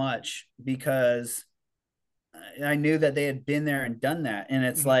so much because I knew that they had been there and done that. And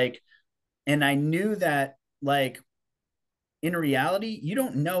it's like, and I knew that like in reality, you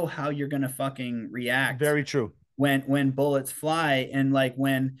don't know how you're going to fucking react. Very true. When bullets fly and like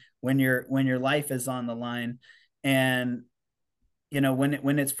when your life is on the line and you know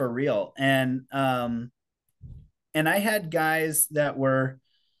when it's for real. And I had guys that were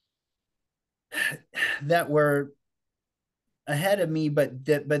ahead of me, but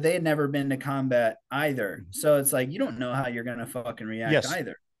they had never been to combat either. So it's like you don't know how you're gonna fucking react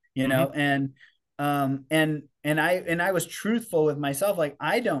either, you know. And I was truthful with myself, like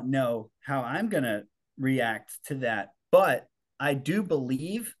I don't know how I'm gonna react to that, but I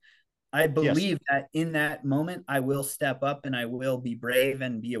believe that in that moment I will step up and I will be brave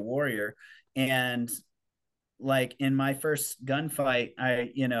and be a warrior. And like in my first gunfight,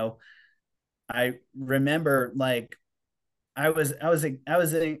 I remember like I was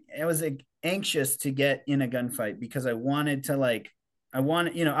anxious to get in a gunfight because I wanted,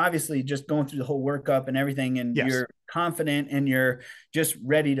 you know, obviously just going through the whole workup and everything, and you're confident and you're just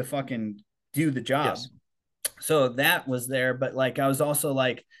ready to fucking do the job. So that was there, but like I was also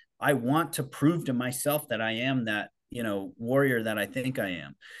like, I want to prove to myself that I am that, you know, warrior that I think I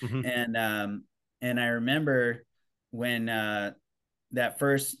am. And I remember when that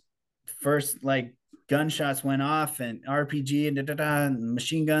first like gunshots went off and RPG and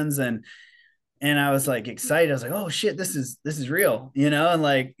machine guns and I was like excited. I was like, oh shit, this is real, you know, and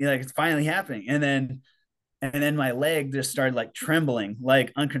like it's finally happening. And then my leg just started like trembling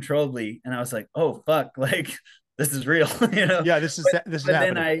like uncontrollably, and I was like, oh fuck, like this is real, you know. Yeah, this is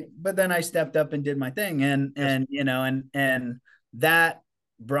happening. But then I stepped up and did my thing, and you know, and that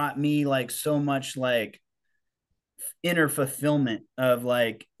brought me like so much like inner fulfillment of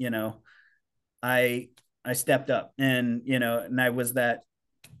like, you know, I stepped up and, you know, and I was that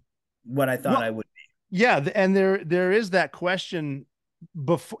what I thought I would be. Yeah. And there is that question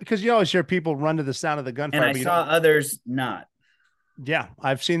before, because you always hear people run to the sound of the gunfire. And I saw others not. Yeah.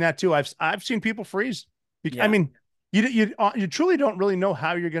 I've seen that too. I've seen people freeze. I mean, you truly don't really know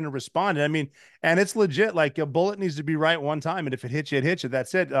how you're going to respond. I mean, and it's legit. Like a bullet needs to be right one time. And if it hits you, it hits you.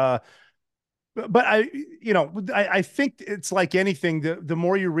 That's it. But I think it's like anything. The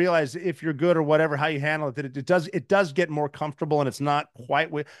more you realize if you're good or whatever, how you handle it, that it does get more comfortable, and it's not quite.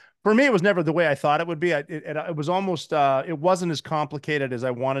 For me, it was never the way I thought it would be. It was almost. It wasn't as complicated as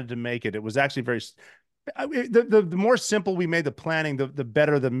I wanted to make it. It was actually very. The more simple we made the planning, the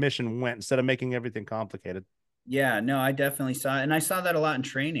better the mission went. Instead of making everything complicated. Yeah, no, I definitely saw it, and I saw that a lot in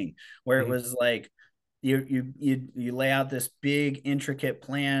training, where it was like you lay out this big intricate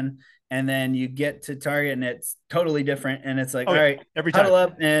plan. And then you get to target and it's totally different. And it's like, all right, every time huddle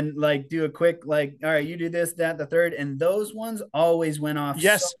up and like do a quick, like, all right, you do this, that, the third. And those ones always went off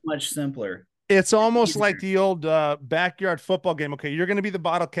so much simpler. It's almost like the old backyard football game. Okay, you're going to be the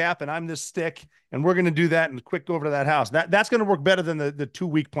bottle cap and I'm this stick, and we're going to do that and quick go over to that house. That's going to work better than the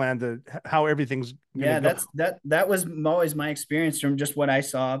 2-week plan, how everything's that was always my experience from just what I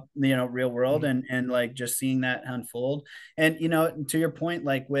saw, you know, real world, and like just seeing that unfold. And you know, to your point,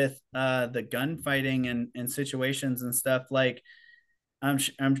 like with the gunfighting and situations and stuff, like I'm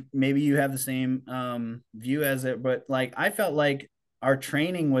maybe you have the same view as it, but like I felt like our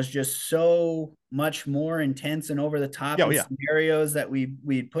training was just so much more intense and over the top scenarios that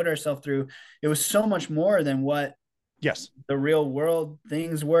we put ourselves through. It was so much more than what the real world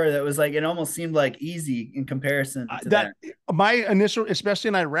things were. That was like, it almost seemed like easy in comparison to that. My initial, especially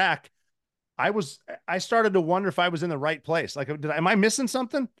in Iraq, I started to wonder if I was in the right place. Like, am I missing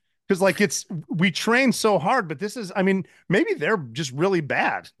something? Because like we train so hard, but this is, I mean, maybe they're just really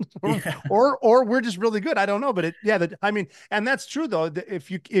bad or we're just really good. I don't know, but I mean, and that's true though. If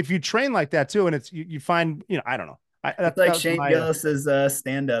you train like that too, and it's, you find, you know, I don't know. It's like Shane Gillis's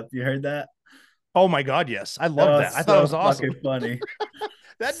stand up. You heard that? Oh my God. Yes. I love that. I thought it was awesome. Funny.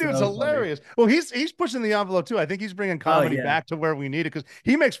 That dude's So funny. hilarious. Well, he's pushing the envelope too. I think he's bringing comedy back to where we need it because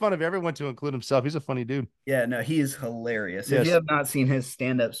he makes fun of everyone to include himself. He's a funny dude. Yeah, no, he's hilarious. Yes. If you have not seen his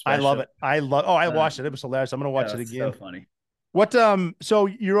stand-up special, I love it. I watched it. It was hilarious. I'm gonna watch it again. So funny. What so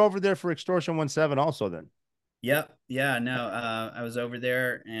you're over there for Extortion 17 also then? Yep. Yeah, no, I was over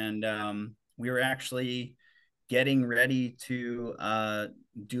there and we were actually getting ready to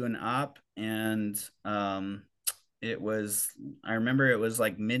do an op, and I remember it was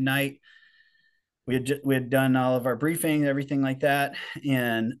like midnight. We had done all of our briefing, everything like that,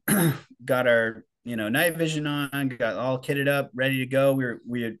 and got our night vision on, got all kitted up, ready to go.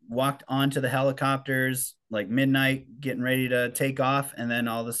 We had walked onto the helicopters like midnight, getting ready to take off, and then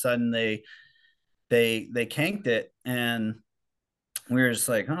all of a sudden they canked it, and we were just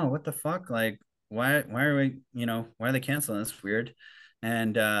like, oh, what the fuck? Like, why are we, why are they canceling this? Weird.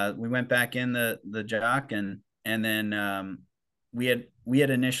 And we went back in the jock, and then we had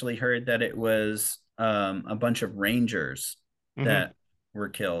initially heard that it was a bunch of Rangers that were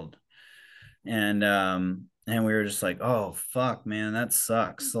killed. And we were just like, oh fuck, man, that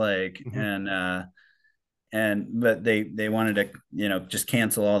sucks. Like, but they wanted to, just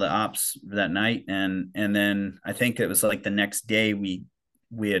cancel all the ops that night. And then I think it was like the next day we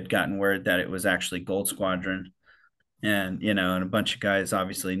had gotten word that it was actually Gold Squadron, and and a bunch of guys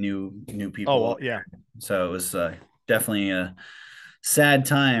obviously knew people. Oh, well, yeah. So it was definitely a sad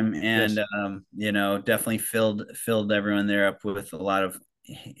time, and yes. Definitely filled everyone there up with a lot of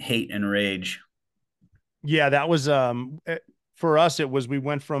hate and rage. Yeah, that was for us. It was we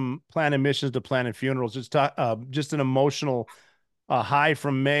went from planning missions to planning funerals. It's just an emotional high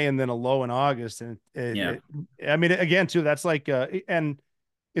from May and then a low in August. And I mean, again, too, that's like and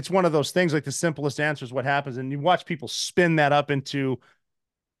it's one of those things, like the simplest answer is what happens, and you watch people spin that up into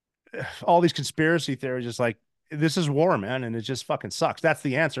all these conspiracy theories. Just like, this is war, man, and it just fucking sucks. That's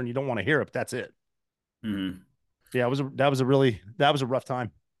the answer, and you don't want to hear it, but that's it. Yeah, that was a rough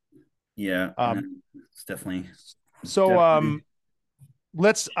time. Yeah, it's definitely. So I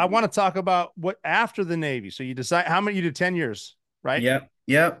want to talk about what after the Navy. So you decide how many, you did 10 years, right?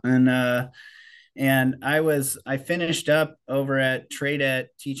 Yep. And I finished up over at TradeEt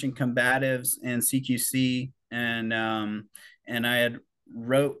teaching combatives and CQC, and I had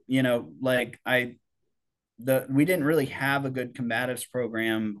wrote, we didn't really have a good combatives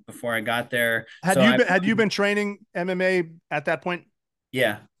program before I got there. Had you been training MMA at that point?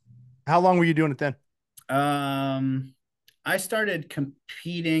 Yeah. How long were you doing it then? I started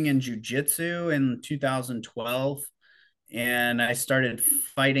competing in jiu-jitsu in 2012, and I started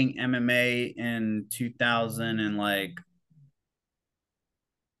fighting MMA in 2000 and like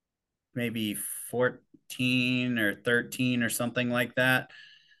maybe 14 or 13 or something like that.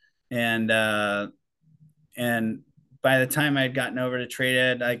 And by the time I had gotten over to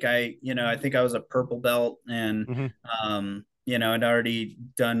TradeEt, like I think I was a purple belt, and I'd already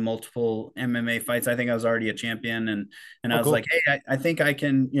done multiple MMA fights. I think I was already a champion, and I was like, hey, I think I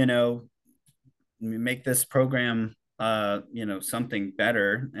can, make this program, something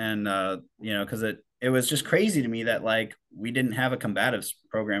better. And, cause it was just crazy to me that like, we didn't have a combatives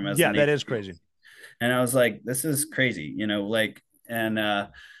program as that is crazy. And I was like, this is crazy,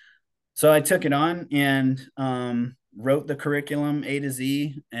 so I took it on and, wrote the curriculum A to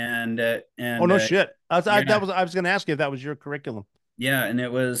Z, and oh no shit. I was going to ask you if that was your curriculum. Yeah, and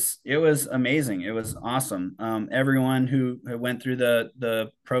it was amazing. It was awesome. Everyone who went through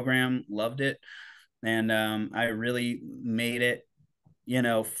the program loved it, and I really made it,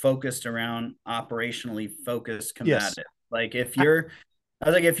 focused around operationally focused combative. Yes. Like if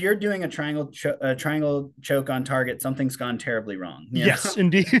you're doing a triangle choke on target, something's gone terribly wrong. Yes,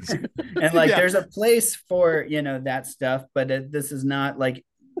 indeed. And like, there's a place for, that stuff, but this is not like,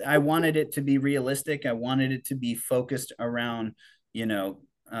 I wanted it to be realistic. I wanted it to be focused around,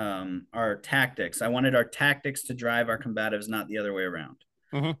 our tactics. I wanted our tactics to drive our combatives, not the other way around.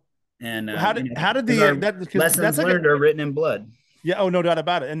 And how did lessons learned are written in blood. Yeah. Oh, no doubt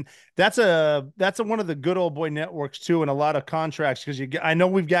about it. And that's one of the good old boy networks too, and a lot of contracts, because I know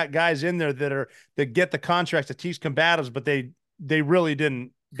we've got guys in there that get the contracts to teach combatives, but they really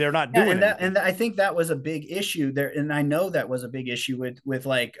didn't. They're not doing that. And I think that was a big issue there. And I know that was a big issue with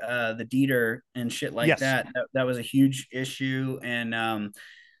like the Dieter and shit like that. That was a huge issue. And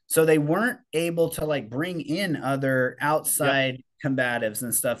so they weren't able to like bring in other outside combatives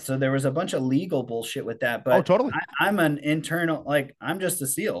and stuff. So there was a bunch of legal bullshit with that. But totally. I'm an internal, like I'm just a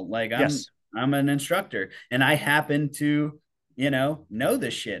SEAL. Like I'm an instructor, and I happen to, know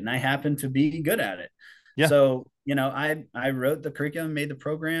this shit, and I happen to be good at it. Yeah. So I wrote the curriculum, made the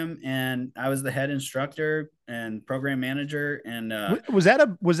program, and I was the head instructor and program manager. And was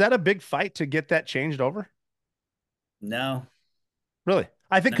that a big fight to get that changed over? No, really.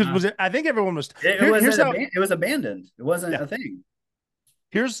 I think because no. I think everyone was. It was abandoned. It wasn't a thing.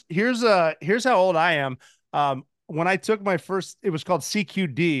 Here's how old I am. When I took my first, it was called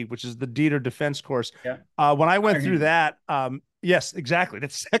CQD, which is the Dieter Defense Course. Yeah. When I went through that, yes, exactly.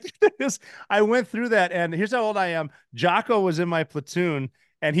 That's exactly this. I went through that, and here's how old I am. Jocko was in my platoon,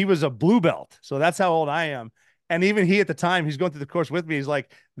 and he was a blue belt. So that's how old I am. And even he, at the time, he's going through the course with me. He's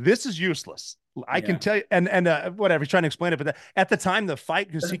like, "This is useless." I can tell you, and whatever. He's trying to explain it, but at the time, the fight,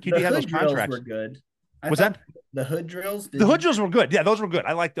 because CQD had those contracts. Were good. Was that the hood drills? The hood drills were good. Yeah, those were good.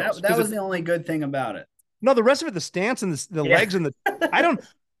 I like those. That was the only good thing about it. No, the rest of it, the stance and the legs and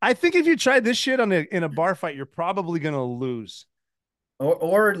I think if you tried this shit in a bar fight, you're probably going to lose.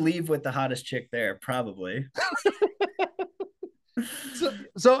 Or leave with the hottest chick there, probably.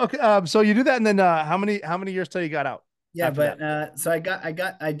 So you do that, and then how many years till you got out? Yeah, but so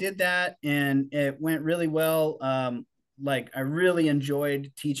I did that, and it went really well. Like, I really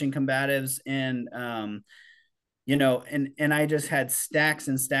enjoyed teaching combatives, and and I just had stacks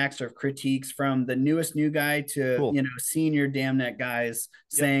and stacks of critiques from the newest new guy to senior damn net guys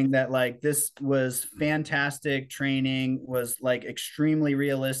saying that, like, this was fantastic training, was like extremely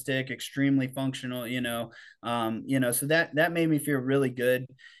realistic, extremely functional, so that made me feel really good.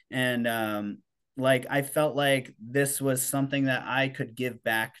 And like, I felt like this was something that I could give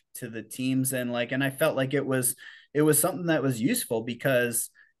back to the teams, and I felt like it was something that was useful because,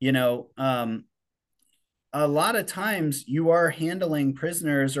 a lot of times you are handling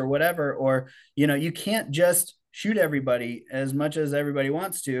prisoners or whatever, or, you can't just shoot everybody as much as everybody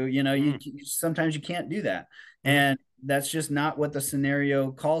wants to, sometimes you can't do that. And that's just not what the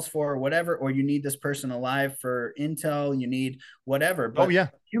scenario calls for or whatever, or you need this person alive for intel, you need whatever. But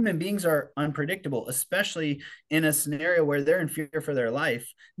human beings are unpredictable, especially in a scenario where they're in fear for their life.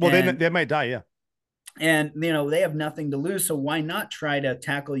 Well, they might die. Yeah. And, they have nothing to lose. So why not try to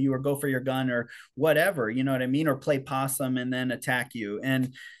tackle you or go for your gun or whatever, you know what I mean? Or play possum and then attack you.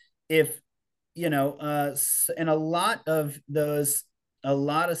 And if, and a lot of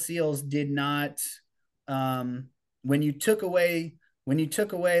SEALs did not, when you took away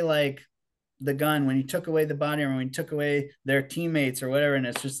like the gun, when you took away the body armor, when you took away their teammates or whatever, and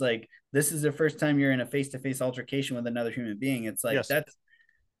it's just like, this is the first time you're in a face-to-face altercation with another human being. It's like, that's,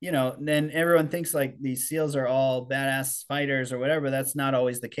 then everyone thinks like these SEALs are all badass fighters or whatever. That's not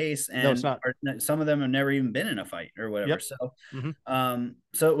always the case. And no, it's not. Some of them have never even been in a fight or whatever. So,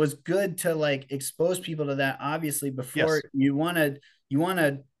 so it was good to like expose people to that, obviously, before you want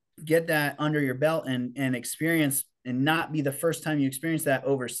to get that under your belt and experience, and not be the first time you experience that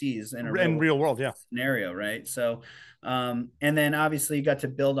overseas in a real world scenario. Right. So, and then obviously you got to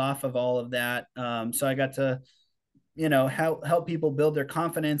build off of all of that. So I got to, help people build their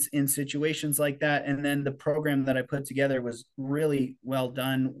confidence in situations like that. And then the program that I put together was really well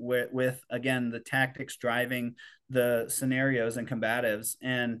done with again, the tactics driving the scenarios and combatives.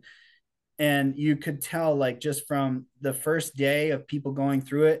 And you could tell, like, just from the first day of people going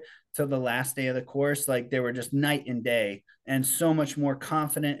through it to the last day of the course, like, they were just night and day, and so much more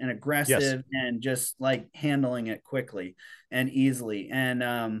confident and aggressive and just like handling it quickly and easily.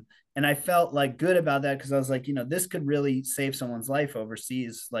 And I felt like good about that, because I was like, this could really save someone's life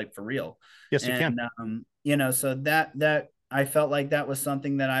overseas, like, for real. Yes, you can. So that I felt like that was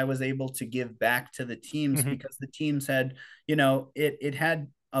something that I was able to give back to the teams, because the teams had, it had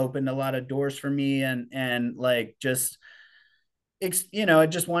opened a lot of doors for me, and like, just, I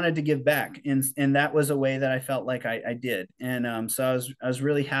just wanted to give back. And that was a way that I felt like I did. And so I was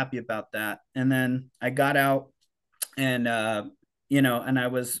really happy about that. And then I got out, and, and I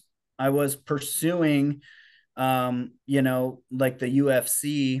was pursuing, like the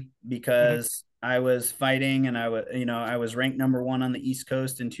UFC, because I was fighting, and I was ranked #1 on the East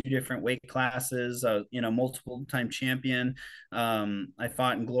Coast in 2 different weight classes, multiple time champion. I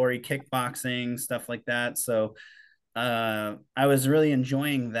fought in Glory kickboxing, stuff like that. So, I was really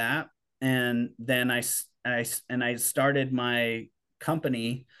enjoying that. And then I started my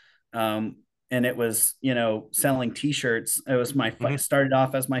company, and it was, selling t-shirts. It was my started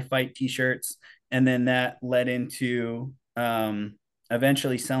off as my fight t-shirts. And then that led into,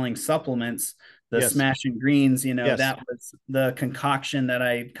 eventually selling supplements, the Smash and Greens, that was the concoction that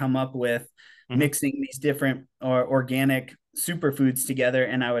I'd come up with, mixing these different organic superfoods together.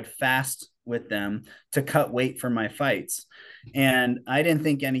 And I would fast with them to cut weight for my fights. And I didn't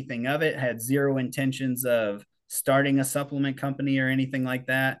think anything of it, had zero intentions of starting a supplement company or anything like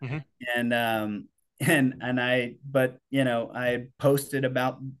that. but I posted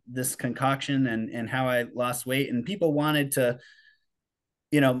about this concoction and how I lost weight, and people wanted to,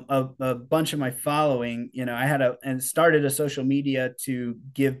 a bunch of my following, I had and started a social media to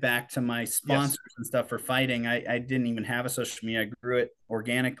give back to my sponsors and stuff for fighting. I didn't even have a social media. I grew it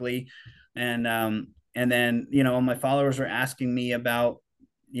organically. And then, all my followers were asking me about,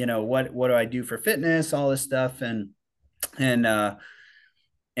 what do I do for fitness, all this stuff. And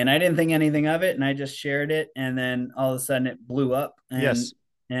I didn't think anything of it. And I just shared it. And then all of a sudden it blew up.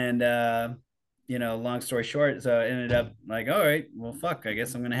 And long story short, so I ended up like, all right, well, fuck, I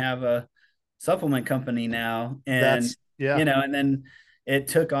guess I'm going to have a supplement company now. And, and then it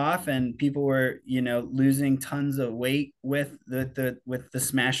took off, and people were, losing tons of weight with the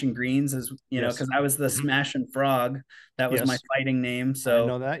smashing greens, as because I was the smashing frog. That was my fighting name. So I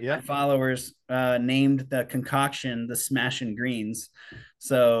know that. Yeah. My followers named the concoction the smashing greens.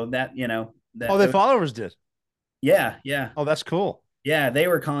 So that, the followers did. Yeah. Yeah. Oh, that's cool. Yeah. They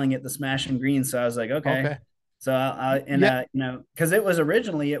were calling it the smashing greens. So I was like, okay. So because it was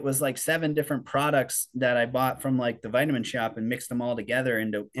originally, it was like 7 different products that I bought from like the vitamin shop and mixed them all together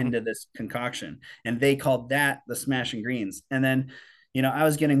into this concoction. And they called that the smashing greens. And then, I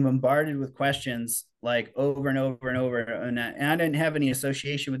was getting bombarded with questions like over and over and over. And I didn't have any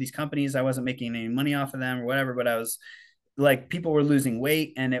association with these companies. I wasn't making any money off of them or whatever, but I was like, people were losing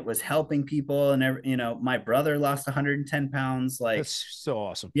weight and it was helping people. And, my brother lost 110 pounds. Like, that's so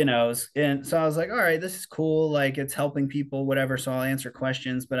awesome. And so I was like, all right, this is cool. Like, it's helping people, whatever. So I'll answer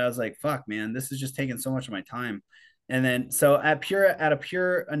questions, but I was like, fuck, man, this is just taking so much of my time. And then, so out of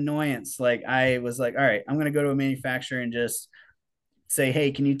pure annoyance, like, I was like, all right, I'm going to go to a manufacturer and just say,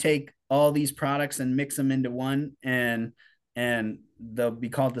 hey, can you take all these products and mix them into one? And they'll be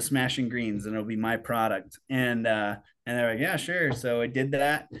called the smashing greens, and it'll be my product. And they're like, yeah, sure. So I did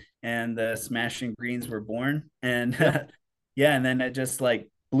that, and the smashing greens were born. And and then it just like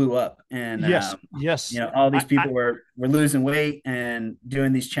blew up. And all these people were losing weight and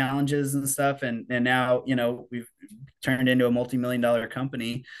doing these challenges and stuff. And now, we've turned into a multi-million-dollar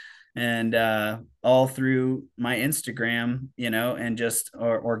company, and all through my Instagram, and just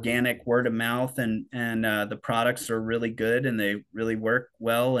organic word of mouth, and the products are really good and they really work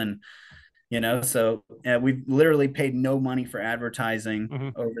well. And so we've literally paid no money for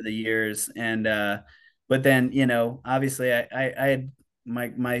advertising over the years. And but then, obviously I had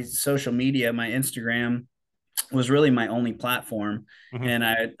my social media, my Instagram was really my only platform. And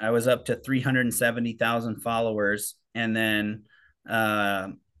I was up to 370,000 followers. And then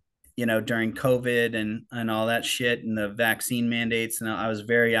during COVID and all that shit and the vaccine mandates, and I was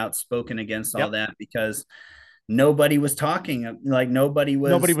very outspoken against all that, because nobody was talking, like nobody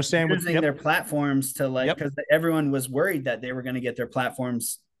was saying using their platforms to because everyone was worried that they were going to get their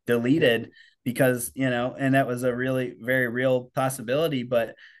platforms deleted, because, and that was a really very real possibility.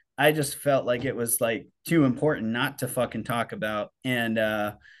 But I just felt like it was like too important not to fucking talk about. And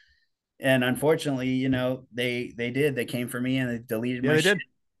unfortunately, they came for me and they deleted my shit.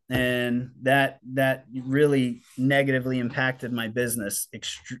 And that really negatively impacted my business,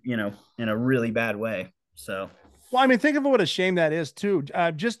 in a really bad way. So, well, I mean, think of what a shame that is too.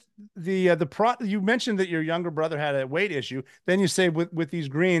 Just you mentioned that your younger brother had a weight issue. Then you say with these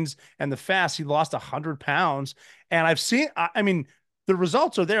greens and the fast, he lost 100 pounds. And I've seen, I mean, the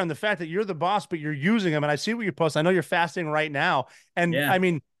results are there, and the fact that you're the boss, but you're using them. And I see what you post. I know you're fasting right now. And I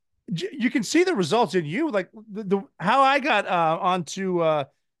mean, you can see the results in you. Like how I got onto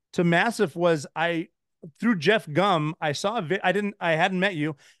to Massive was through Jeff Gum. I saw I hadn't met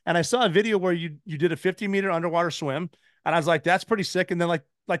you, and I saw a video where you did a 50-meter underwater swim, and I was like, that's pretty sick. And then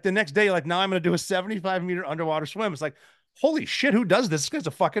like the next day, you're like, now I'm going to do a 75-meter underwater swim. It's like, holy shit, who does this? This guy's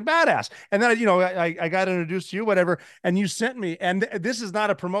a fucking badass. And then, I got introduced to you, whatever, and you sent me, and this is not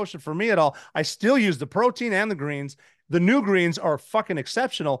a promotion for me at all. I still use the protein and the greens. The new greens are fucking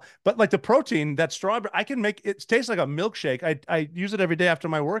exceptional, but like the protein, that strawberry, I can make it taste like a milkshake. I use it every day after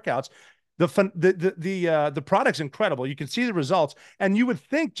my workouts. The product's incredible. You can see the results, and you would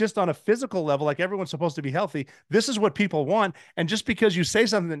think just on a physical level, like everyone's supposed to be healthy, this is what people want. And just because you say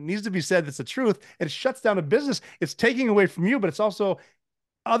something that needs to be said that's the truth, it shuts down a business. It's taking away from you, but it's also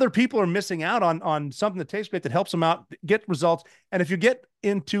other people are missing out on something that tastes great, that helps them out get results. And if you get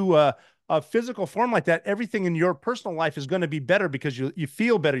into a physical form like that, everything in your personal life is going to be better, because you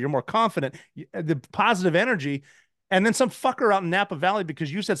feel better, you're more confident, the positive energy. And then some fucker out in Napa Valley, because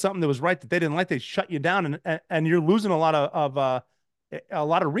you said something that was right that they didn't like, they shut you down, and you're losing a lot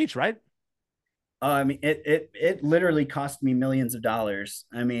of reach, right? I mean, it literally cost me millions of dollars.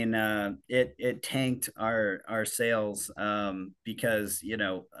 I mean, it tanked our sales, because,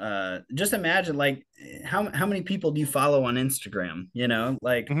 just imagine, like, how many people do you follow on Instagram?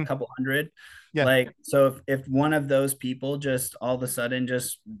 Like a couple hundred. Yeah. Like, so if one of those people just all of a sudden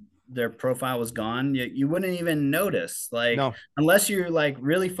just their profile was gone, you wouldn't even notice, like, No. unless you like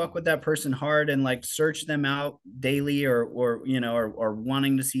really fuck with that person hard and like search them out daily, or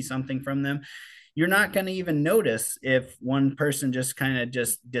wanting to see something from them. You're not going to even notice if one person just kind of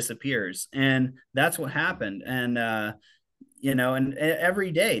just disappears. And that's what happened. And and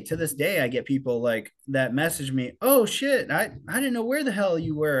every day to this day I get people like that message me, oh shit, I didn't know where the hell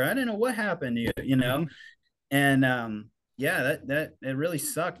you were, I didn't know what happened to you. And yeah, that it really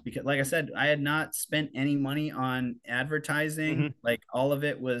sucked, because like I said, I had not spent any money on advertising. Like, all of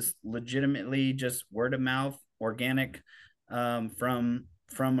it was legitimately just word of mouth, organic, from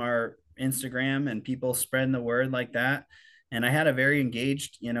our Instagram and people spreading the word like that. And I had a very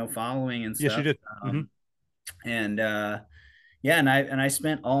engaged, following and stuff. Yes, you did. And yeah, and I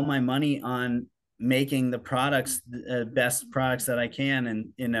spent all my money on making the products, the best products that I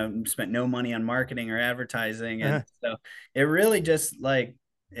can, and spent no money on marketing or advertising. And so it really just like,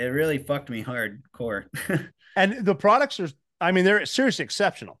 it really fucked me hardcore. And the products are, I mean, they're seriously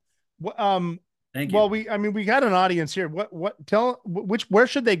exceptional. Thank you. Well, we got an audience here. Where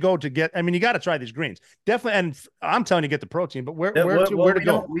should they go to get? I mean, you got to try these greens, definitely. And I'm telling you, get the protein. But where to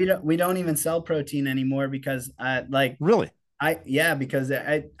go? We don't even sell protein anymore, because really. Because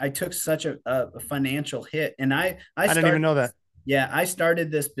I took such a financial hit, and I didn't even know that. Yeah, I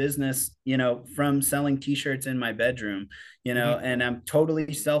started this business, from selling t-shirts in my bedroom, and I'm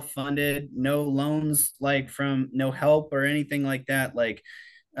totally self-funded, no loans, like from no help or anything like that. Like,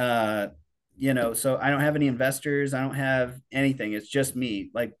 so I don't have any investors. I don't have anything. It's just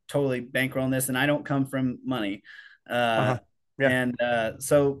me, like, totally bankrolling this, and I don't come from money. Yeah. And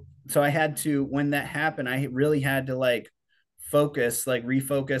so I had to, when that happened, I really had to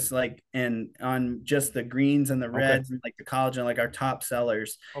refocus, and on just the greens and the reds, and like the collagen, like our top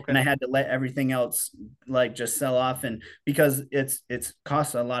sellers. And I had to let everything else like just sell off, and because it's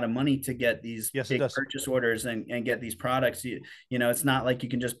costs a lot of money to get these big purchase orders and get these products. It's not like you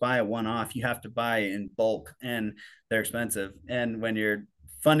can just buy a one-off. You have to buy in bulk, and they're expensive. And when you're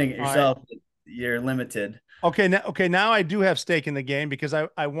funding it yourself, you're limited. Okay, now I do have stake in the game, because I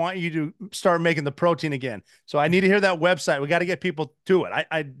want you to start making the protein again. So I need to hear that website. We got to get people to it.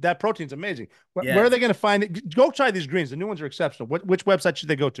 That protein's amazing. Where are they going to find it? Go try these greens. The new ones are exceptional. Which website should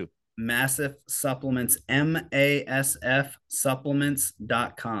they go to? Massive Supplements, MASF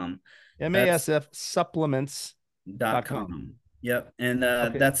Supplements.com. MASF Supplements.com. Yep. And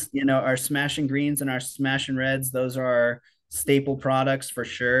that's, our smashing greens and our smashing reds. Those are our staple products for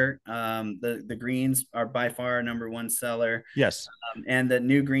sure. The greens are by far our number one seller. Yes. And the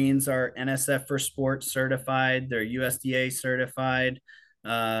new greens are NSF for Sport certified. They're USDA certified.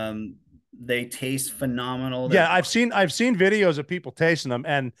 They taste phenomenal. Yeah, I've seen videos of people tasting them,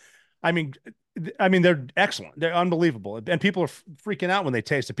 and I mean they're excellent. They're unbelievable, and people are freaking out when they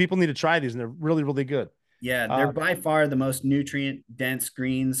taste it. People need to try these, and they're really, really good. Yeah, they're by far the most nutrient dense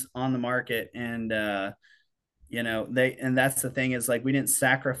greens on the market, and and that's the thing, is like, we didn't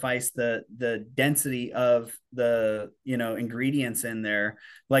sacrifice the density of the ingredients in there.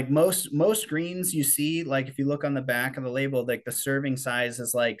 Like most greens you see, like if you look on the back of the label, like the serving size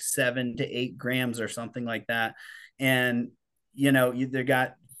is like 7 to 8 grams or something like that, and they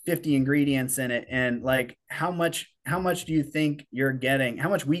got 50 ingredients in it. And like, how much do you think you're getting? How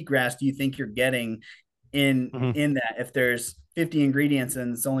much wheatgrass do you think you're getting in that, if there's 50 ingredients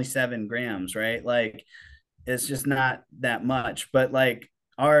and it's only 7 grams, right? Like, it's just not that much. But like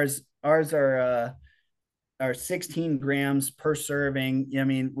ours are 16 grams per serving. I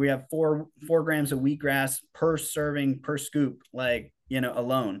mean, we have 4 grams of wheatgrass per serving, per scoop, like,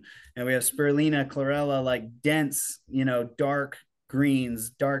 alone. And we have spirulina, chlorella, like dense, dark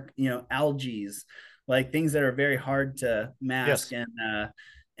greens, dark, algae, like things that are very hard to mask. Yes.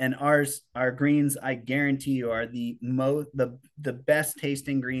 And our greens, I guarantee you, are the best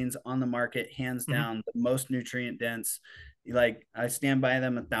tasting greens on the market, hands down. The most nutrient dense. Like, I stand by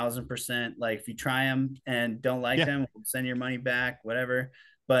them 1,000%. Like, if you try them and don't like them, we'll send your money back, whatever.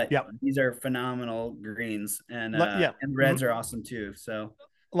 But these are phenomenal greens, and reds are awesome too. So,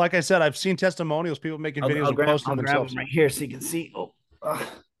 like I said, I've seen testimonials, people making videos and posting themselves right here so you can see.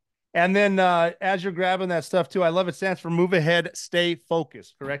 And then as you're grabbing that stuff too, I love it, stands for Move Ahead, Stay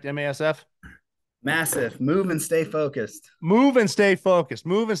Focused, correct? MASF? Massive. Move and stay focused. Move and stay focused.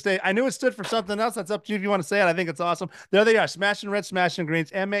 Move and stay. I knew it stood for something else. That's up to you if you want to say it. I think it's awesome. There they are. Smashing Red, Smashing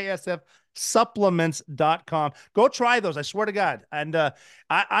Greens, MASF supplements.com. Go try those. I swear to God. And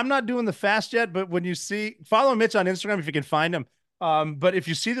I'm not doing the fast yet, but when you see, follow Mitch on Instagram if you can find him. But if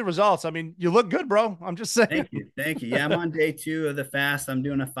you see the results, I mean, you look good, bro. I'm just saying. Thank you. Thank you. Yeah, I'm on day 2 of the fast. I'm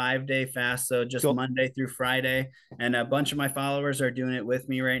doing a 5-day fast. So just Cool. Monday through Friday. And a bunch of my followers are doing it with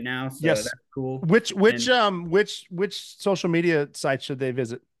me right now. So Yes. that's cool. Which social media sites should they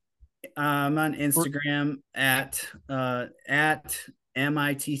visit? I'm on Instagram at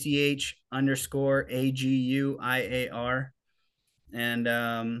MITCH_AGUIAR.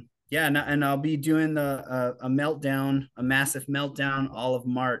 And yeah, and I'll be doing a meltdown, a massive meltdown all of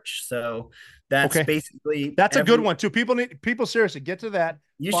March. So that's basically a good one too. People seriously get to that.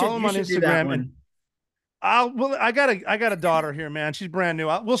 Follow him on Instagram. And I got a daughter here, man. She's brand new.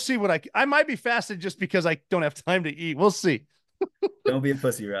 We'll see what I might be fasted just because I don't have time to eat. We'll see. Don't be a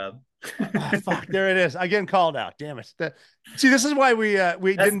pussy, Rob. Oh, fuck, there it is. I'm getting called out. Damn it. See, this is why we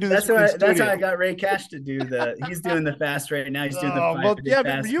didn't do this. That's how I got Ray Cash to do he's doing the fast right now. He's doing the 5-day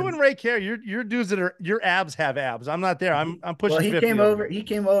fast. But you and Ray Care, your dudes that are your abs have abs. I'm not there. I'm pushing. Well, he 50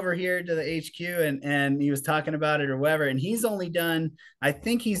 came over here to the HQ and he was talking about it or whatever. And I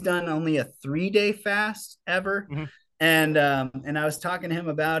think he's done only a 3-day fast ever. Mm-hmm. And I was talking to him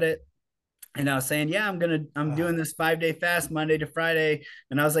about it. And I was saying, yeah, I'm doing this 5-day fast Monday to Friday.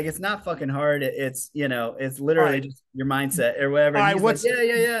 And I was like, it's not fucking hard. It's literally just your mindset or whatever. And he's like,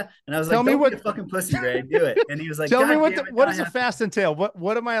 yeah. And I was like, don't be a fucking pussy, Ray. Do it. And he was like, tell me what does a fast entail?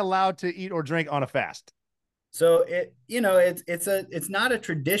 What am I allowed to eat or drink on a fast? So it's not a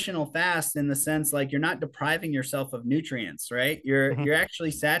traditional fast in the sense like you're not depriving yourself of nutrients, right? You're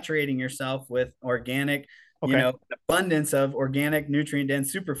actually saturating yourself with organic, abundance of organic nutrient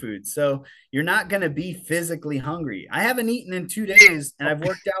dense superfoods. So you're not going to be physically hungry. I haven't eaten in 2 days and I've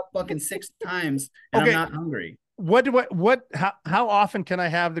worked out fucking 6 times and I'm not hungry. How often can I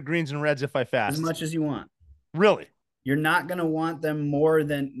have the greens and reds if I fast? As much as you want. Really? You're not going to want them more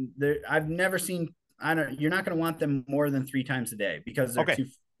than I've never seen. You're not going to want them more than 3 times a day because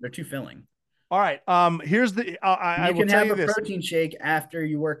they're too filling. All right. Here's the, I will tell you this. You can have a protein shake after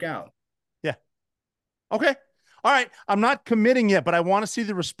you work out. Okay. All right. I'm not committing yet, but I want to see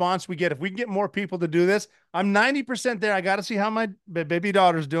the response we get. If we can get more people to do this, I'm 90% there. I got to see how my baby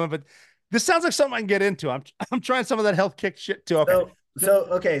daughter's doing, but this sounds like something I can get into. I'm trying some of that health kick shit too.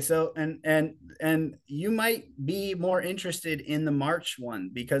 Okay. So and you might be more interested in the March one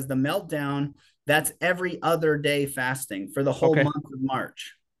because the meltdown, that's every other day fasting for the whole month of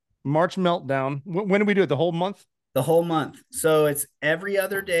March. March meltdown. When do we do it? The whole month? The whole month. So it's every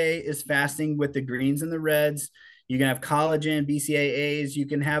other day is fasting with the greens and the reds. You can have collagen, BCAAs. You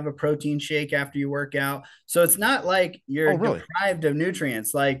can have a protein shake after you work out. So it's not like you're deprived of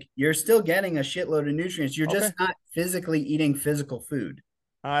nutrients. Like you're still getting a shitload of nutrients. You're just not physically eating physical food.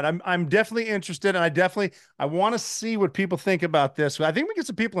 All right, I'm definitely interested, and I want to see what people think about this. I think we get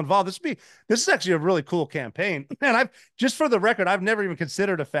some people involved. This is actually a really cool campaign, and just for the record, I've never even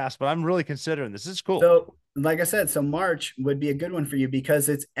considered a fast, but I'm really considering this. This is cool. So, like I said, so March would be a good one for you because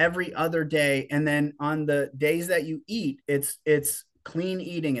it's every other day, and then on the days that you eat, it's clean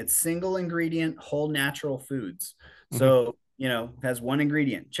eating. It's single ingredient, whole natural foods. So has one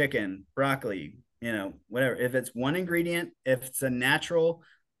ingredient: chicken, broccoli. Whatever. If it's one ingredient, if it's a natural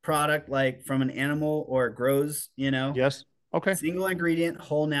product, like from an animal or it grows, yes. Okay. Single ingredient,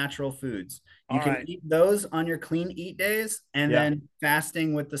 whole natural foods. You can eat those on your clean eat days and then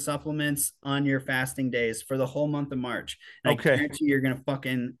fasting with the supplements on your fasting days for the whole month of March. And I guarantee you're going to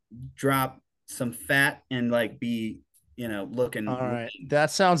fucking drop some fat and like be, looking. All right.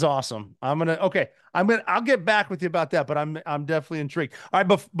 That sounds awesome. I'll get back with you about that, but I'm definitely intrigued. All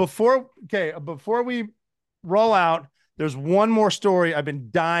right. Before we roll out, there's one more story I've been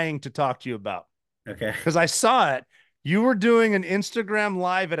dying to talk to you about. Okay. Because I saw it. You were doing an Instagram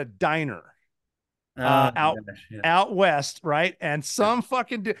live at a diner out west, right? And some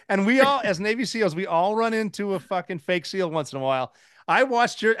fucking and we all, as Navy SEALs, we all run into a fucking fake SEAL once in a while. I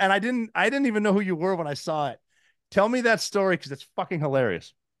watched and I didn't even know who you were when I saw it. Tell me that story because it's fucking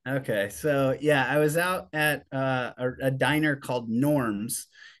hilarious. Okay, so yeah, I was out at a diner called Norms.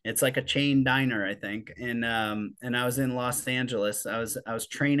 It's like a chain diner, I think, and I was in Los Angeles. I was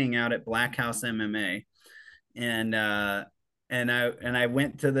training out at Black House MMA, and I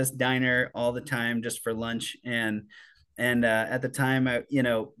went to this diner all the time just for lunch, and at the time,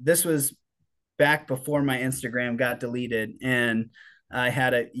 this was back before my Instagram got deleted, and I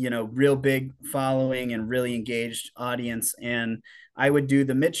had a, real big following and really engaged audience. And I would do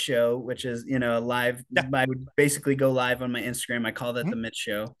the Mitch show, which is, live. Yeah. I would basically go live on my Instagram. I call that the Mitch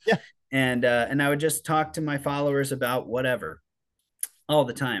show. Yeah. And I would just talk to my followers about whatever all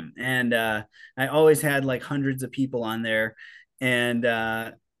the time. And I always had like hundreds of people on there. And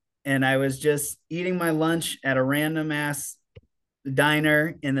I was just eating my lunch at a random ass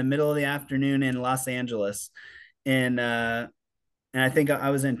diner in the middle of the afternoon in Los Angeles. And I think I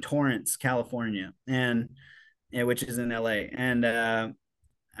was in Torrance, California, and which is in LA. And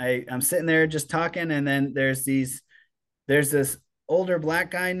I'm sitting there just talking, and then there's this older black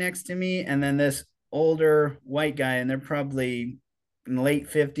guy next to me, and then this older white guy, and they're probably in the late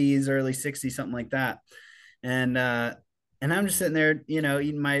 50s, early 60s, something like that. And I'm just sitting there,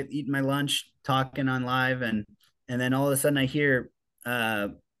 eating my lunch, talking on live, and then all of a sudden I hear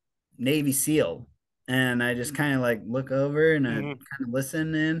Navy SEAL. And I just kind of like look over and I kind of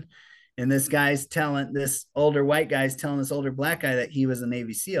listen in. And this older white guy's telling this older black guy that he was a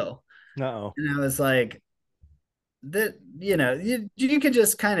Navy SEAL. Uh-oh. And I was like, that, you could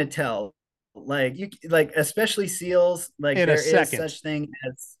just kind of tell, especially SEALs, like there is such thing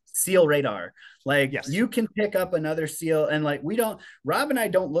as SEAL radar. Like you can pick up another SEAL, and like Rob and I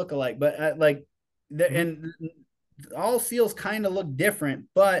don't look alike, but and all SEALs kind of look different,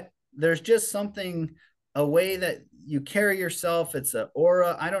 but there's just something, a way that you carry yourself. It's an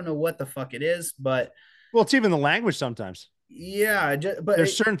aura. I don't know what the fuck it is, but it's even the language sometimes. Yeah, but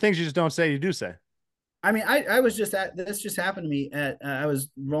there's certain things you just don't say, you do say. I mean, I was just this just happened to me at I was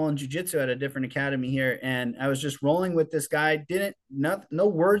rolling jujitsu at a different academy here, and I was just rolling with this guy. No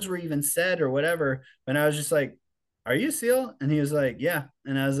words were even said or whatever, but I was just like, "Are you a SEAL?" And he was like, "Yeah,"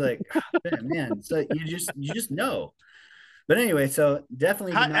 and I was like, "Man, so you just know." But anyway, so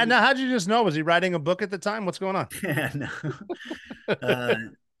definitely. And now, how'd you just know? Was he writing a book at the time? What's going on? Yeah, no.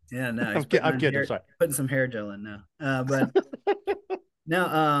 Yeah, no. I'm kidding. I'm sorry. Putting some hair gel in now. But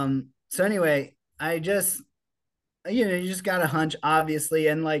no. So anyway, I just, you just got a hunch, obviously,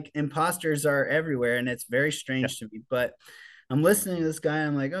 and like imposters are everywhere, and it's very strange to me. But I'm listening to this guy. And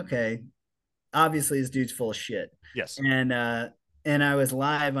I'm like, okay, obviously this dude's full of shit. Yes. And I was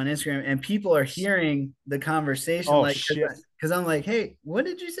live on Instagram, and people are hearing the conversation, because I'm like, hey, what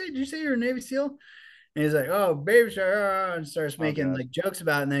did you say? Did you say you're a Navy SEAL? And he's like, oh, baby shark, and starts making like jokes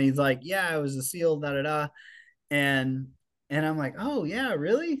about it. And then he's like, yeah, I was a SEAL, da da da. And I'm like, oh yeah,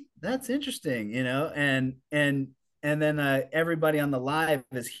 really? That's interesting, And then everybody on the live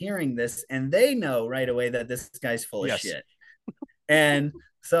is hearing this, and they know right away that this guy's full of shit. And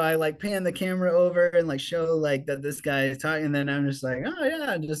so I like pan the camera over and like show like that this guy is talking, and then I'm just like, oh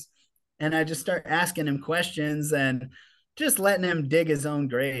yeah, and I just start asking him questions and just letting him dig his own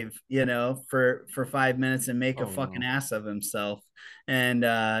grave, for 5 minutes and make a fucking ass of himself. And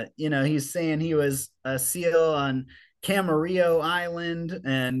he's saying he was a SEAL on Camarillo Island,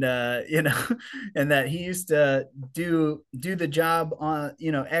 and and that he used to do the job on,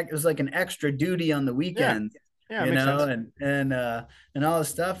 it was like an extra duty on the weekend. Yeah, and all this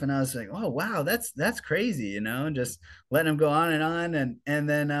stuff. And I was like, oh wow, that's crazy, and just letting him go on. And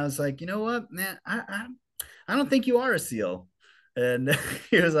then I was like, you know what, man, I don't think you are a SEAL. And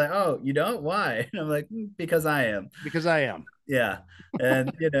he was like, oh, you don't? Why? And I'm like, because I am. Yeah.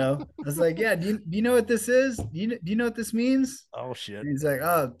 And I was like, yeah, do you know what this is? Do you know what this means? Oh shit. And he's like,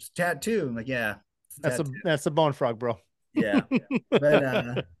 oh, it's tattoo. I'm like, yeah, that's a bone frog, bro. Yeah.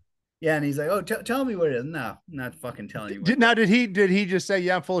 But yeah, and he's like, oh, tell me what it is. No, I'm not fucking telling you. Did he just say,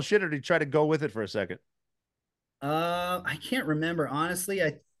 yeah, I'm full of shit, or did he try to go with it for a second? I can't remember, honestly.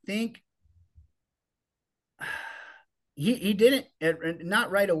 I think he didn't,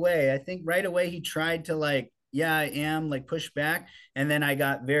 not right away. I think right away he tried to like, yeah, I am, like push back. And then I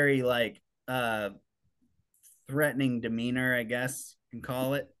got very like threatening demeanor, I guess you can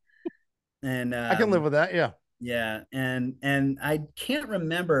call it. And I can live with that. Yeah. Yeah. And I can't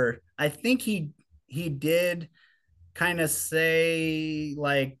remember. I think he did kind of say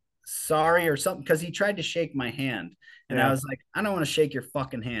like sorry or something, because he tried to shake my hand. And I was like, I don't want to shake your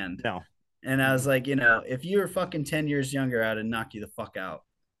fucking hand. No. And I was like, if you were fucking 10 years younger, I'd knock you the fuck out.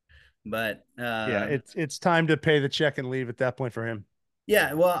 But yeah, it's time to pay the check and leave at that point for him.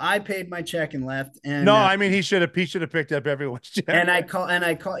 Yeah, well, I paid my check and left. And no, I mean he should have picked up everyone's check. And I call, and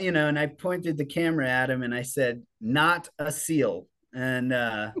I pointed the camera at him and I said, "Not a SEAL." And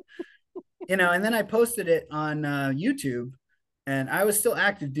and then I posted it on YouTube, and I was still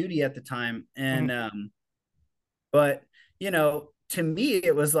active duty at the time. And but to me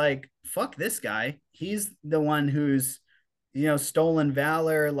it was like, fuck this guy. He's the one who's stolen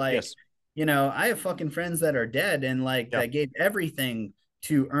valor, like I have fucking friends that are dead and like that gave everything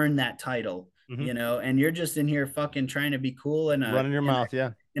to earn that title, and you're just in here fucking trying to be cool and running your mouth,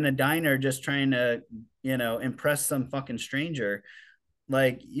 in a diner, just trying to, impress some fucking stranger.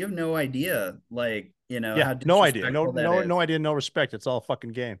 Like, you have no idea, like, how no idea, no idea, no respect. It's all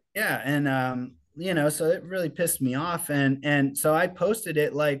fucking game. Yeah, and so it really pissed me off, and so I posted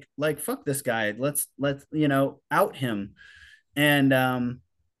it like fuck this guy, let's out him, and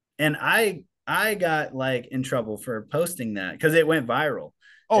I got like in trouble for posting that because it went viral.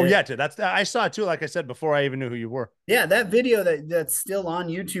 Oh, dude, I saw it too. Like I said before, I even knew who you were. Yeah, that video that's still on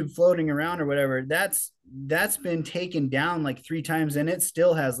YouTube floating around or whatever, that's been taken down like 3 times and it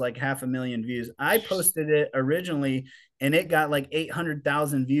still has like 500,000 views. I posted it originally and it got like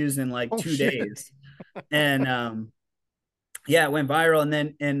 800,000 views in like 2 days. And yeah, it went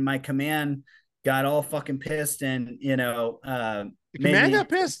viral, and my command got all fucking pissed, and the command got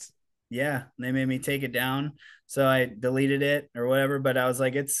pissed. Yeah, they made me take it down. So I deleted it or whatever, but I was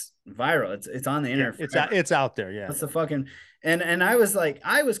like, it's viral. It's on the internet. It's out there. Yeah. What's the fucking, and I was like,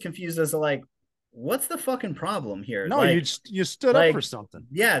 I was confused as to like, what's the fucking problem here? No, like, you stood up for something.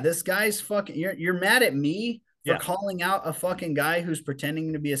 Yeah. This guy's fucking, you're mad at me for calling out a fucking guy who's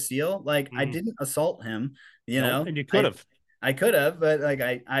pretending to be a SEAL. Like, I didn't assault him, and you could have. I could have, but like,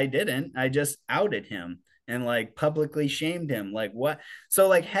 I didn't. I just outed him and like publicly shamed him. Like, what? So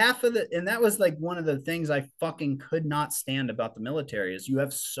like half of and that was like one of the things I fucking could not stand about the military is you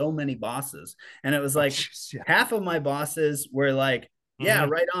have so many bosses. And it was like half of my bosses were like, yeah,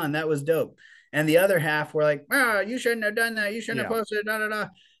 right on. That was dope. And the other half were like, you shouldn't have done that. You shouldn't have posted da da da.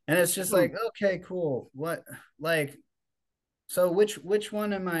 And it's just like, okay, cool. What? Like, so which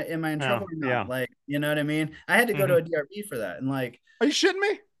one am I in trouble or not? Yeah. Like, you know what I mean? I had to go to a DRB for that. And like, are you shitting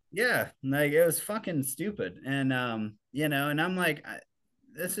me? Yeah, like it was fucking stupid. And and I'm like,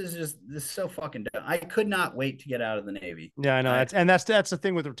 this is so fucking dumb. I could not wait to get out of the Navy. Yeah, I know. That's the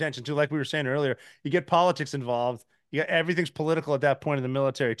thing with retention too. Like we were saying earlier, you get politics involved. You got everything's political at that point in the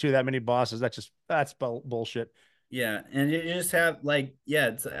military too. That many bosses, that's bullshit. Yeah, and you just have like,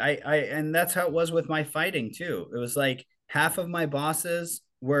 it's and that's how it was with my fighting too. It was like half of my bosses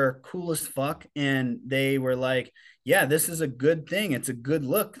were cool as fuck, and they were like, yeah, this is a good thing. It's a good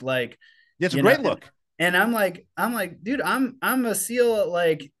look. Like, it's a great look. And I'm like, dude, I'm a SEAL.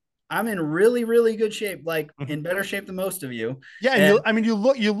 Like, I'm in really, really good shape, like in better shape than most of you. Yeah. And you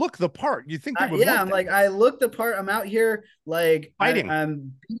look the part. You think I'm like, I look the part. I'm out here like fighting.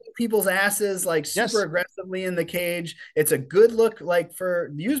 I'm beating people's asses like super aggressively in the cage. It's a good look, like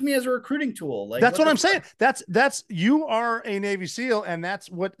use me as a recruiting tool. Like, that's what I'm saying. That's you are a Navy SEAL, and that's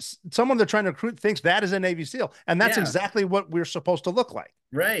what someone they're trying to recruit thinks that is a Navy SEAL, and that's exactly what we're supposed to look like.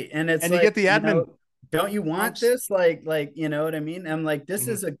 Right. And it's you get the admin. Don't you want this? Like, you know what I mean? I'm like, this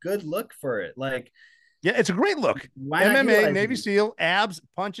is a good look for it. Like, yeah, it's a great look. MMA, Navy SEAL, abs,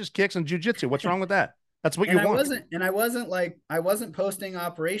 punches, kicks, and jiu-jitsu. What's wrong with that? That's what you want. I wasn't posting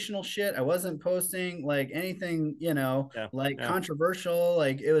operational shit. I wasn't posting like anything, controversial.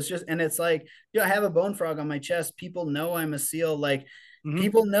 Like, it was just, and it's like, I have a bone frog on my chest. People know I'm a SEAL. Like,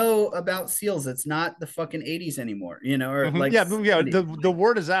 people know about SEALs. It's not the fucking 80s anymore, or like, the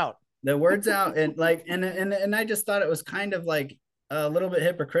word is out. The word's out, and like, and I just thought it was kind of like a little bit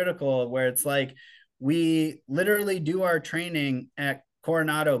hypocritical, where it's like we literally do our training at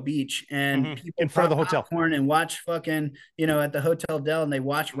Coronado Beach, and people in front of the hotel and watch fucking at the Hotel Del, and they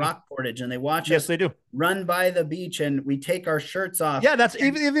watch rock portage, and they watch us they do run by the beach, and we take our shirts off. Yeah, that's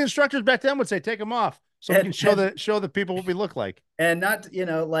even the instructors back then would say take them off so we can show the people what we look like, and not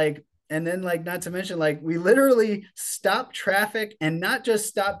like. And then, like, not to mention, like, we literally stop traffic, and not just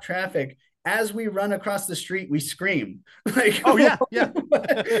stop traffic. As we run across the street, we scream. Like, oh yeah.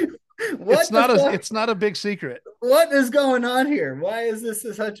 It's not a big secret. What is going on here? Why is this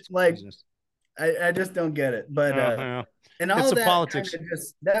such like? I just don't get it. But and all it's that politics.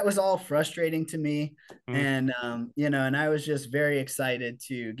 That was all frustrating to me, and and I was just very excited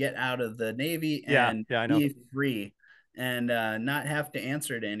to get out of the Navy and be free. And not have to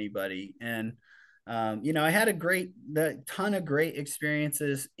answer to anybody. And I had a ton of great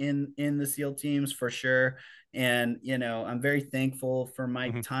experiences in the SEAL teams for sure. And I'm very thankful for my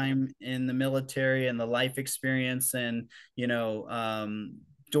time in the military and the life experience, and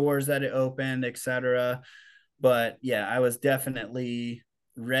doors that it opened, etc. But yeah, I was definitely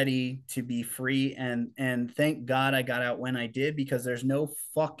ready to be free, and thank God I got out when I did, because there's no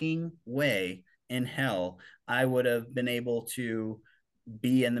fucking way in hell I would have been able to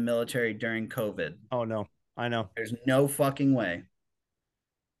be in the military during COVID. Oh no, I know. There's no fucking way.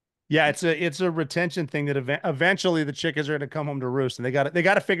 Yeah, it's a retention thing that eventually the chickas are going to come home to roost, and they got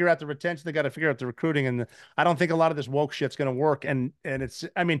to figure out the retention, they got to figure out the recruiting, and I don't think a lot of this woke shit's going to work. And it's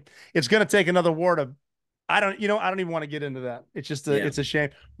it's going to take another war to. I don't even want to get into that. It's just it's a shame.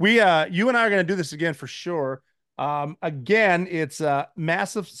 We you and I are going to do this again for sure. Again, it's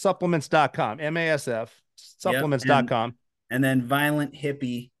massivesupplements.com, MASF supplements.com. Yep, and then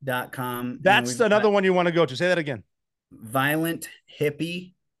violenthippie.com. That's another one you want to go to. Say that again. Violent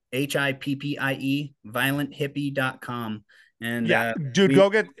Hippie, HIPPIE, violenthippie.com. And dude, go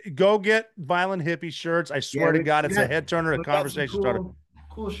get Violent Hippie shirts. I swear to God, it's a head turner, a conversation starter.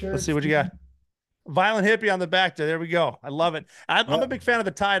 Cool shirts. Let's see what you got. Violent Hippie on the back there. There we go. I love it. I'm a big fan of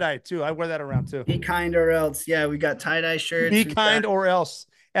the tie-dye too. I wear that around too. Be kind or else. Yeah, we got tie-dye shirts. Be kind or else.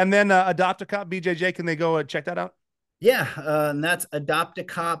 And then Adopt a Cop BJJ. Can they go check that out? Yeah, and that's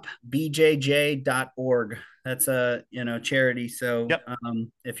adoptacopbjj.org. That's a charity. So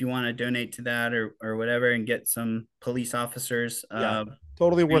if you want to donate to that or whatever and get some police officers,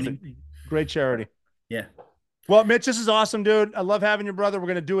 totally worth it. Great charity. Yeah. Well, Mitch, this is awesome, dude. I love having your brother. We're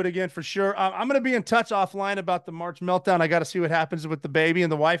going to do it again for sure. I'm going to be in touch offline about the March meltdown. I got to see what happens with the baby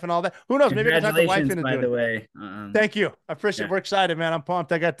and the wife and all that. Who knows? Maybe I can talk the wife into by doing the way. it. Thank you. I appreciate it. We're excited, man. I'm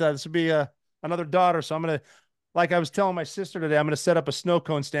pumped. I got this will be another daughter. So I'm going to, like I was telling my sister today, I'm going to set up a snow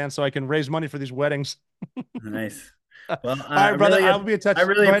cone stand so I can raise money for these weddings. Nice. Well, all right, brother. I'll be in touch. I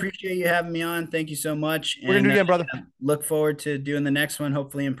really appreciate you having me on. Thank you so much. We're going to do it again, brother. Look forward to doing the next one,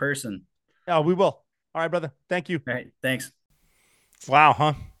 hopefully in person. Oh, we will. All right, brother. Thank you. All right. Thanks. Wow,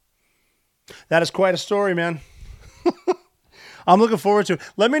 huh? That is quite a story, man. I'm looking forward to it.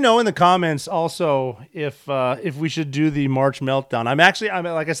 Let me know in the comments also if we should do the March meltdown. I'm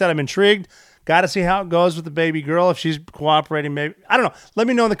like I said, I'm intrigued. Got to see how it goes with the baby girl. If she's cooperating, maybe. I don't know. Let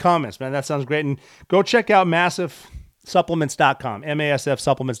me know in the comments, man. That sounds great. And go check out massivesupplements.com,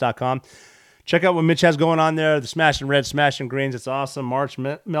 MASFsupplements.com. Check out what Mitch has going on there. The Smashing Red, Smashing Greens. It's awesome. March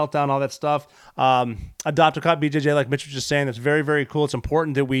meltdown, all that stuff. Adopt a Cop BJJ, like Mitch was just saying. That's very, very cool. It's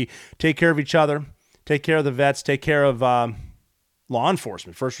important that we take care of each other, take care of the vets, take care of law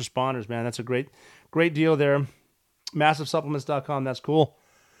enforcement, first responders, man. That's a great deal there. Massivesupplements.com. That's cool.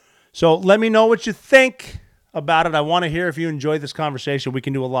 So let me know what you think about it. I want to hear if you enjoyed this conversation. We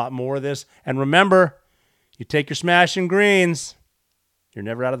can do a lot more of this. And remember, you take your Smashing Greens, you're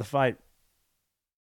never out of the fight.